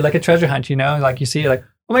kid. You're like a treasure hunt, Like you see, like,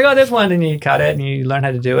 oh my God, there's one. And you cut it and you learn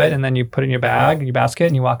how to do it. And then you put it in your basket,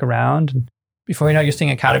 and you walk around. And before you know it, you're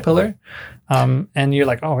seeing a caterpillar. And you're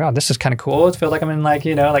like, oh, wow, this is kind of cool. It feels like I'm in like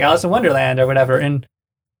Alice in Wonderland or whatever. And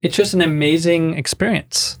it's just an amazing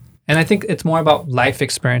experience. And I think it's more about life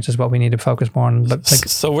experience is what we need to focus more on.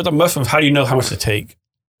 So with the mushrooms, how do you know how much to take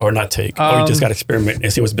or not take? Or you just got to experiment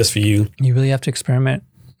and see what's best for you? You really have to experiment.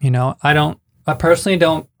 I personally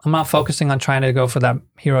don't, I'm not focusing on trying to go for that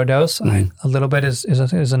hero dose. A little bit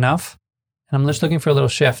is enough. And I'm just looking for a little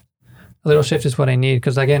shift. A little shift is what I need.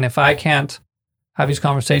 Because again, if I can't have these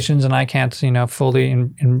conversations and I can't, fully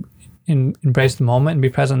embrace the moment and be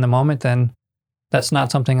present in the moment, then that's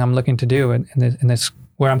not something I'm looking to do in this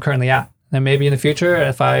where I'm currently at. And maybe in the future,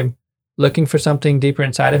 if I'm looking for something deeper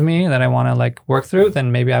inside of me that I want to like work through,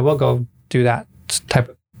 then maybe I will go do that type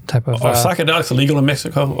of. Are psychedelics illegal in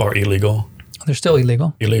Mexico or illegal? They're still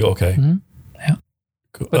illegal. Illegal, okay. Mm-hmm. Yeah.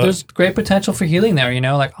 Cool. But there's great potential for healing there,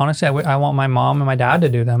 Like honestly, I want my mom and my dad to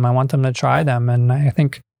do them. I want them to try them. And I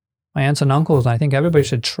think my aunts and uncles, I think everybody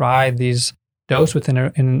should try these dose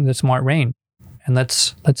in the smart range. And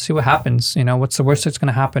let's see what happens. What's the worst that's going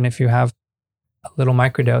to happen if you have a little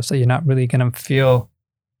microdose that you're not really going to feel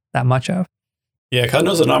that much of? Yeah, because I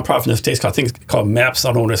know there's a nonprofit in the States, I think it's called MAPS. I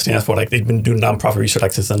don't know what it stands for. Like they've been doing nonprofit research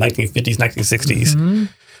like since the 1950s, 1960s. Mm-hmm.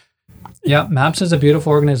 Yeah, MAPS is a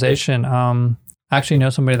beautiful organization. I actually know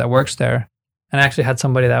somebody that works there. And I actually had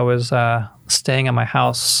somebody that was staying at my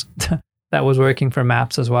house that was working for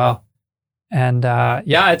MAPS as well. And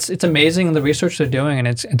it's amazing the research they're doing. And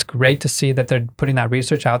it's great to see that they're putting that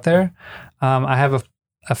research out there. I have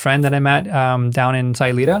a friend that I met down in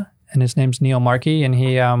Sailita, and his name's Neil Markey, and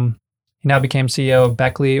he now became CEO of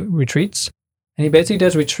Beckley Retreats. And he basically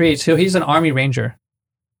does retreats. So he's an Army Ranger.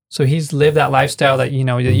 So he's lived that lifestyle that,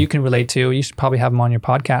 that you can relate to. You should probably have him on your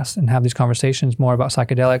podcast and have these conversations more about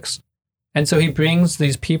psychedelics. And so he brings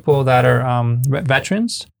these people that are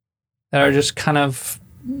veterans that are just kind of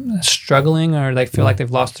struggling or they feel like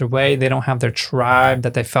they've lost their way. They don't have their tribe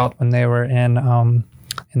that they felt when they were in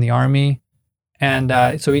the Army.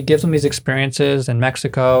 And so he gives them these experiences in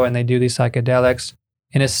Mexico, and they do these psychedelics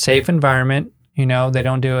in a safe environment. They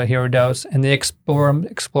don't do a hero dose, and they explore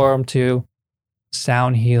them to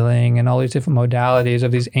sound healing and all these different modalities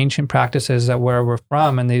of these ancient practices that where we're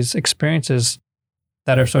from. And these experiences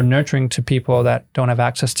that are so nurturing to people that don't have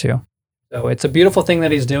access to. So it's a beautiful thing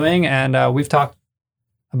that he's doing. And we've talked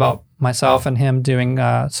about myself and him doing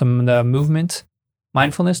some of the movement,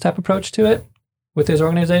 mindfulness type approach to it with his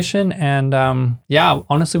organization. And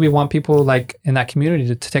honestly, we want people like in that community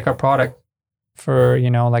to take our product for,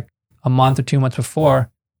 like a month or 2 months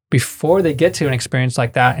before they get to an experience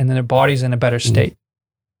like that. And then their body's in a better state.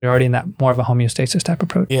 They're already in that more of a homeostasis type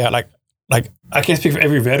approach. Yeah. Like I can't speak for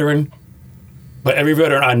every veteran, but every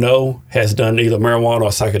veteran I know has done either marijuana or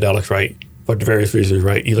psychedelics, right? For various reasons,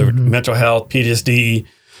 right? Either mental health, PTSD,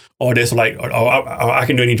 or this I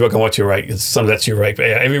can do any drug I want to, right? It's some of that's you, right? But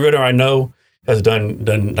every veteran I know has done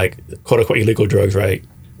like quote unquote illegal drugs, right?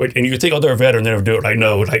 And you think, they're a veteran, they never do it. Like,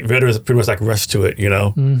 no, like veterans pretty much like rush to it,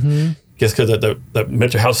 just because of the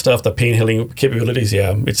mental health stuff, the pain healing capabilities.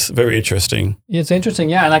 Yeah, it's very interesting. It's interesting,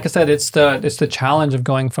 yeah. And like I said, it's the challenge of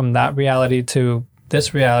going from that reality to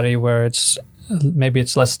this reality where maybe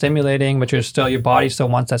it's less stimulating, but your body still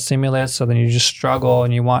wants that stimulus. So then you just struggle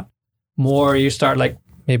and you want more. You start like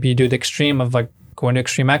maybe you do the extreme of like going to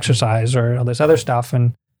extreme exercise or all this other stuff.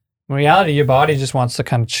 And in reality, your body just wants to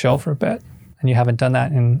kind of chill for a bit. And you haven't done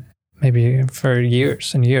that in maybe for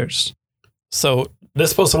years and years. So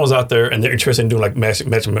let's suppose someone's out there and they're interested in doing like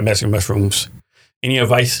magic mushrooms. Any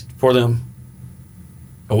advice for them?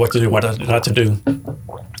 Or what to do, what not to do?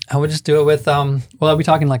 I would just do it with, are we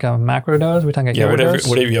talking like a macro dose? Are we talking a dose?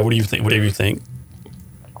 Whatever you think.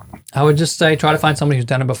 I would just say try to find somebody who's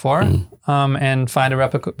done it before and find a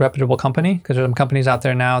reputable company, because there's some companies out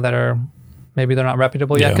there now that are, maybe they're not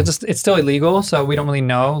reputable yet because it's still illegal. So we don't really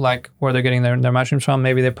know like where they're getting their mushrooms from.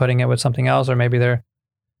 Maybe they're putting it with something else, or maybe they're,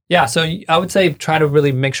 So I would say try to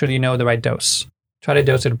really make sure that you know the right dose. Try to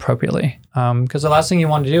dose it appropriately. Because the last thing you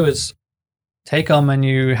want to do is take them and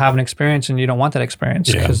you have an experience and you don't want that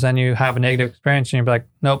experience, because then you have a negative experience and you're like,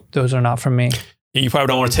 nope, those are not for me. You probably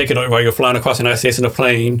don't want to take it while you're flying across the United States in a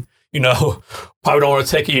plane. Probably don't want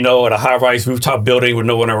to take it, at a high-rise rooftop building with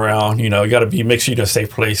no one around. You got to make sure you're in a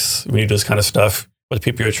safe place when you do this kind of stuff with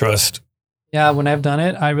people you trust. Yeah, when I've done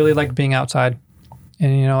it, I really like being outside.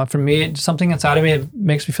 And, for me, something inside of me, it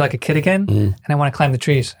makes me feel like a kid again. And I want to climb the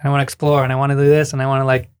trees. And I want to explore. And I want to do this. And I want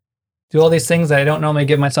to, do all these things that I don't normally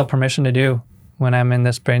give myself permission to do when I'm in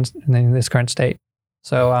this current state.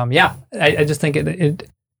 So, I just think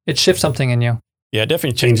it shifts something in you. Yeah, it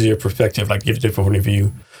definitely changes your perspective, gives a different point of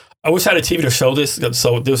view. I wish I had a TV to show this.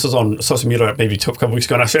 So this was on social media maybe a couple weeks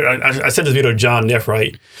ago. And I sent this video to John Neff,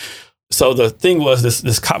 right? So the thing was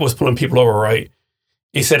this cop was pulling people over, right?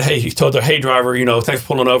 He said, he told the, hey, driver, thanks for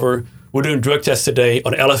pulling over. We're doing drug tests today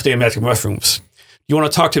on LSD and magic mushrooms. You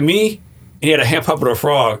want to talk to me? And he had a hand puppet of a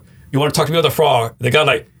frog. You want to talk to me with a frog? The guy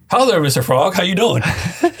like, hello there, Mr. Frog. How you doing?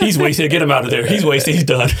 He's wasted. Get him out of there. He's wasted. He's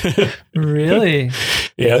done. Really?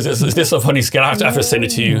 Yeah, it's just a funny skit. I have to send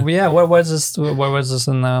it to you. Yeah, what was this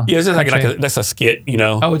in the... Yeah, it's just that's a skit,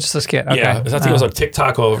 Oh, it's just a skit. Okay. Yeah, I think it was on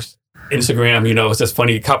TikTok or Instagram, it's just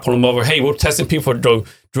funny. Cop pulling him over. Hey, we're testing people for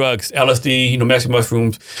drugs, LSD, magic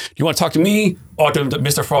mushrooms. Do you want to talk to me or to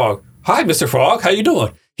Mr. Frog? Hi, Mr. Frog. How you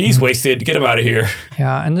doing? He's wasted. Get him out of here.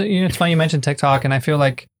 Yeah, and it's funny you mentioned TikTok, and I feel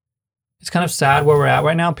like it's kind of sad where we're at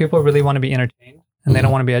right now. People really want to be entertained, and they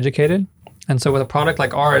don't want to be educated. And so with a product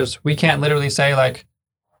like ours, we can't literally say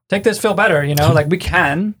take this, feel better, we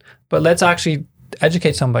can, but let's actually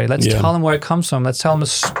educate somebody. Let's tell them where it comes from. Let's tell them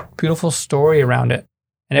a beautiful story around it.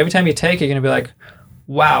 And every time you take it, you're going to be like,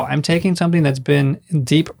 wow, I'm taking something that's been in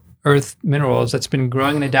deep earth minerals that's been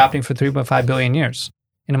growing and adapting for 3.5 billion years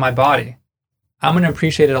into my body. I'm going to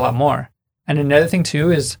appreciate it a lot more. And another thing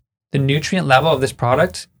too is the nutrient level of this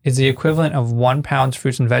product is the equivalent of 1 pound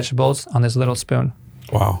fruits and vegetables on this little spoon.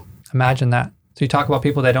 Wow. Imagine that. So you talk about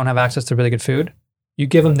people that don't have access to really good food. You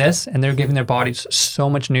give them this and they're giving their bodies so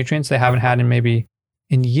much nutrients they haven't had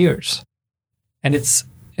in years. And it's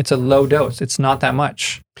a low dose. It's not that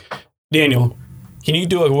much. Daniel, can you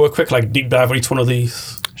do a real quick deep dive on each one of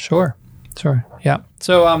these? Sure. Yeah.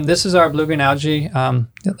 So this is our blue-green algae,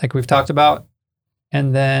 like we've talked about.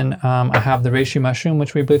 And then I have the reishi mushroom,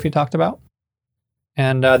 which we briefly talked about.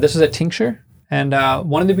 And this is a tincture. And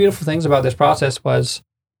one of the beautiful things about this process was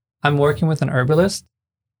I'm working with an herbalist,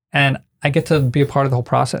 and I get to be a part of the whole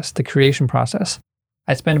process, the creation process.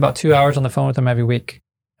 I spend about 2 hours on the phone with him every week.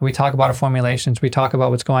 We talk about our formulations. We talk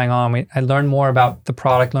about what's going on. I learn more about the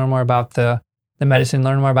product, learn more about the medicine,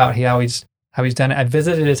 learn more about how he's done it. I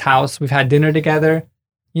visited his house. We've had dinner together.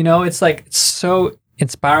 It's so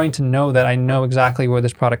inspiring to know that I know exactly where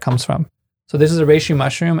this product comes from. So this is a reishi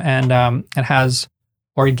mushroom, and it has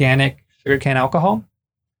organic sugarcane alcohol.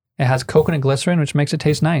 It has coconut glycerin, which makes it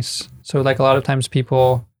taste nice. So a lot of times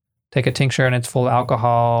people take a tincture and it's full of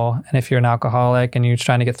alcohol. And if you're an alcoholic and you're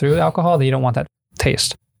trying to get through alcohol, then you don't want that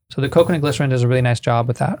taste. So the coconut glycerin does a really nice job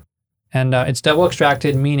with that. And it's double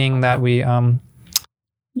extracted, meaning that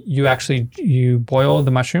you boil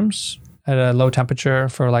the mushrooms at a low temperature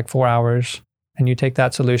for like 4 hours, and you take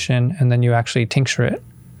that solution and then you actually tincture it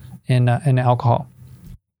in alcohol.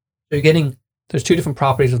 So there's 2 different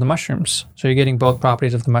properties of the mushrooms. So you're getting both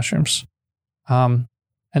properties of the mushrooms. And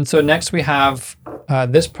so next we have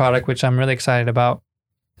this product, which I'm really excited about.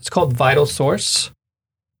 It's called Vital Source.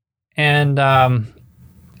 And, I've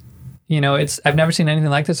never seen anything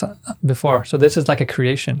like this before. So this is like a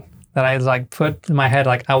creation that I like put in my head,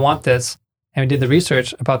 like, I want this. And we did the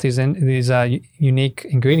research about these unique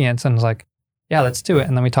ingredients and was like, yeah, let's do it.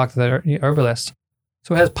 And then we talked to the herbalist.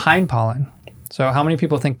 So it has pine pollen. So how many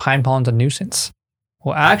people think pine pollen's a nuisance?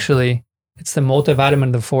 Well, actually, it's the multivitamin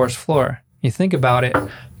of the forest floor. You think about it,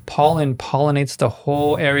 pollen pollinates the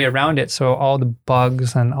whole area around it. So all the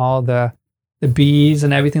bugs and all the bees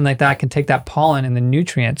and everything like that can take that pollen and the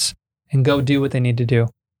nutrients and go do what they need to do.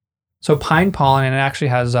 So pine pollen, and it actually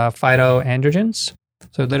has phytoandrogens.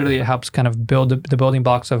 So literally it helps kind of build the building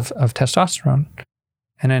blocks of testosterone.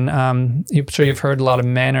 And then I'm sure you've heard a lot of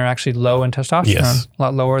men are actually low in testosterone, yes. A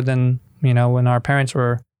lot lower than, when our parents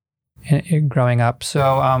were growing up.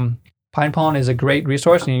 So pine pollen is a great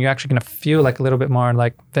resource, and you're actually going to feel like a little bit more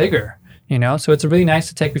like vigor, So it's really nice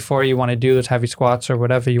to take before you want to do those heavy squats or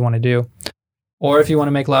whatever you want to do. Or if you want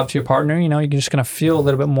to make love to your partner, you're just going to feel a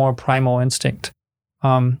little bit more primal instinct.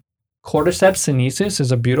 Cordyceps sinensis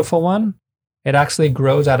is a beautiful one. It actually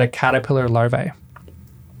grows out of caterpillar larvae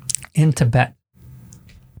in Tibet.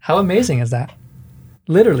 How amazing is that?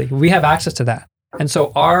 Literally, we have access to that. And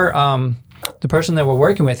so the person that we're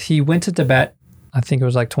working with, he went to Tibet, I think it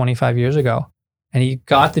was like 25 years ago, and he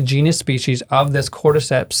got the genus species of this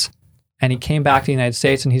cordyceps, and he came back to the United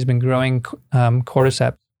States, and he's been growing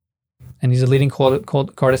cordyceps, and he's a leading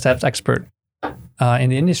cordyceps expert in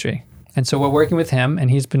the industry. And so we're working with him,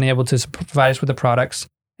 and he's been able to provide us with the products.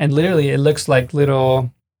 And literally, it looks like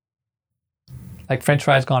little, like French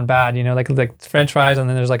fries gone bad, like French fries, and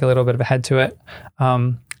then there's like a little bit of a head to it.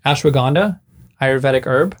 Ashwagandha, Ayurvedic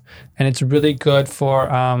herb, and it's really good for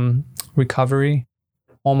recovery,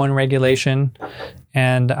 hormone regulation,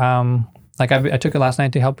 and I took it last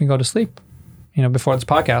night to help me go to sleep. Before this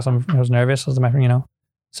podcast, I was nervous,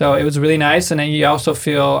 So it was really nice, and then you also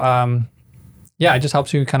feel, it just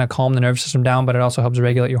helps you kind of calm the nervous system down, but it also helps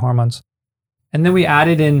regulate your hormones. And then we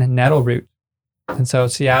added in nettle root. And so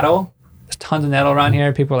Seattle, there's tons of nettle around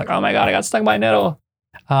here. People are like, oh my God, I got stung by nettle.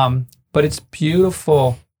 But it's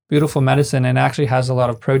beautiful, beautiful medicine, and actually has a lot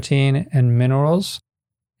of protein and minerals.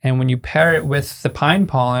 And when you pair it with the pine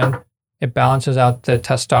pollen, it balances out the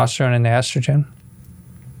testosterone and the estrogen.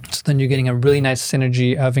 So then you're getting a really nice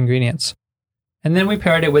synergy of ingredients. And then we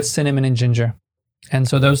paired it with cinnamon and ginger. And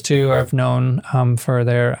so those two are known for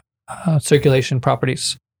their circulation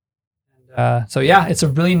properties. It's a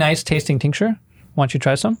really nice tasting tincture. Why don't you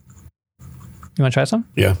try some? You want to try some?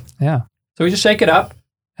 Yeah. Yeah. So we just shake it up.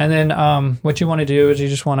 And then what you want to do is you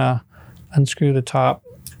just want to unscrew the top.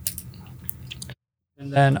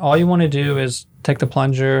 And then all you want to do is take the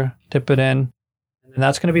plunger, dip it in. And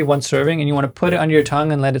that's going to be one serving. And you want to put it under your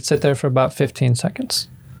tongue and let it sit there for about 15 seconds.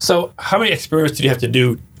 So how many experiments did you have to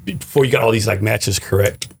do before you got all these like matches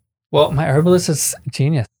correct? Well, my herbalist is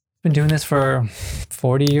genius. Been doing this for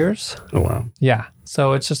 40 years. Oh, wow. Yeah.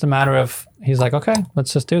 So it's just a matter of, he's like, okay,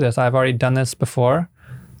 let's just do this. I've already done this before,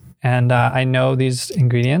 and I know these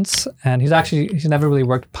ingredients. And he's never really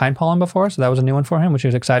worked pine pollen before, so that was a new one for him, which he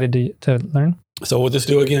was excited to learn. So what'd this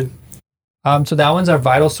do again? So that one's our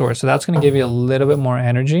vital source. So that's going to give you a little bit more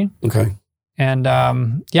energy. Okay. And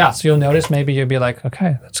so you'll notice, maybe you'll be like,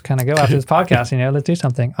 okay, let's kind of go after this podcast, let's do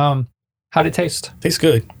something. How'd it taste? Tastes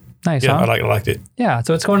good. Nice, yeah, huh? I liked it. Yeah,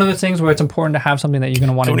 so it's one of those things where it's important to have something that you're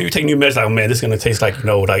going to want to... So when you take new medicine, like, man, this is going to taste like,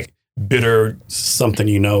 like bitter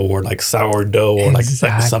something, or like sourdough, or like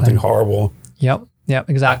something horrible. Yep,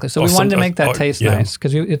 exactly. So we wanted to make that taste nice,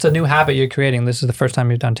 because it's a new habit you're creating. This is the first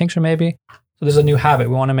time you've done tincture, maybe. So there's a new habit.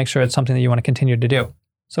 We want to make sure it's something that you want to continue to do.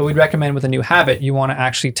 So we'd recommend with a new habit, you want to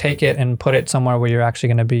actually take it and put it somewhere where you're actually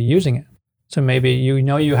going to be using it. So maybe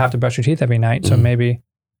you have to brush your teeth every night, so maybe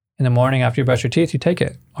in the morning after you brush your teeth, you take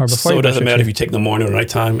it. Or before. So it doesn't matter if you take in the morning or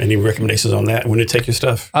nighttime. Any recommendations on that when you take your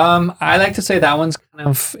stuff? I like to say that one's kind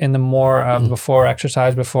of in the more before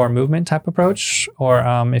exercise, before movement type approach, or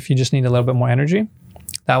if you just need a little bit more energy,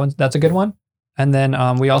 that's a good one. And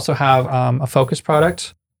then we also have a focus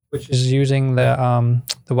product, which is using the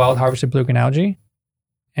wild harvested blue green algae,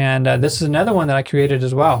 and this is another one that I created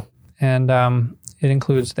as well. And it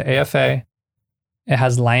includes the AFA, it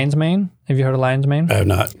has lion's mane. Have you heard of lion's mane? I have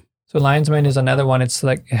not. So lion's mane is another one. It's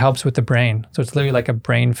like, it helps with the brain. So it's literally like a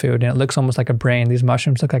brain food, and it looks almost like a brain. These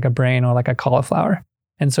mushrooms look like a brain or like a cauliflower.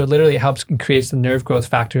 And so literally it helps and creates the nerve growth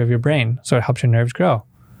factor of your brain. So it helps your nerves grow.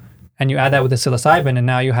 And you add that with the psilocybin, and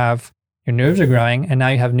now you have, your nerves are growing, and now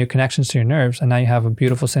you have new connections to your nerves, and now you have a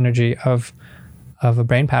beautiful synergy of a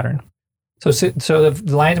brain pattern. So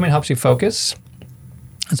the lion's mane helps you focus.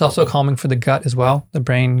 It's also calming for the gut as well, the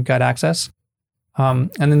brain-gut axis.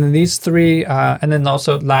 And then these three, and then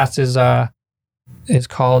also last is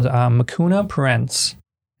called Mucuna parens.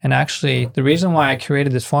 And actually, the reason why I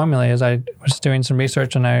created this formula is I was doing some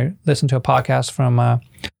research, and I listened to a podcast from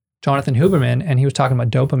Jonathan Huberman, and he was talking about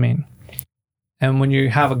dopamine. And when you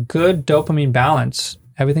have a good dopamine balance,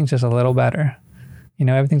 everything's just a little better.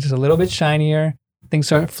 Everything's just a little bit shinier. Things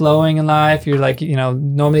start flowing in life. You're like,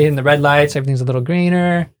 normally hitting the red lights, everything's a little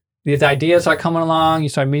greener. These ideas start coming along. You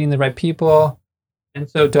start meeting the right people. And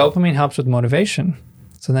so dopamine helps with motivation.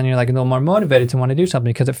 So then you're like a little more motivated to want to do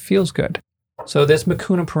something because it feels good. So this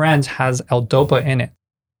Mucuna parens has L-DOPA in it.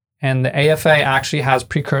 And the AFA actually has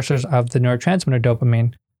precursors of the neurotransmitter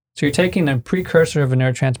dopamine. So you're taking a precursor of a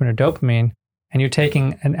neurotransmitter dopamine, and you're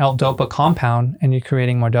taking an L-DOPA compound, and you're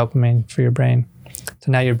creating more dopamine for your brain.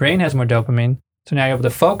 So now your brain has more dopamine. So now you're able to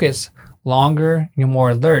focus longer, you're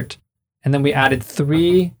more alert. And then we added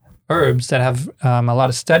 3 herbs that have a lot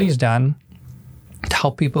of studies done to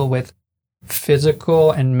help people with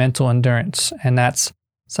physical and mental endurance. And that's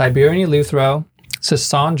Siberian eleuthero,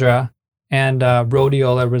 Schisandra, and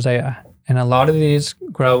Rhodiola rosea. And a lot of these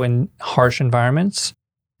grow in harsh environments.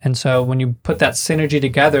 And so when you put that synergy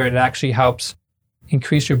together, it actually helps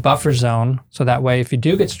increase your buffer zone. So that way, if you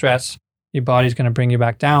do get stressed, your body's going to bring you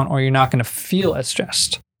back down, or you're not going to feel as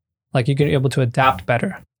stressed. Like you're able to adapt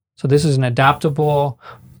better. So this is an adaptable,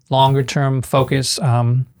 longer-term focus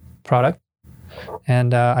product.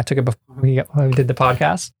 And I took it before we did the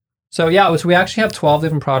podcast. So yeah, we actually have 12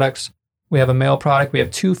 different products. We have a male product. We have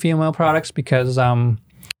 2 female products because we're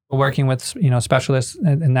working with specialists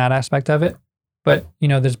in that aspect of it. But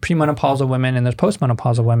there's premenopausal women and there's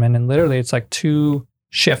postmenopausal women, and literally it's like 2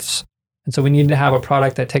 shifts. And so we need to have a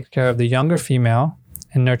product that takes care of the younger female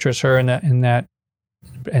and nurtures her in that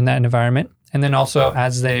environment. And then also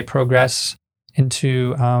as they progress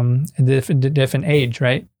into a different age,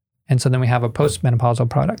 right? And so then we have a postmenopausal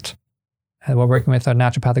product. We're working with a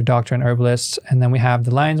naturopathic doctor and herbalist. And then we have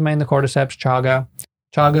the lion's mane, the cordyceps, chaga.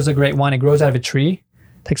 Chaga is a great one. It grows out of a tree.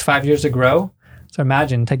 It takes 5 years to grow. So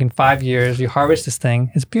imagine taking 5 years, you harvest this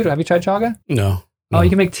thing. It's beautiful. Have you tried chaga? No. Oh, you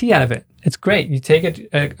can make tea out of it. It's great. You take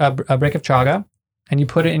a brick of chaga and you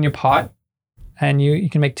put it in your pot, and you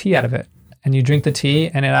can make tea out of it. And you drink the tea,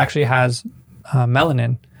 and it actually has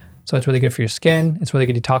melanin. So it's really good for your skin. It's really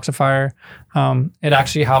good detoxifier. It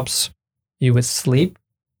actually helps you with sleep.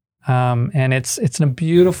 And it's a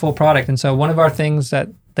beautiful product. And so one of our things that,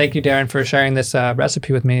 thank you, Darren, for sharing this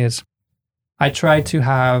recipe with me, is I try to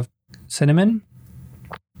have cinnamon,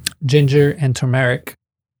 ginger, and turmeric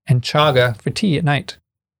and chaga for tea at night.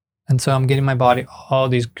 And so I'm getting my body all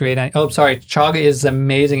these great... chaga is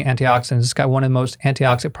amazing antioxidants. It's got one of the most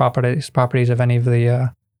antioxidant properties of any of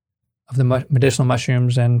the medicinal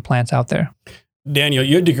mushrooms and plants out there. Daniel,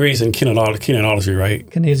 your degree is in kinesiology, right?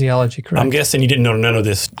 Kinesiology, correct. I'm guessing you didn't know none of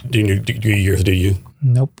this during your degree years, do you?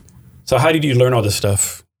 Nope. So how did you learn all this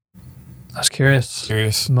stuff? I was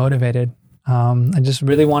curious. Motivated. I just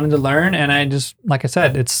really wanted to learn, and I just, like I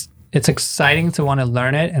said, it's exciting to want to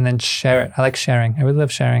learn it and then share it. I like sharing. I really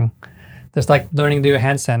love sharing. Just like learning to do a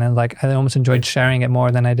handstand, and I almost enjoyed sharing it more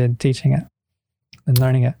than I did teaching it and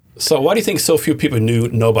learning it. So why do you think so few people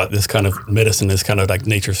know about this kind of medicine, this kind of like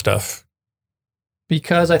nature stuff?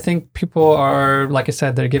 Because I think people are, like I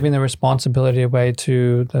said, they're giving the responsibility away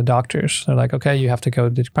to the doctors. They're like, okay, you have to go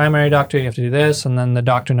to the primary doctor, you have to do this, and then the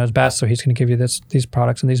doctor knows best, so he's going to give you these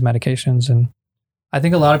products and these medications. And I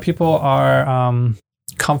think a lot of people are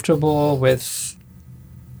comfortable with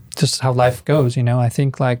just how life goes. I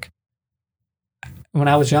think like when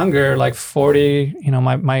I was younger, like 40,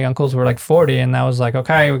 my uncles were like 40, and I was like,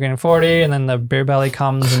 okay, we're getting 40, and then the beer belly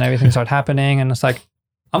comes and everything starts happening, and it's like,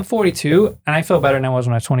 I'm 42, and I feel better than I was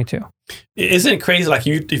when I was 22. Isn't it crazy? Like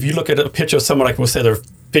if you look at a picture of someone like, we'll say they're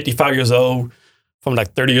 55 years old from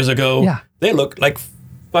like 30 years ago, yeah, they look like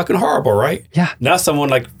fucking horrible, right? Yeah. Now someone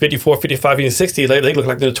like 54, 55, even 60, they look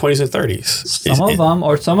like they're in their 20s and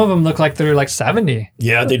 30s. Some of them look like they're like 70.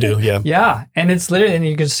 Yeah, they do. Yeah. Yeah. And it's literally, and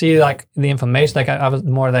you can see like the inflammation, like I was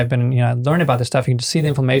more that I've been, learning about this stuff. You can just see the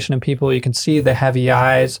inflammation in people. You can see the heavy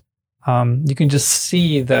eyes. You can just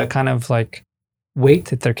see the kind of like weight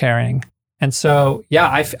that they're carrying. And so, yeah,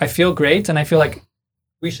 I feel great. And I feel like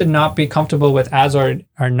we should not be comfortable with as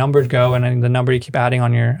our numbers go and the number you keep adding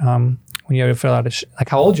on your when you fill out like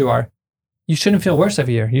how old you are. You shouldn't feel worse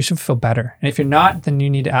every year. You should feel better. And if you're not, then you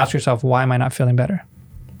need to ask yourself, why am I not feeling better?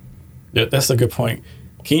 Yeah, that's a good point.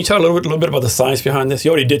 Can you talk a little bit about the science behind this?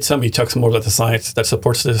 You already did some. You talk some more about the science that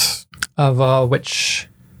supports this. Of which?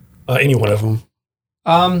 Any one of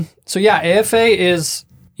them. So yeah, AFA is,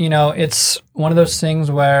 it's one of those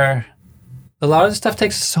things where a lot of this stuff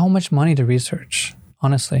takes so much money to research,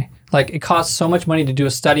 honestly. Like it costs so much money to do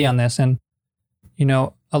a study on this. And,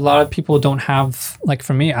 a lot of people don't have, like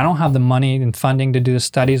for me, I don't have the money and funding to do the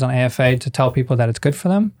studies on AFA to tell people that it's good for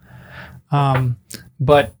them.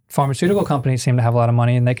 But pharmaceutical companies seem to have a lot of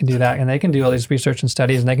money and they can do that. And they can do all these research and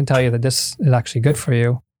studies and they can tell you that this is actually good for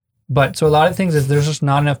you. But so a lot of things is there's just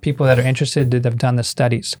not enough people that are interested that have done the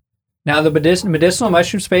studies. Now the medicinal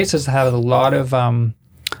mushroom space has had a lot of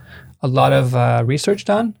research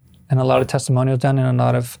done and a lot of testimonials done and a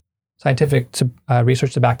lot of scientific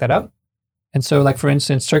research to back that up. And so, like for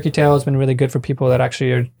instance, turkey tail has been really good for people that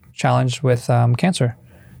actually are challenged with cancer.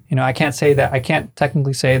 I can't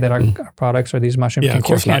technically say that our products or these mushrooms can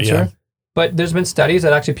cure cancer, but there's been studies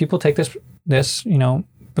that actually people take this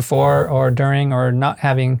before or during or not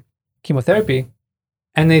having chemotherapy,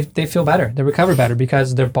 and they feel better, they recover better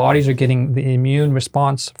because their bodies are getting the immune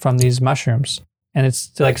response from these mushrooms, and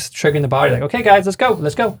it's like triggering the body, like, okay, guys, let's go,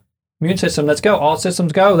 immune system, let's go, all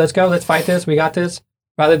systems go, let's fight this, we got this.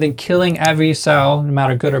 Rather than killing every cell, no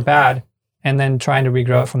matter good or bad, and then trying to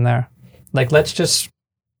regrow it from there. Like, let's just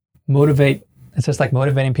motivate. It's just like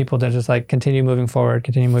motivating people to just like continue moving forward.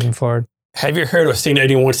 Have you heard or seen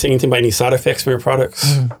anyone say anything about any side effects from your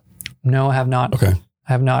products? No, I have not. Okay.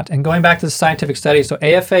 I have not. And going back to the scientific study, so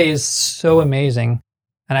AFA is so amazing.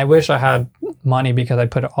 And I wish I had money because I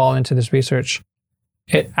put it all into this research.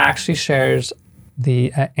 It actually shares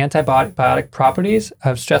the antibiotic properties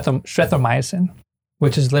of streptomycin,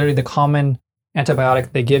 which is literally the common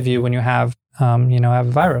antibiotic they give you when you have, have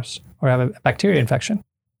a virus or have a bacteria infection.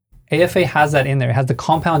 AFA has that in there. It has the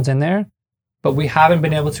compounds in there, but we haven't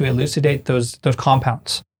been able to elucidate those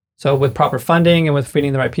compounds. So with proper funding and with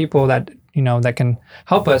feeding the right people that can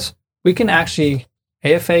help us, we can actually,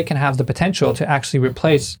 AFA can have the potential to actually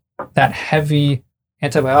replace that heavy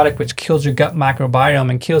antibiotic, which kills your gut microbiome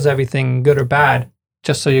and kills everything good or bad,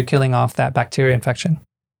 just so you're killing off that bacteria infection.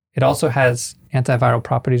 It also has antiviral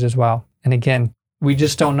properties as well. And again, we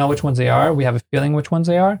just don't know which ones they are. We have a feeling which ones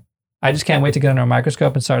they are. I just can't wait to get under a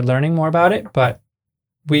microscope and start learning more about it. But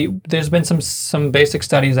there's been some basic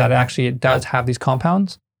studies that actually it does have these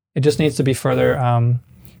compounds. It just needs to be further,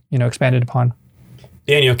 expanded upon.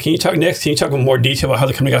 Daniel, can you talk in more detail about how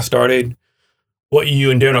the company got started, what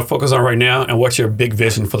you and Darren are focused on right now, and what's your big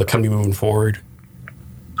vision for the company moving forward?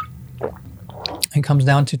 It comes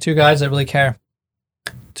down to two guys that really care.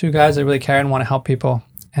 And want to help people.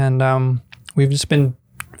 And we've just been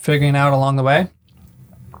figuring out along the way.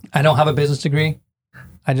 I don't have a business degree.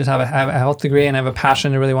 I just have a health degree, and I have a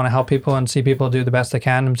passion to really want to help people and see people do the best they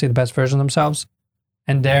can and see the best version of themselves.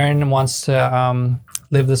 And Darren wants to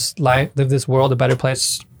live this world a better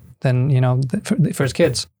place than, for his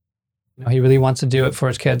kids. He really wants to do it for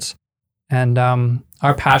his kids. And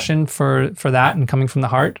our passion for that and coming from the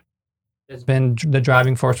heart has been the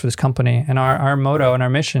driving force for this company. And our motto and our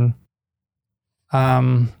mission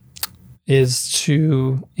is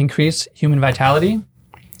to increase human vitality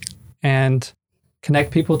and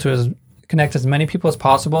connect as many people as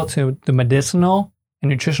possible to the medicinal and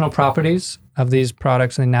nutritional properties of these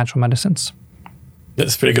products and natural medicines.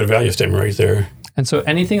 That's a pretty good value statement right there. And so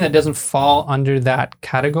anything that doesn't fall under that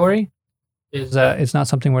category is it's not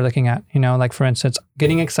something we're looking at. Like for instance,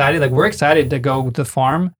 getting excited, like we're excited to go to the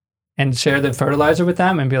farm and share the fertilizer with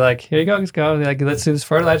them and be like, here you go, let's go. Like, let's do this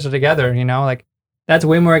fertilizer together, like that's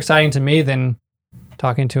way more exciting to me than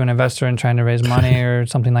talking to an investor and trying to raise money or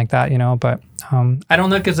something like that, but I don't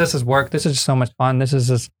look at this as work. This is just so much fun. This is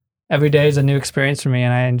just, every day is a new experience for me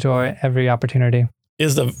and I enjoy every opportunity.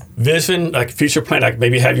 Is the vision, like future plan, like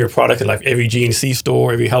maybe have your product at like every GNC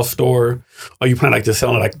store, every health store, or you plan like to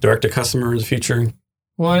sell it like direct to customer in the future?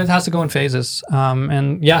 Well, it has to go in phases.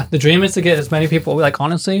 And yeah, the dream is to get as many people, like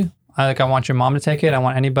honestly, I want your mom to take it. I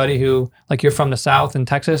want anybody who, like you're from the South in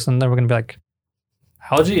Texas and then we're going to be like,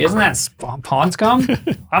 algae, isn't that pond scum?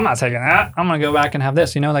 I'm not taking that. I'm going to go back and have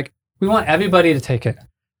this, like we want everybody to take it.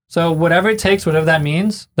 So whatever it takes, whatever that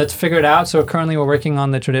means, let's figure it out. So currently we're working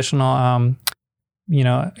on the traditional,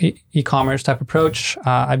 e-commerce type approach.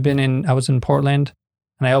 I was in Portland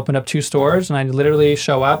and I opened up 2 stores and I literally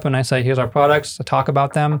show up and I say, here's our products. I talk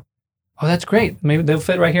about them. Oh, that's great. Maybe they'll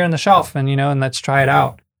fit right here on the shelf and, and let's try it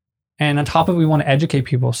out. And on top of it, we want to educate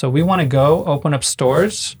people. So we want to go open up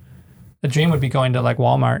stores. The dream would be going to like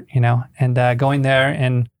Walmart, and going there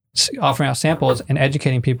and offering out samples and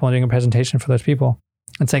educating people and doing a presentation for those people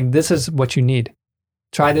and saying, this is what you need.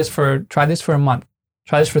 Try this for a month.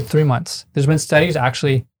 Try this for 3 months. There's been studies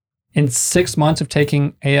actually in 6 months of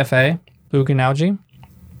taking AFA, blue green algae,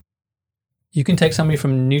 you can take somebody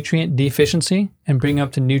from nutrient deficiency and bring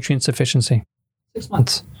up to nutrient sufficiency. 6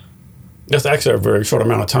 months. That's actually a very short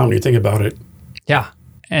amount of time when you think about it. Yeah.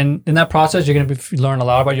 And in that process, you're going to learn a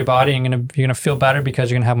lot about your body, and you're going to feel better because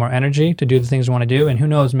you're going to have more energy to do the things you want to do. And who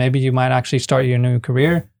knows, maybe you might actually start your new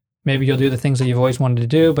career. Maybe you'll do the things that you've always wanted to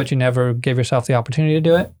do, but you never gave yourself the opportunity to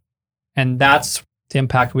do it. And that's the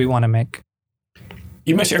impact we want to make.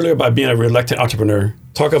 You mentioned earlier about being a reluctant entrepreneur.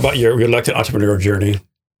 Talk about your reluctant entrepreneur journey.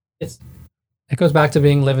 It goes back to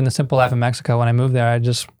living the simple life in Mexico. When I moved there,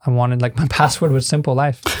 I wanted, like, my password was simple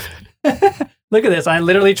life. Look at this. I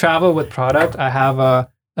literally travel with product. I have a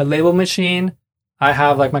label machine. I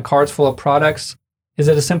have like my cards full of products. Is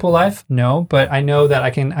it a simple life? No, but I know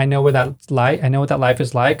that I know where that's like. I know what that life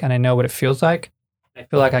is like, and I know what it feels like. I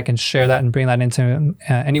feel like I can share that and bring that into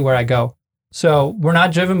anywhere I go. So we're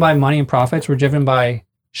not driven by money and profits. We're driven by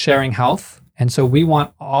sharing health. And so we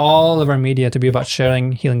want all of our media to be about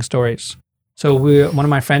sharing healing stories. So one of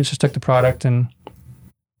my friends just took the product, and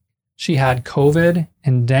she had COVID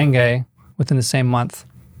and dengue within the same month.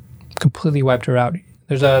 Completely wiped her out.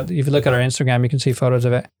 If you look at our Instagram, you can see photos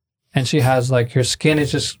of it. And she has, like, her skin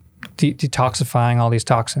is just detoxifying all these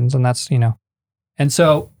toxins. And that's, And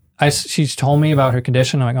so she's told me about her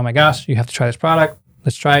condition. I'm like, oh my gosh, you have to try this product.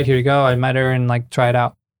 Let's try it. Here you go. I met her and try it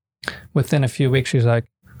out. Within a few weeks, she's like,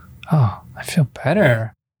 oh, I feel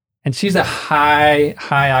better. And she's a high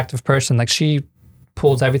active person. Like, she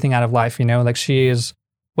pulls everything out of life, Like, she is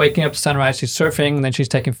waking up to sunrise, she's surfing, and then she's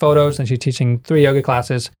taking photos, and she's teaching 3 yoga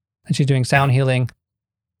classes, and she's doing sound healing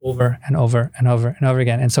over and over and over and over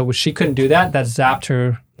again. And so she couldn't do that. That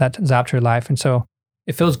zapped her life. And so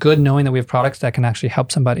it feels good knowing that we have products that can actually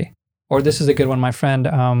help somebody. Or this is a good one. My friend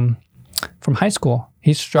from high school,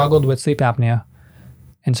 he struggled with sleep apnea.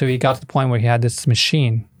 And so he got to the point where he had this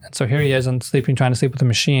machine. And so here he is trying to sleep with a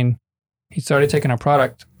machine. He started taking our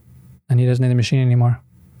product, and he doesn't need the machine anymore.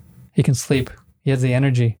 He can sleep. He has the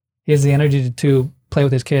energy. He has the energy to play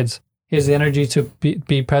with his kids. He has the energy to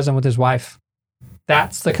be present with his wife.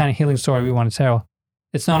 That's the kind of healing story we want to tell.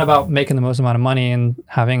 It's not about making the most amount of money and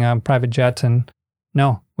having a private jet. And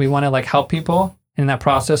no, we want to help people. In that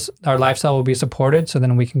process, our lifestyle will be supported. So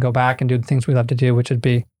then we can go back and do the things we love to do, which would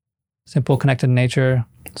be simple, connected to nature,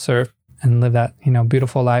 surf, and live that,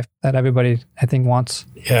 beautiful life that everybody, I think, wants.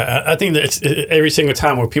 Yeah, I think that it's every single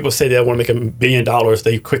time where people say they want to make $1 billion,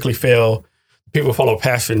 they quickly fail. People follow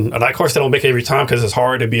passion. And of course, they don't make it every time because it's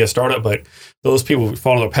hard to be a startup, but those people who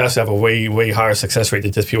follow their passion have a way, way higher success rate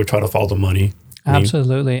than just people trying to follow the money.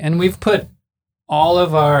 Absolutely. And we've put all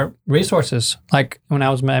of our resources, like when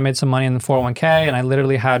I made some money in the 401k, and I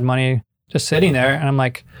literally had money just sitting there, and I'm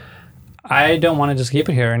like, I don't want to just keep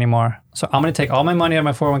it here anymore. So I'm going to take all my money out of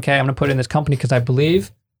my 401k. I'm going to put it in this company because I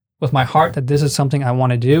believe with my heart that this is something I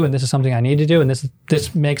want to do, and this is something I need to do, and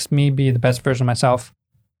this makes me be the best version of myself.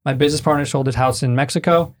 My business partner sold his house in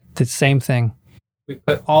Mexico. Did the same thing. We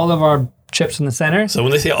put all of our chips in the center. So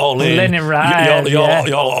when they say all in, letting it ride,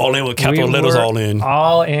 y'all all in with capital letters, all in.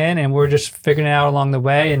 All in, and we're just figuring it out along the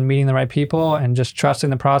way and meeting the right people and just trusting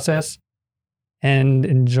the process and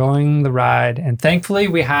enjoying the ride. And thankfully,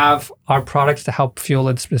 we have our products to help fuel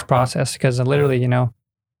this process, because literally,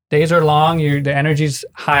 days are long. The energy's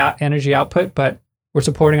high energy output, but we're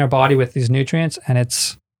supporting our body with these nutrients, and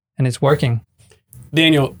it's working.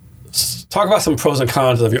 Daniel, talk about some pros and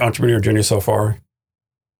cons of your entrepreneur journey so far.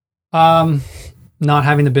 Not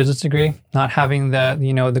having the business degree, not having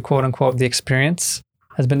the quote unquote, the experience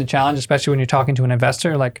has been the challenge, especially when you're talking to an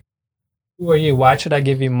investor. Like, who are you? Why should I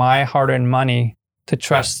give you my hard-earned money to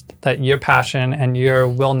trust that your passion and your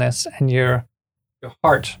willness and your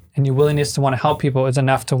heart and your willingness to want to help people is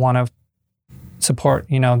enough to want to support,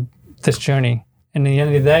 this journey? And at the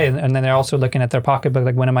end of the day, and then they're also looking at their pocketbook,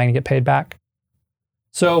 like, when am I going to get paid back?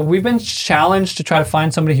 So we've been challenged to try to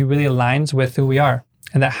find somebody who really aligns with who we are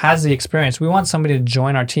and that has the experience. We want somebody to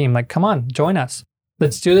join our team. Like, come on, join us.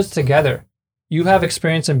 Let's do this together. You have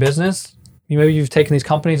experience in business. Maybe you've taken these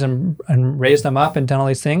companies and raised them up and done all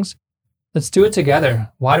these things. Let's do it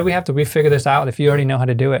together. Why do we have to refigure this out if you already know how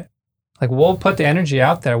to do it? Like, we'll put the energy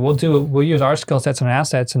out there. We'll use our skill sets and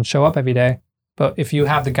assets and show up every day. But if you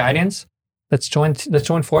have the guidance, let's join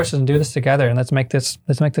forces and do this together. And let's make this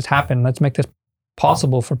happen. Let's make this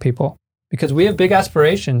possible for people, because we have big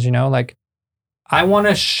aspirations. Like, I want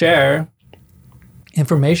to share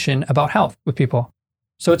information about health with people.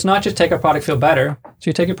 So it's not just take our product, feel better. So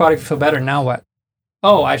you take your product, feel better. Now what?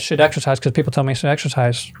 Oh, I should exercise because people tell me I should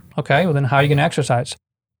exercise. Okay, well then how are you going to exercise?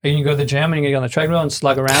 Are you going to go to the gym and you're going to get on the treadmill and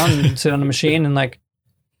slug around and sit on the machine and like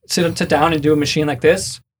sit down and do a machine like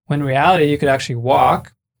this? When in reality, you could actually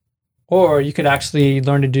walk, or you could actually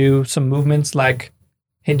learn to do some movements like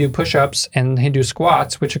Hindu push-ups and Hindu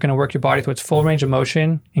squats, which are going to work your body through its full range of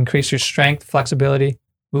motion, increase your strength, flexibility,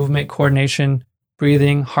 movement, coordination,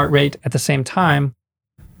 breathing, heart rate at the same time.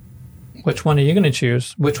 Which one are you going to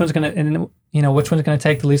choose? Which one's going to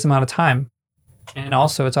take the least amount of time? And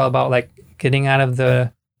also, it's all about like getting out of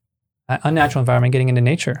the unnatural environment, getting into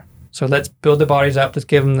nature. So let's build the bodies up. Let's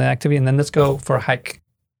give them the activity, and then let's go for a hike.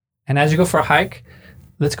 And as you go for a hike,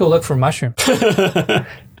 let's go look for mushrooms. It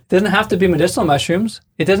doesn't have to be medicinal mushrooms.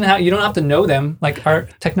 You don't have to know them. Like our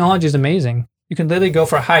technology is amazing. You can literally go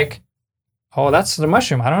for a hike. Oh, that's the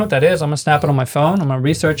mushroom. I don't know what that is. I'm going to snap it on my phone. I'm going to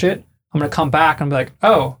research it. I'm going to come back and be like,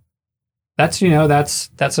 oh, that's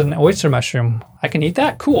an oyster mushroom. I can eat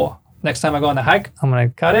that? Cool. Next time I go on the hike, I'm going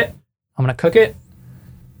to cut it. I'm going to cook it.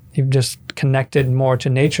 You've just connected more to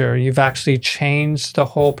nature. You've actually changed the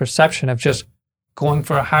whole perception of just going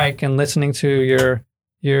for a hike and listening to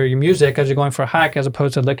your music as you're going for a hike, as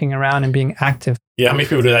opposed to looking around and being active. Yeah, how many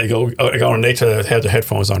people do that? You go in nature, they have their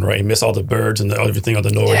headphones on, right? You miss all the birds and everything, all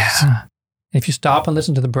the noise. Yeah. If you stop and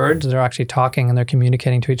listen to the birds, they're actually talking and they're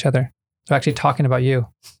communicating to each other. They're actually talking about you.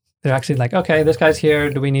 They're actually like, okay, this guy's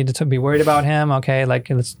here. Do we need to be worried about him? Okay, like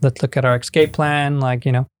let's look at our escape plan. Like,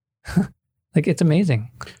 like it's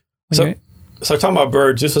amazing. So talking about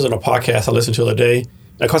birds, this was in a podcast I listened to the other day.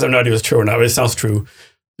 Of course, I have no idea if it's true or not, but it sounds true.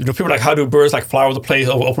 People are like, how do birds like fly over the place,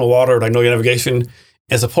 over open water, like know your navigation?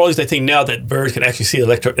 And supposedly they think now that birds can actually see the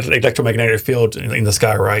electromagnetic field in the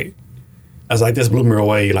sky, right? I was like, this blew me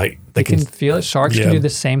away. Like they can feel it. Sharks can do the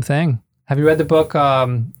same thing. Have you read the book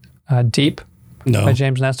Deep by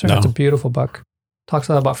James Nestor? No. It's a beautiful book. Talks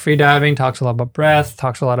a lot about free diving, talks a lot about breath,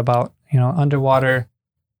 talks a lot about underwater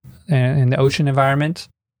and in the ocean environment.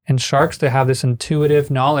 And sharks, they have this intuitive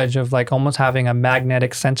knowledge of like almost having a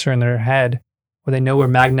magnetic sensor in their head where they know where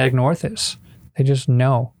magnetic north is. They just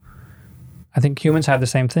know. I think humans have the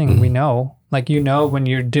same thing. Mm-hmm. We know. Like, when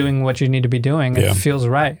you're doing what you need to be doing, it feels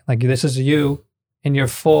right. Like, this is you in your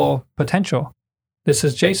full potential. This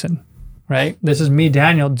is Jason, right? This is me,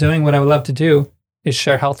 Daniel, doing what I would love to do is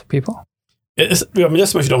share health with people. That's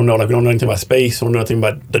what you don't know. Like, we don't know anything about space. We don't know anything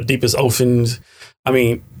about the deepest oceans. I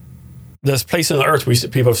mean, there's places on the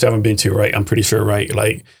earth people still haven't been to, right? I'm pretty sure, right?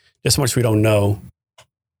 Like, there's so much we don't know.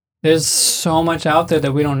 There's so much out there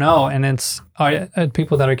that we don't know, and it's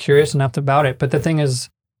people that are curious enough about it. But the thing is,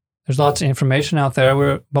 there's lots of information out there.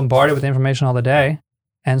 We're bombarded with information all the day.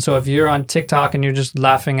 And so if you're on TikTok and you're just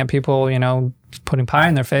laughing at people, putting pie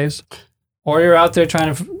in their face, or you're out there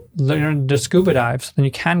trying to learn to scuba dives, then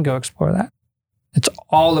you can go explore that. It's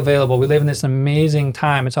all available. We live in this amazing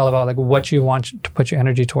time. It's all about like what you want to put your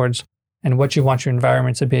energy towards and what you want your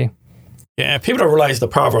environment to be. Yeah, people don't realize the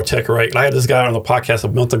power of our tech, right? I had this guy on the podcast a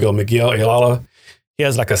month ago, Miguel Ayala. He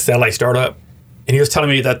has like a satellite startup, and he was telling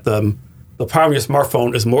me that the power of your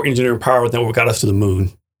smartphone is more engineering power than what got us to the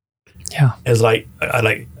moon. Yeah, it's like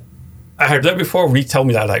I heard that before. When he told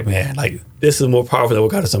me that, like, man, like this is more powerful than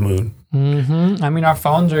what got us to the moon. Mm-hmm. I mean, our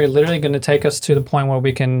phones are literally going to take us to the point where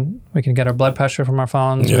we can get our blood pressure from our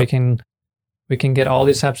phones. Yep. We can get all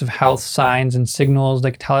these types of health signs and signals.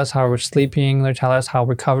 They tell us how we're sleeping. They tell us how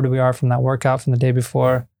recovered we are from that workout from the day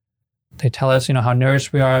before. They tell us, how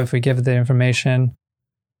nourished we are if we give the information.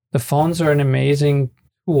 The phones are an amazing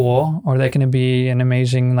tool, or they can be an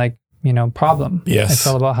amazing, problem. Yes. It's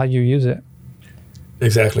all about how you use it.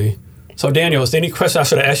 Exactly. So, Daniel, is there any question I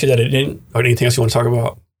should have asked you that it didn't, or anything else you want to talk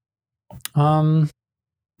about?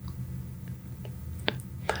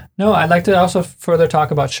 No, I'd like to also further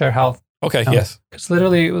talk about Share Health. Okay. Yes. Because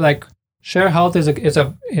literally, Share Health is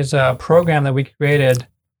a program that we created.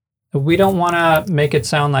 We don't want to make it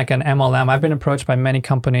sound like an MLM. I've been approached by many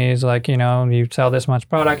companies, you sell this much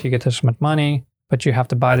product, you get this much money, but you have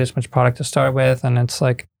to buy this much product to start with, and it's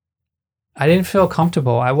like, I didn't feel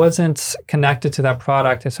comfortable. I wasn't connected to that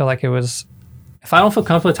product. I felt like it was. If I don't feel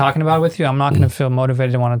comfortable talking about it with you, I'm not going to feel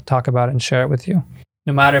motivated to want to talk about it and share it with you,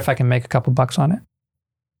 no matter if I can make a couple bucks on it.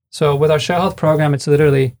 So with our Share Health program, it's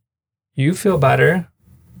literally, you feel better.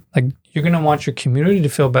 Like, you're going to want your community to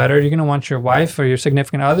feel better. You're going to want your wife or your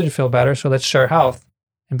significant other to feel better. So let's share health.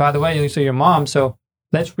 And by the way, you say your mom. So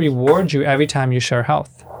let's reward you every time you share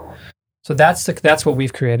health. So that's what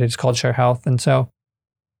we've created. It's called Share Health. And so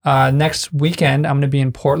next weekend, I'm going to be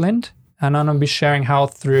in Portland, and I'm going to be sharing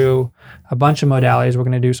health through a bunch of modalities. We're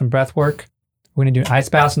going to do some breath work. We're going to do ice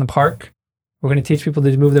baths in the park. We're going to teach people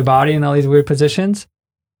to move their body in all these weird positions.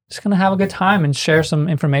 Just going to have a good time and share some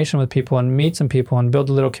information with people and meet some people and build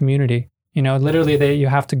a little community. You know, literally you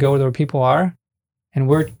have to go where people are, and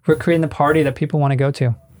we're creating the party that people want to go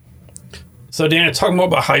to. So Daniel, talk more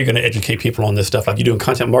about how you're going to educate people on this stuff. Like, you doing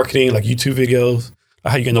content marketing, like YouTube videos,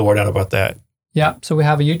 how you getting the word out about that? Yeah. So we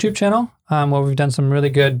have a YouTube channel where we've done some really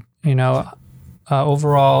good,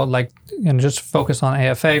 overall, like, just focus on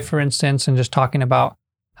AFA, for instance, and just talking about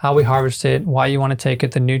how we harvest it, why you want to take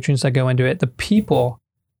it, the nutrients that go into it, the people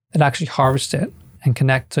that actually harvest it and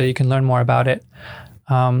connect so you can learn more about it.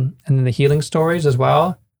 And then the healing stories as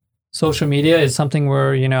well. Social media is something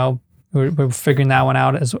we're figuring that one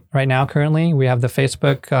out as right now. Currently, we have the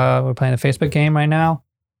Facebook. We're playing the Facebook game right now,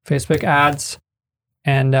 Facebook ads,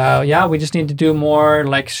 and we just need to do more,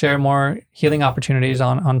 like share more healing opportunities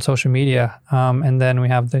on social media. And then we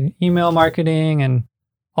have the email marketing and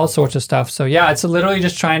all sorts of stuff. So yeah, it's literally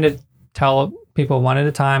just trying to tell people one at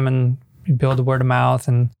a time and build the word of mouth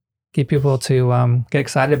and get people to get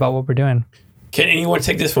excited about what we're doing. Can anyone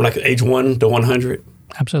take this from like age 1 to 100?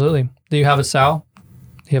 Absolutely. Do you have a cell? Do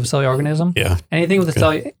you have a cellular organism? Yeah. Anything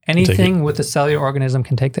with a cellular organism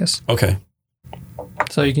can take this. Okay.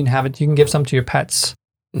 So you can have it. You can give some to your pets.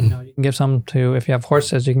 Mm. You can give some to, if you have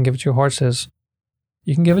horses, you can give it to your horses.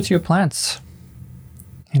 You can give it to your plants.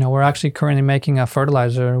 We're actually currently making a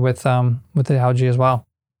fertilizer with the algae as well.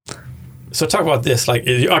 So talk about this. Like,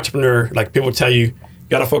 as an entrepreneur, like people tell you, you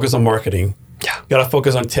got to focus on marketing. Yeah. You got to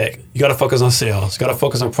focus on tech. You got to focus on sales. You got to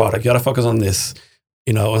focus on product. You got to focus on this.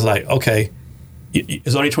 It's like, okay,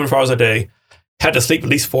 it's only 24 hours a day. Had to sleep at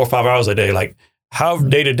least 4 or 5 hours a day. Like, how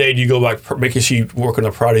day to day do you go about making sure you work on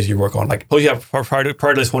the priorities you work on? Like, suppose you have priority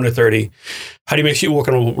list 1 to 30. How do you make sure you work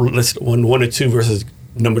on list 1 to 2 versus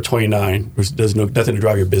number 29, which does nothing to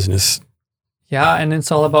drive your business? Yeah, and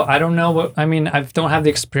it's all about, I don't have the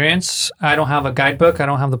experience. I don't have a guidebook. I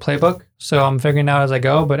don't have the playbook. So I'm figuring out as I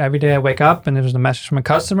go. But every day I wake up and there's a message from a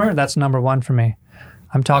customer, that's number one for me.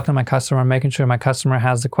 I'm talking to my customer, making sure my customer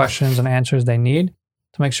has the questions and answers they need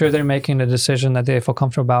to make sure they're making a decision that they feel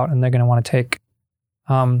comfortable about and they're going to want to take.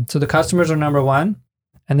 So the customers are number one.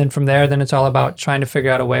 And then from there, then it's all about trying to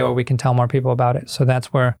figure out a way where we can tell more people about it. So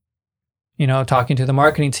that's where, talking to the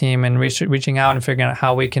marketing team and reaching out and figuring out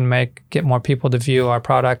how we can get more people to view our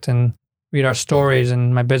product and read our stories.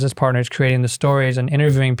 And my business partner is creating the stories and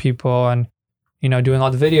interviewing people and, doing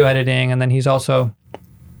all the video editing. And then he's also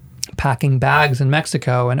packing bags in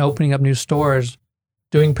Mexico and opening up new stores,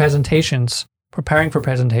 doing presentations, preparing for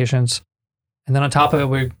presentations. And then on top of it,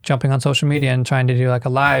 we're jumping on social media and trying to do like a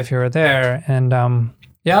live here or there. And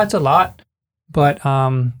it's a lot. But,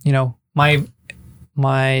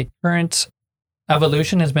 my current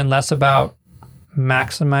evolution has been less about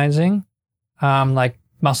maximizing like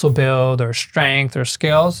muscle build or strength or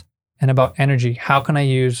skills and about energy. How can I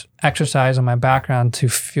use exercise in my background to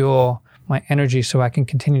fuel my energy so I can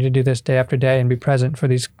continue to do this day after day and be present for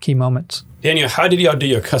these key moments? Daniel, how did y'all do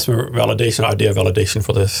your customer validation, idea validation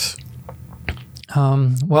for this?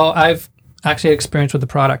 Well, I've actually had experience with the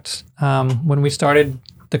product. When we started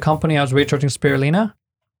the company, I was researching spirulina.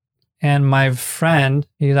 And my friend,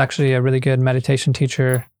 he's actually a really good meditation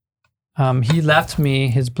teacher. He left me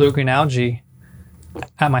his blue-green algae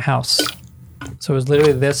at my house. So it was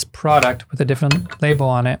literally this product with a different label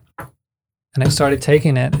on it. And I started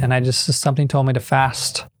taking it, and something told me to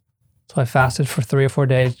fast. So I fasted for 3 or 4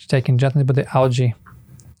 days, taking nothing but the algae.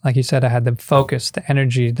 Like you said, I had the focus, the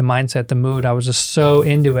energy, the mindset, the mood. I was just so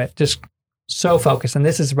into it, just so focused. And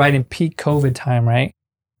this is right in peak COVID time, right?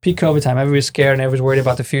 Peak COVID time, everybody's scared and everybody's worried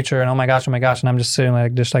about the future and oh my gosh. And I'm just sitting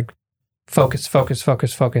like focus.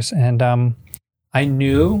 And I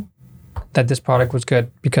knew that this product was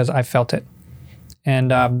good because I felt it.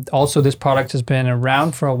 And also this product has been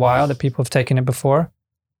around for a while, that people have taken it before.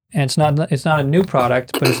 And it's not a new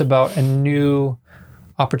product, but it's about a new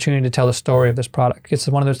opportunity to tell the story of this product. It's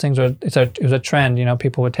one of those things where it was a trend,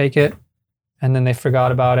 people would take it and then they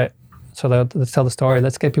forgot about it. So let's tell the story.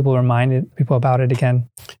 Let's get people about it again.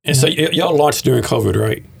 And so y'all launched during COVID,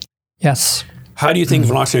 right? Yes. How do you think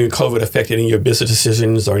launching during COVID affected any of your business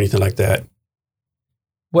decisions or anything like that?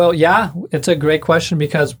 Well, yeah, it's a great question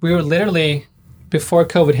because we were literally, before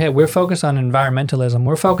COVID hit, we're focused on environmentalism.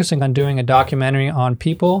 We're focusing on doing a documentary on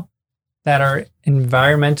people that are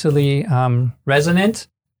environmentally resonant,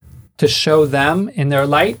 to show them in their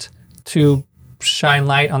light, to shine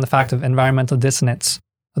light on the fact of environmental dissonance.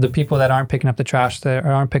 The people that aren't picking up the trash, that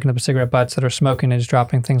aren't picking up the cigarette butts, that are smoking and just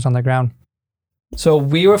dropping things on the ground. So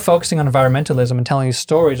we were focusing on environmentalism and telling these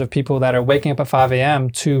stories of people that are waking up at 5 a.m.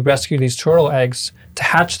 to rescue these turtle eggs, to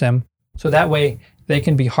hatch them, so that way they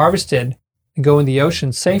can be harvested and go in the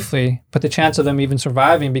ocean safely, but the chance of them even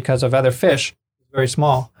surviving because of other fish is very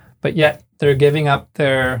small. But yet they're giving up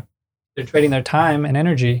they're trading their time and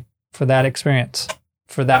energy for that experience,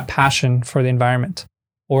 for that passion for the environment.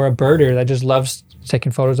 Or a birder that just loves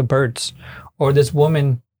taking photos of birds. Or this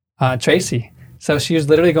woman, Tracy. So she was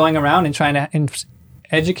literally going around and trying to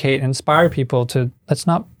educate and inspire people to, let's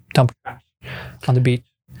not dump trash on the beach.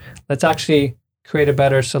 Let's actually create a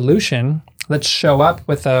better solution. Let's show up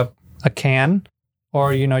with a can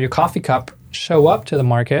or, your coffee cup, show up to the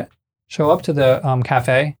market, show up to the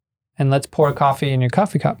cafe, and let's pour coffee in your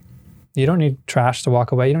coffee cup. You don't need trash to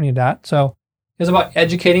walk away. You don't need that. So it's about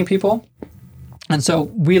educating people. And so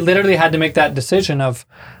we literally had to make that decision of,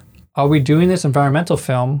 are we doing this environmental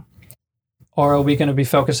film or are we going to be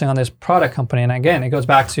focusing on this product company? And again, it goes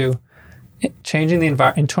back to changing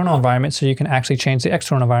the internal environment so you can actually change the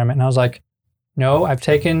external environment. And I was like, no, I've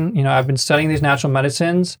been studying these natural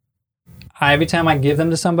medicines. Every time I give them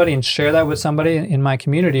to somebody and share that with somebody in my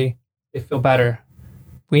community, they feel better.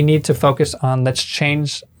 We need to focus on, let's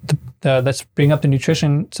change let's bring up the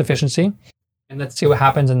nutrition sufficiency and let's see what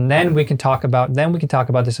happens. And then we can talk about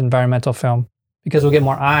this environmental film, because we'll get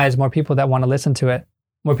more eyes, more people that want to listen to it,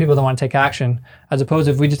 more people that want to take action. As opposed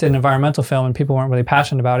to if we just did an environmental film and people weren't really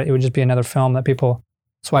passionate about it, it would just be another film that people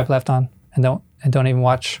swipe left on and don't even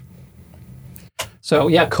watch. So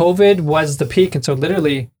yeah, COVID was the peak. And so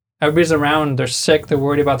literally everybody's around, they're sick, they're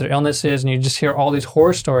worried about their illnesses, and you just hear all these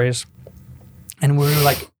horror stories. And we're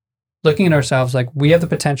like looking at ourselves like we have the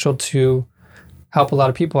potential to help a lot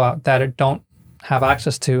of people out that don't have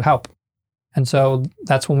access to help. And so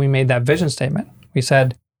that's when we made that vision statement. We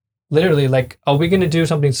said, literally, like, are we going to do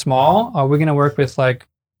something small? Are we going to work with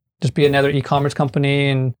just be another e-commerce company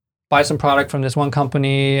and buy some product from this one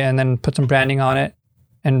company and then put some branding on it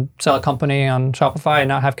and sell a company on Shopify and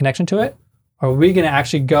not have connection to it? Or are we going to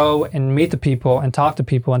actually go and meet the people and talk to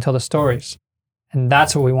people and tell the stories? And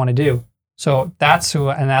that's what we want to do. So that's who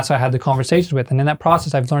I had the conversations with. And in that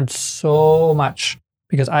process, I've learned so much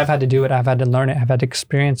because I've had to do it. I've had to learn it. I've had to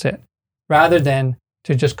experience it, rather than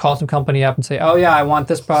to just call some company up and say, oh yeah, I want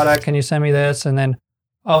this product. Can you send me this? And then,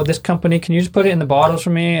 oh, this company, can you just put it in the bottles for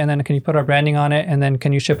me? And then can you put our branding on it? And then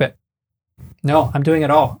can you ship it? No, I'm doing it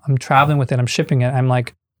all. I'm traveling with it. I'm shipping it. I'm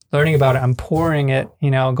learning about it. I'm pouring it,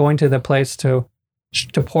 going to the place to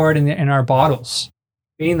pour it in our bottles,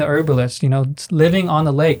 being the herbalist, living on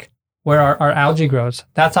the lake where our algae grows.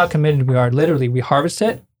 That's how committed we are. Literally, we harvest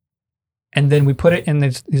it and then we put it in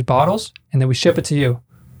these bottles and then we ship it to you.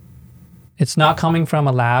 It's not coming from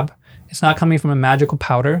a lab. It's not coming from a magical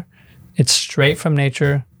powder. It's straight from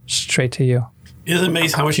nature, straight to you. Isn't it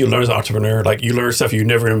amazing how much you learn as an entrepreneur? Like, you learn stuff you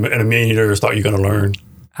never in a million years thought you were going to learn.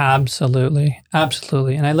 Absolutely.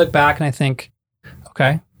 Absolutely. And I look back and I think,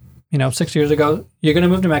 okay, 6 years ago, you're going to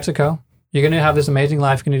move to Mexico. You're going to have this amazing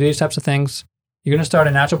life. You're going to do these types of things. You're going to start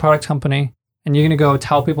a natural products company and you're going to go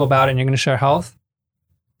tell people about it and you're going to share health.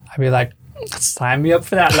 I'd be like, sign me up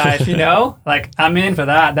for that life, Like, I'm in for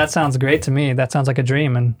that. That sounds great to me. That sounds like a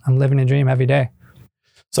dream, and I'm living a dream every day.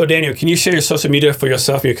 So, Daniel, can you share your social media for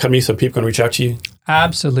yourself and your company so people can reach out to you?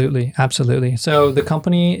 Absolutely. Absolutely. So the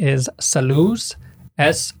company is Saluz,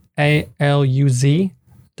 SALUZ.io.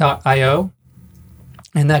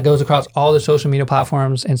 And that goes across all the social media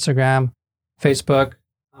platforms, Instagram, Facebook.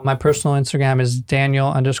 My personal Instagram is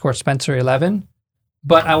Daniel_Spencer11.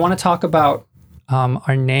 But I want to talk about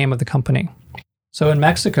our name of the company. So in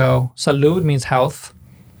Mexico, salud means health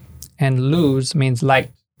and luz means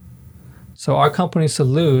light. So our company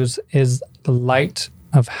Saluz is the light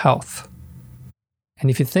of health. And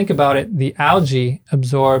if you think about it, the algae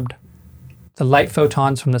absorbed the light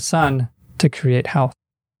photons from the sun to create health.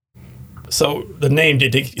 So the name,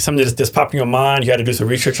 did something just pop in your mind? You had to do some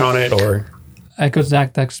research on it, or? It goes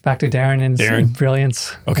back to Darren and his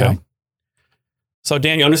brilliance. Okay. So,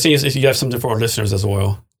 Daniel, I understand you have something for our listeners as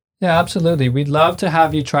well. Yeah, absolutely. We'd love to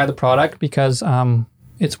have you try the product because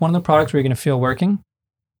it's one of the products where you're going to feel working.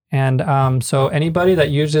 And so anybody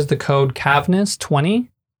that uses the code CAVNES20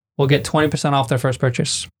 will get 20% off their first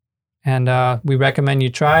purchase. And we recommend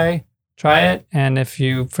you try it. And if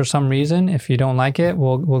you, for some reason, if you don't like it,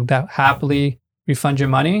 we'll happily refund your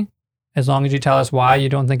money as long as you tell us why you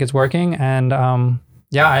don't think it's working. And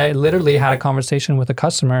I literally had a conversation with a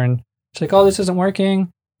customer and she's like, oh, this isn't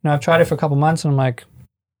working. I've tried it for a couple months. And I'm like,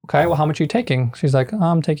 okay, well, how much are you taking? She's like, oh,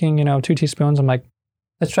 I'm taking, 2 teaspoons. I'm like,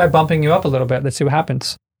 let's try bumping you up a little bit. Let's see what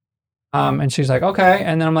happens. And she's like, okay.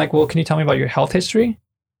 And then I'm like, well, can you tell me about your health history?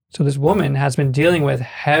 So this woman has been dealing with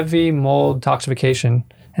heavy mold toxification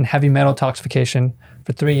and heavy metal toxification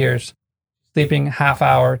for 3 years, sleeping half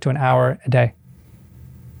hour to an hour a day.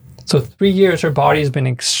 So 3 years, her body has been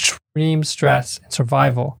extreme stress and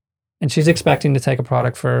survival. And she's expecting to take a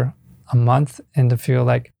product for a month and to feel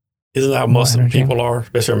like... Isn't that how most people are,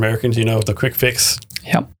 especially Americans, the quick fix?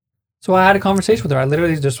 Yep. So I had a conversation with her. I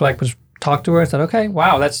literally just was talked to her. I said, okay,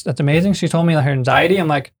 wow, that's amazing. She told me her anxiety. I'm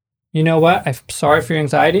like, you know what? I'm sorry for your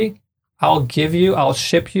anxiety. I'll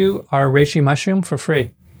ship you our reishi mushroom for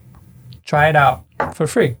free. Try it out for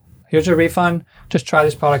free. Here's your refund. Just try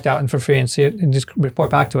this product out and for free and see it and just report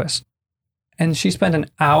back to us. And she spent an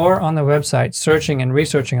hour on the website searching and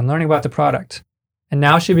researching and learning about the product. And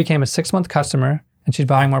now she became a 6-month customer and she's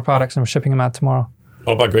buying more products and we're shipping them out tomorrow.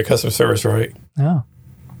 All about great customer service, right? Yeah,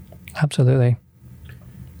 absolutely.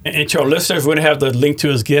 And to our listeners, we're going to have the link to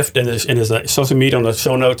his gift and his social media on the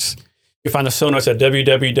show notes. You can find the show notes at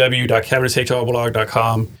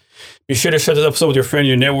www.cabinetshrblog.com. Be sure to share this episode with your friend,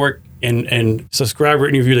 your network, and subscribe or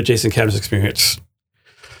review the Jason Cabinets Experience.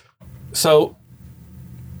 So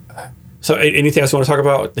anything else you want to talk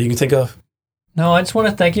about that you can think of? No, I just want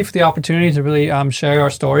to thank you for the opportunity to really share our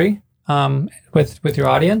story with your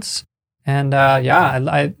audience. And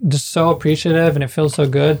I'm just so appreciative, and it feels so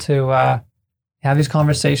good to have these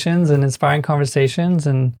conversations and inspiring conversations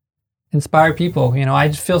and inspire people. I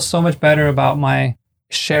just feel so much better about my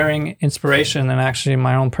sharing inspiration than actually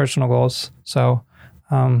my own personal goals. So,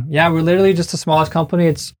 we're literally just the smallest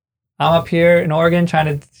company. I'm up here in Oregon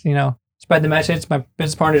trying to, spread the message. My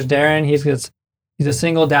business partner is Darren. He's a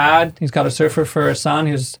single dad. He's got a surfer for a son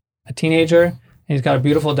who's a teenager. And he's got a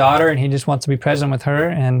beautiful daughter, and he just wants to be present with her.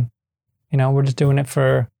 And, we're just doing it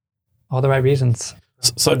for all the right reasons.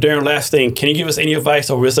 So, Darren, last thing, can you give us any advice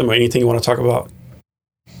or wisdom or anything you want to talk about?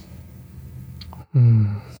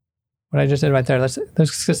 What I just did right there.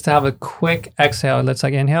 Let's just have a quick exhale. Let's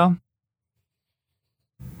inhale.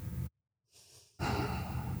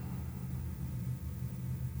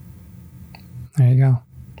 There you go.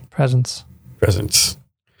 Presence.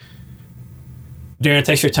 Darren,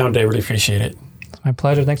 thanks for your time today. I really appreciate it. It's my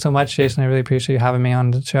pleasure. Thanks so much, Jason. I really appreciate you having me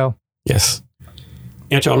on the show. Yes.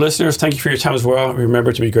 And to our listeners, thank you for your time as well.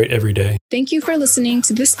 Remember to be great every day. Thank you for listening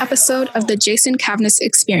to this episode of the Jason Cabinets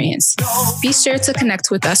Experience. Be sure to connect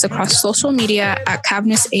with us across social media at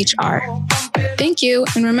Cabinets HR. Thank you,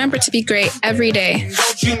 and remember to be great every day.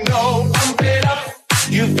 Don't you know, pump it up.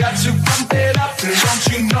 You've got to pump it up.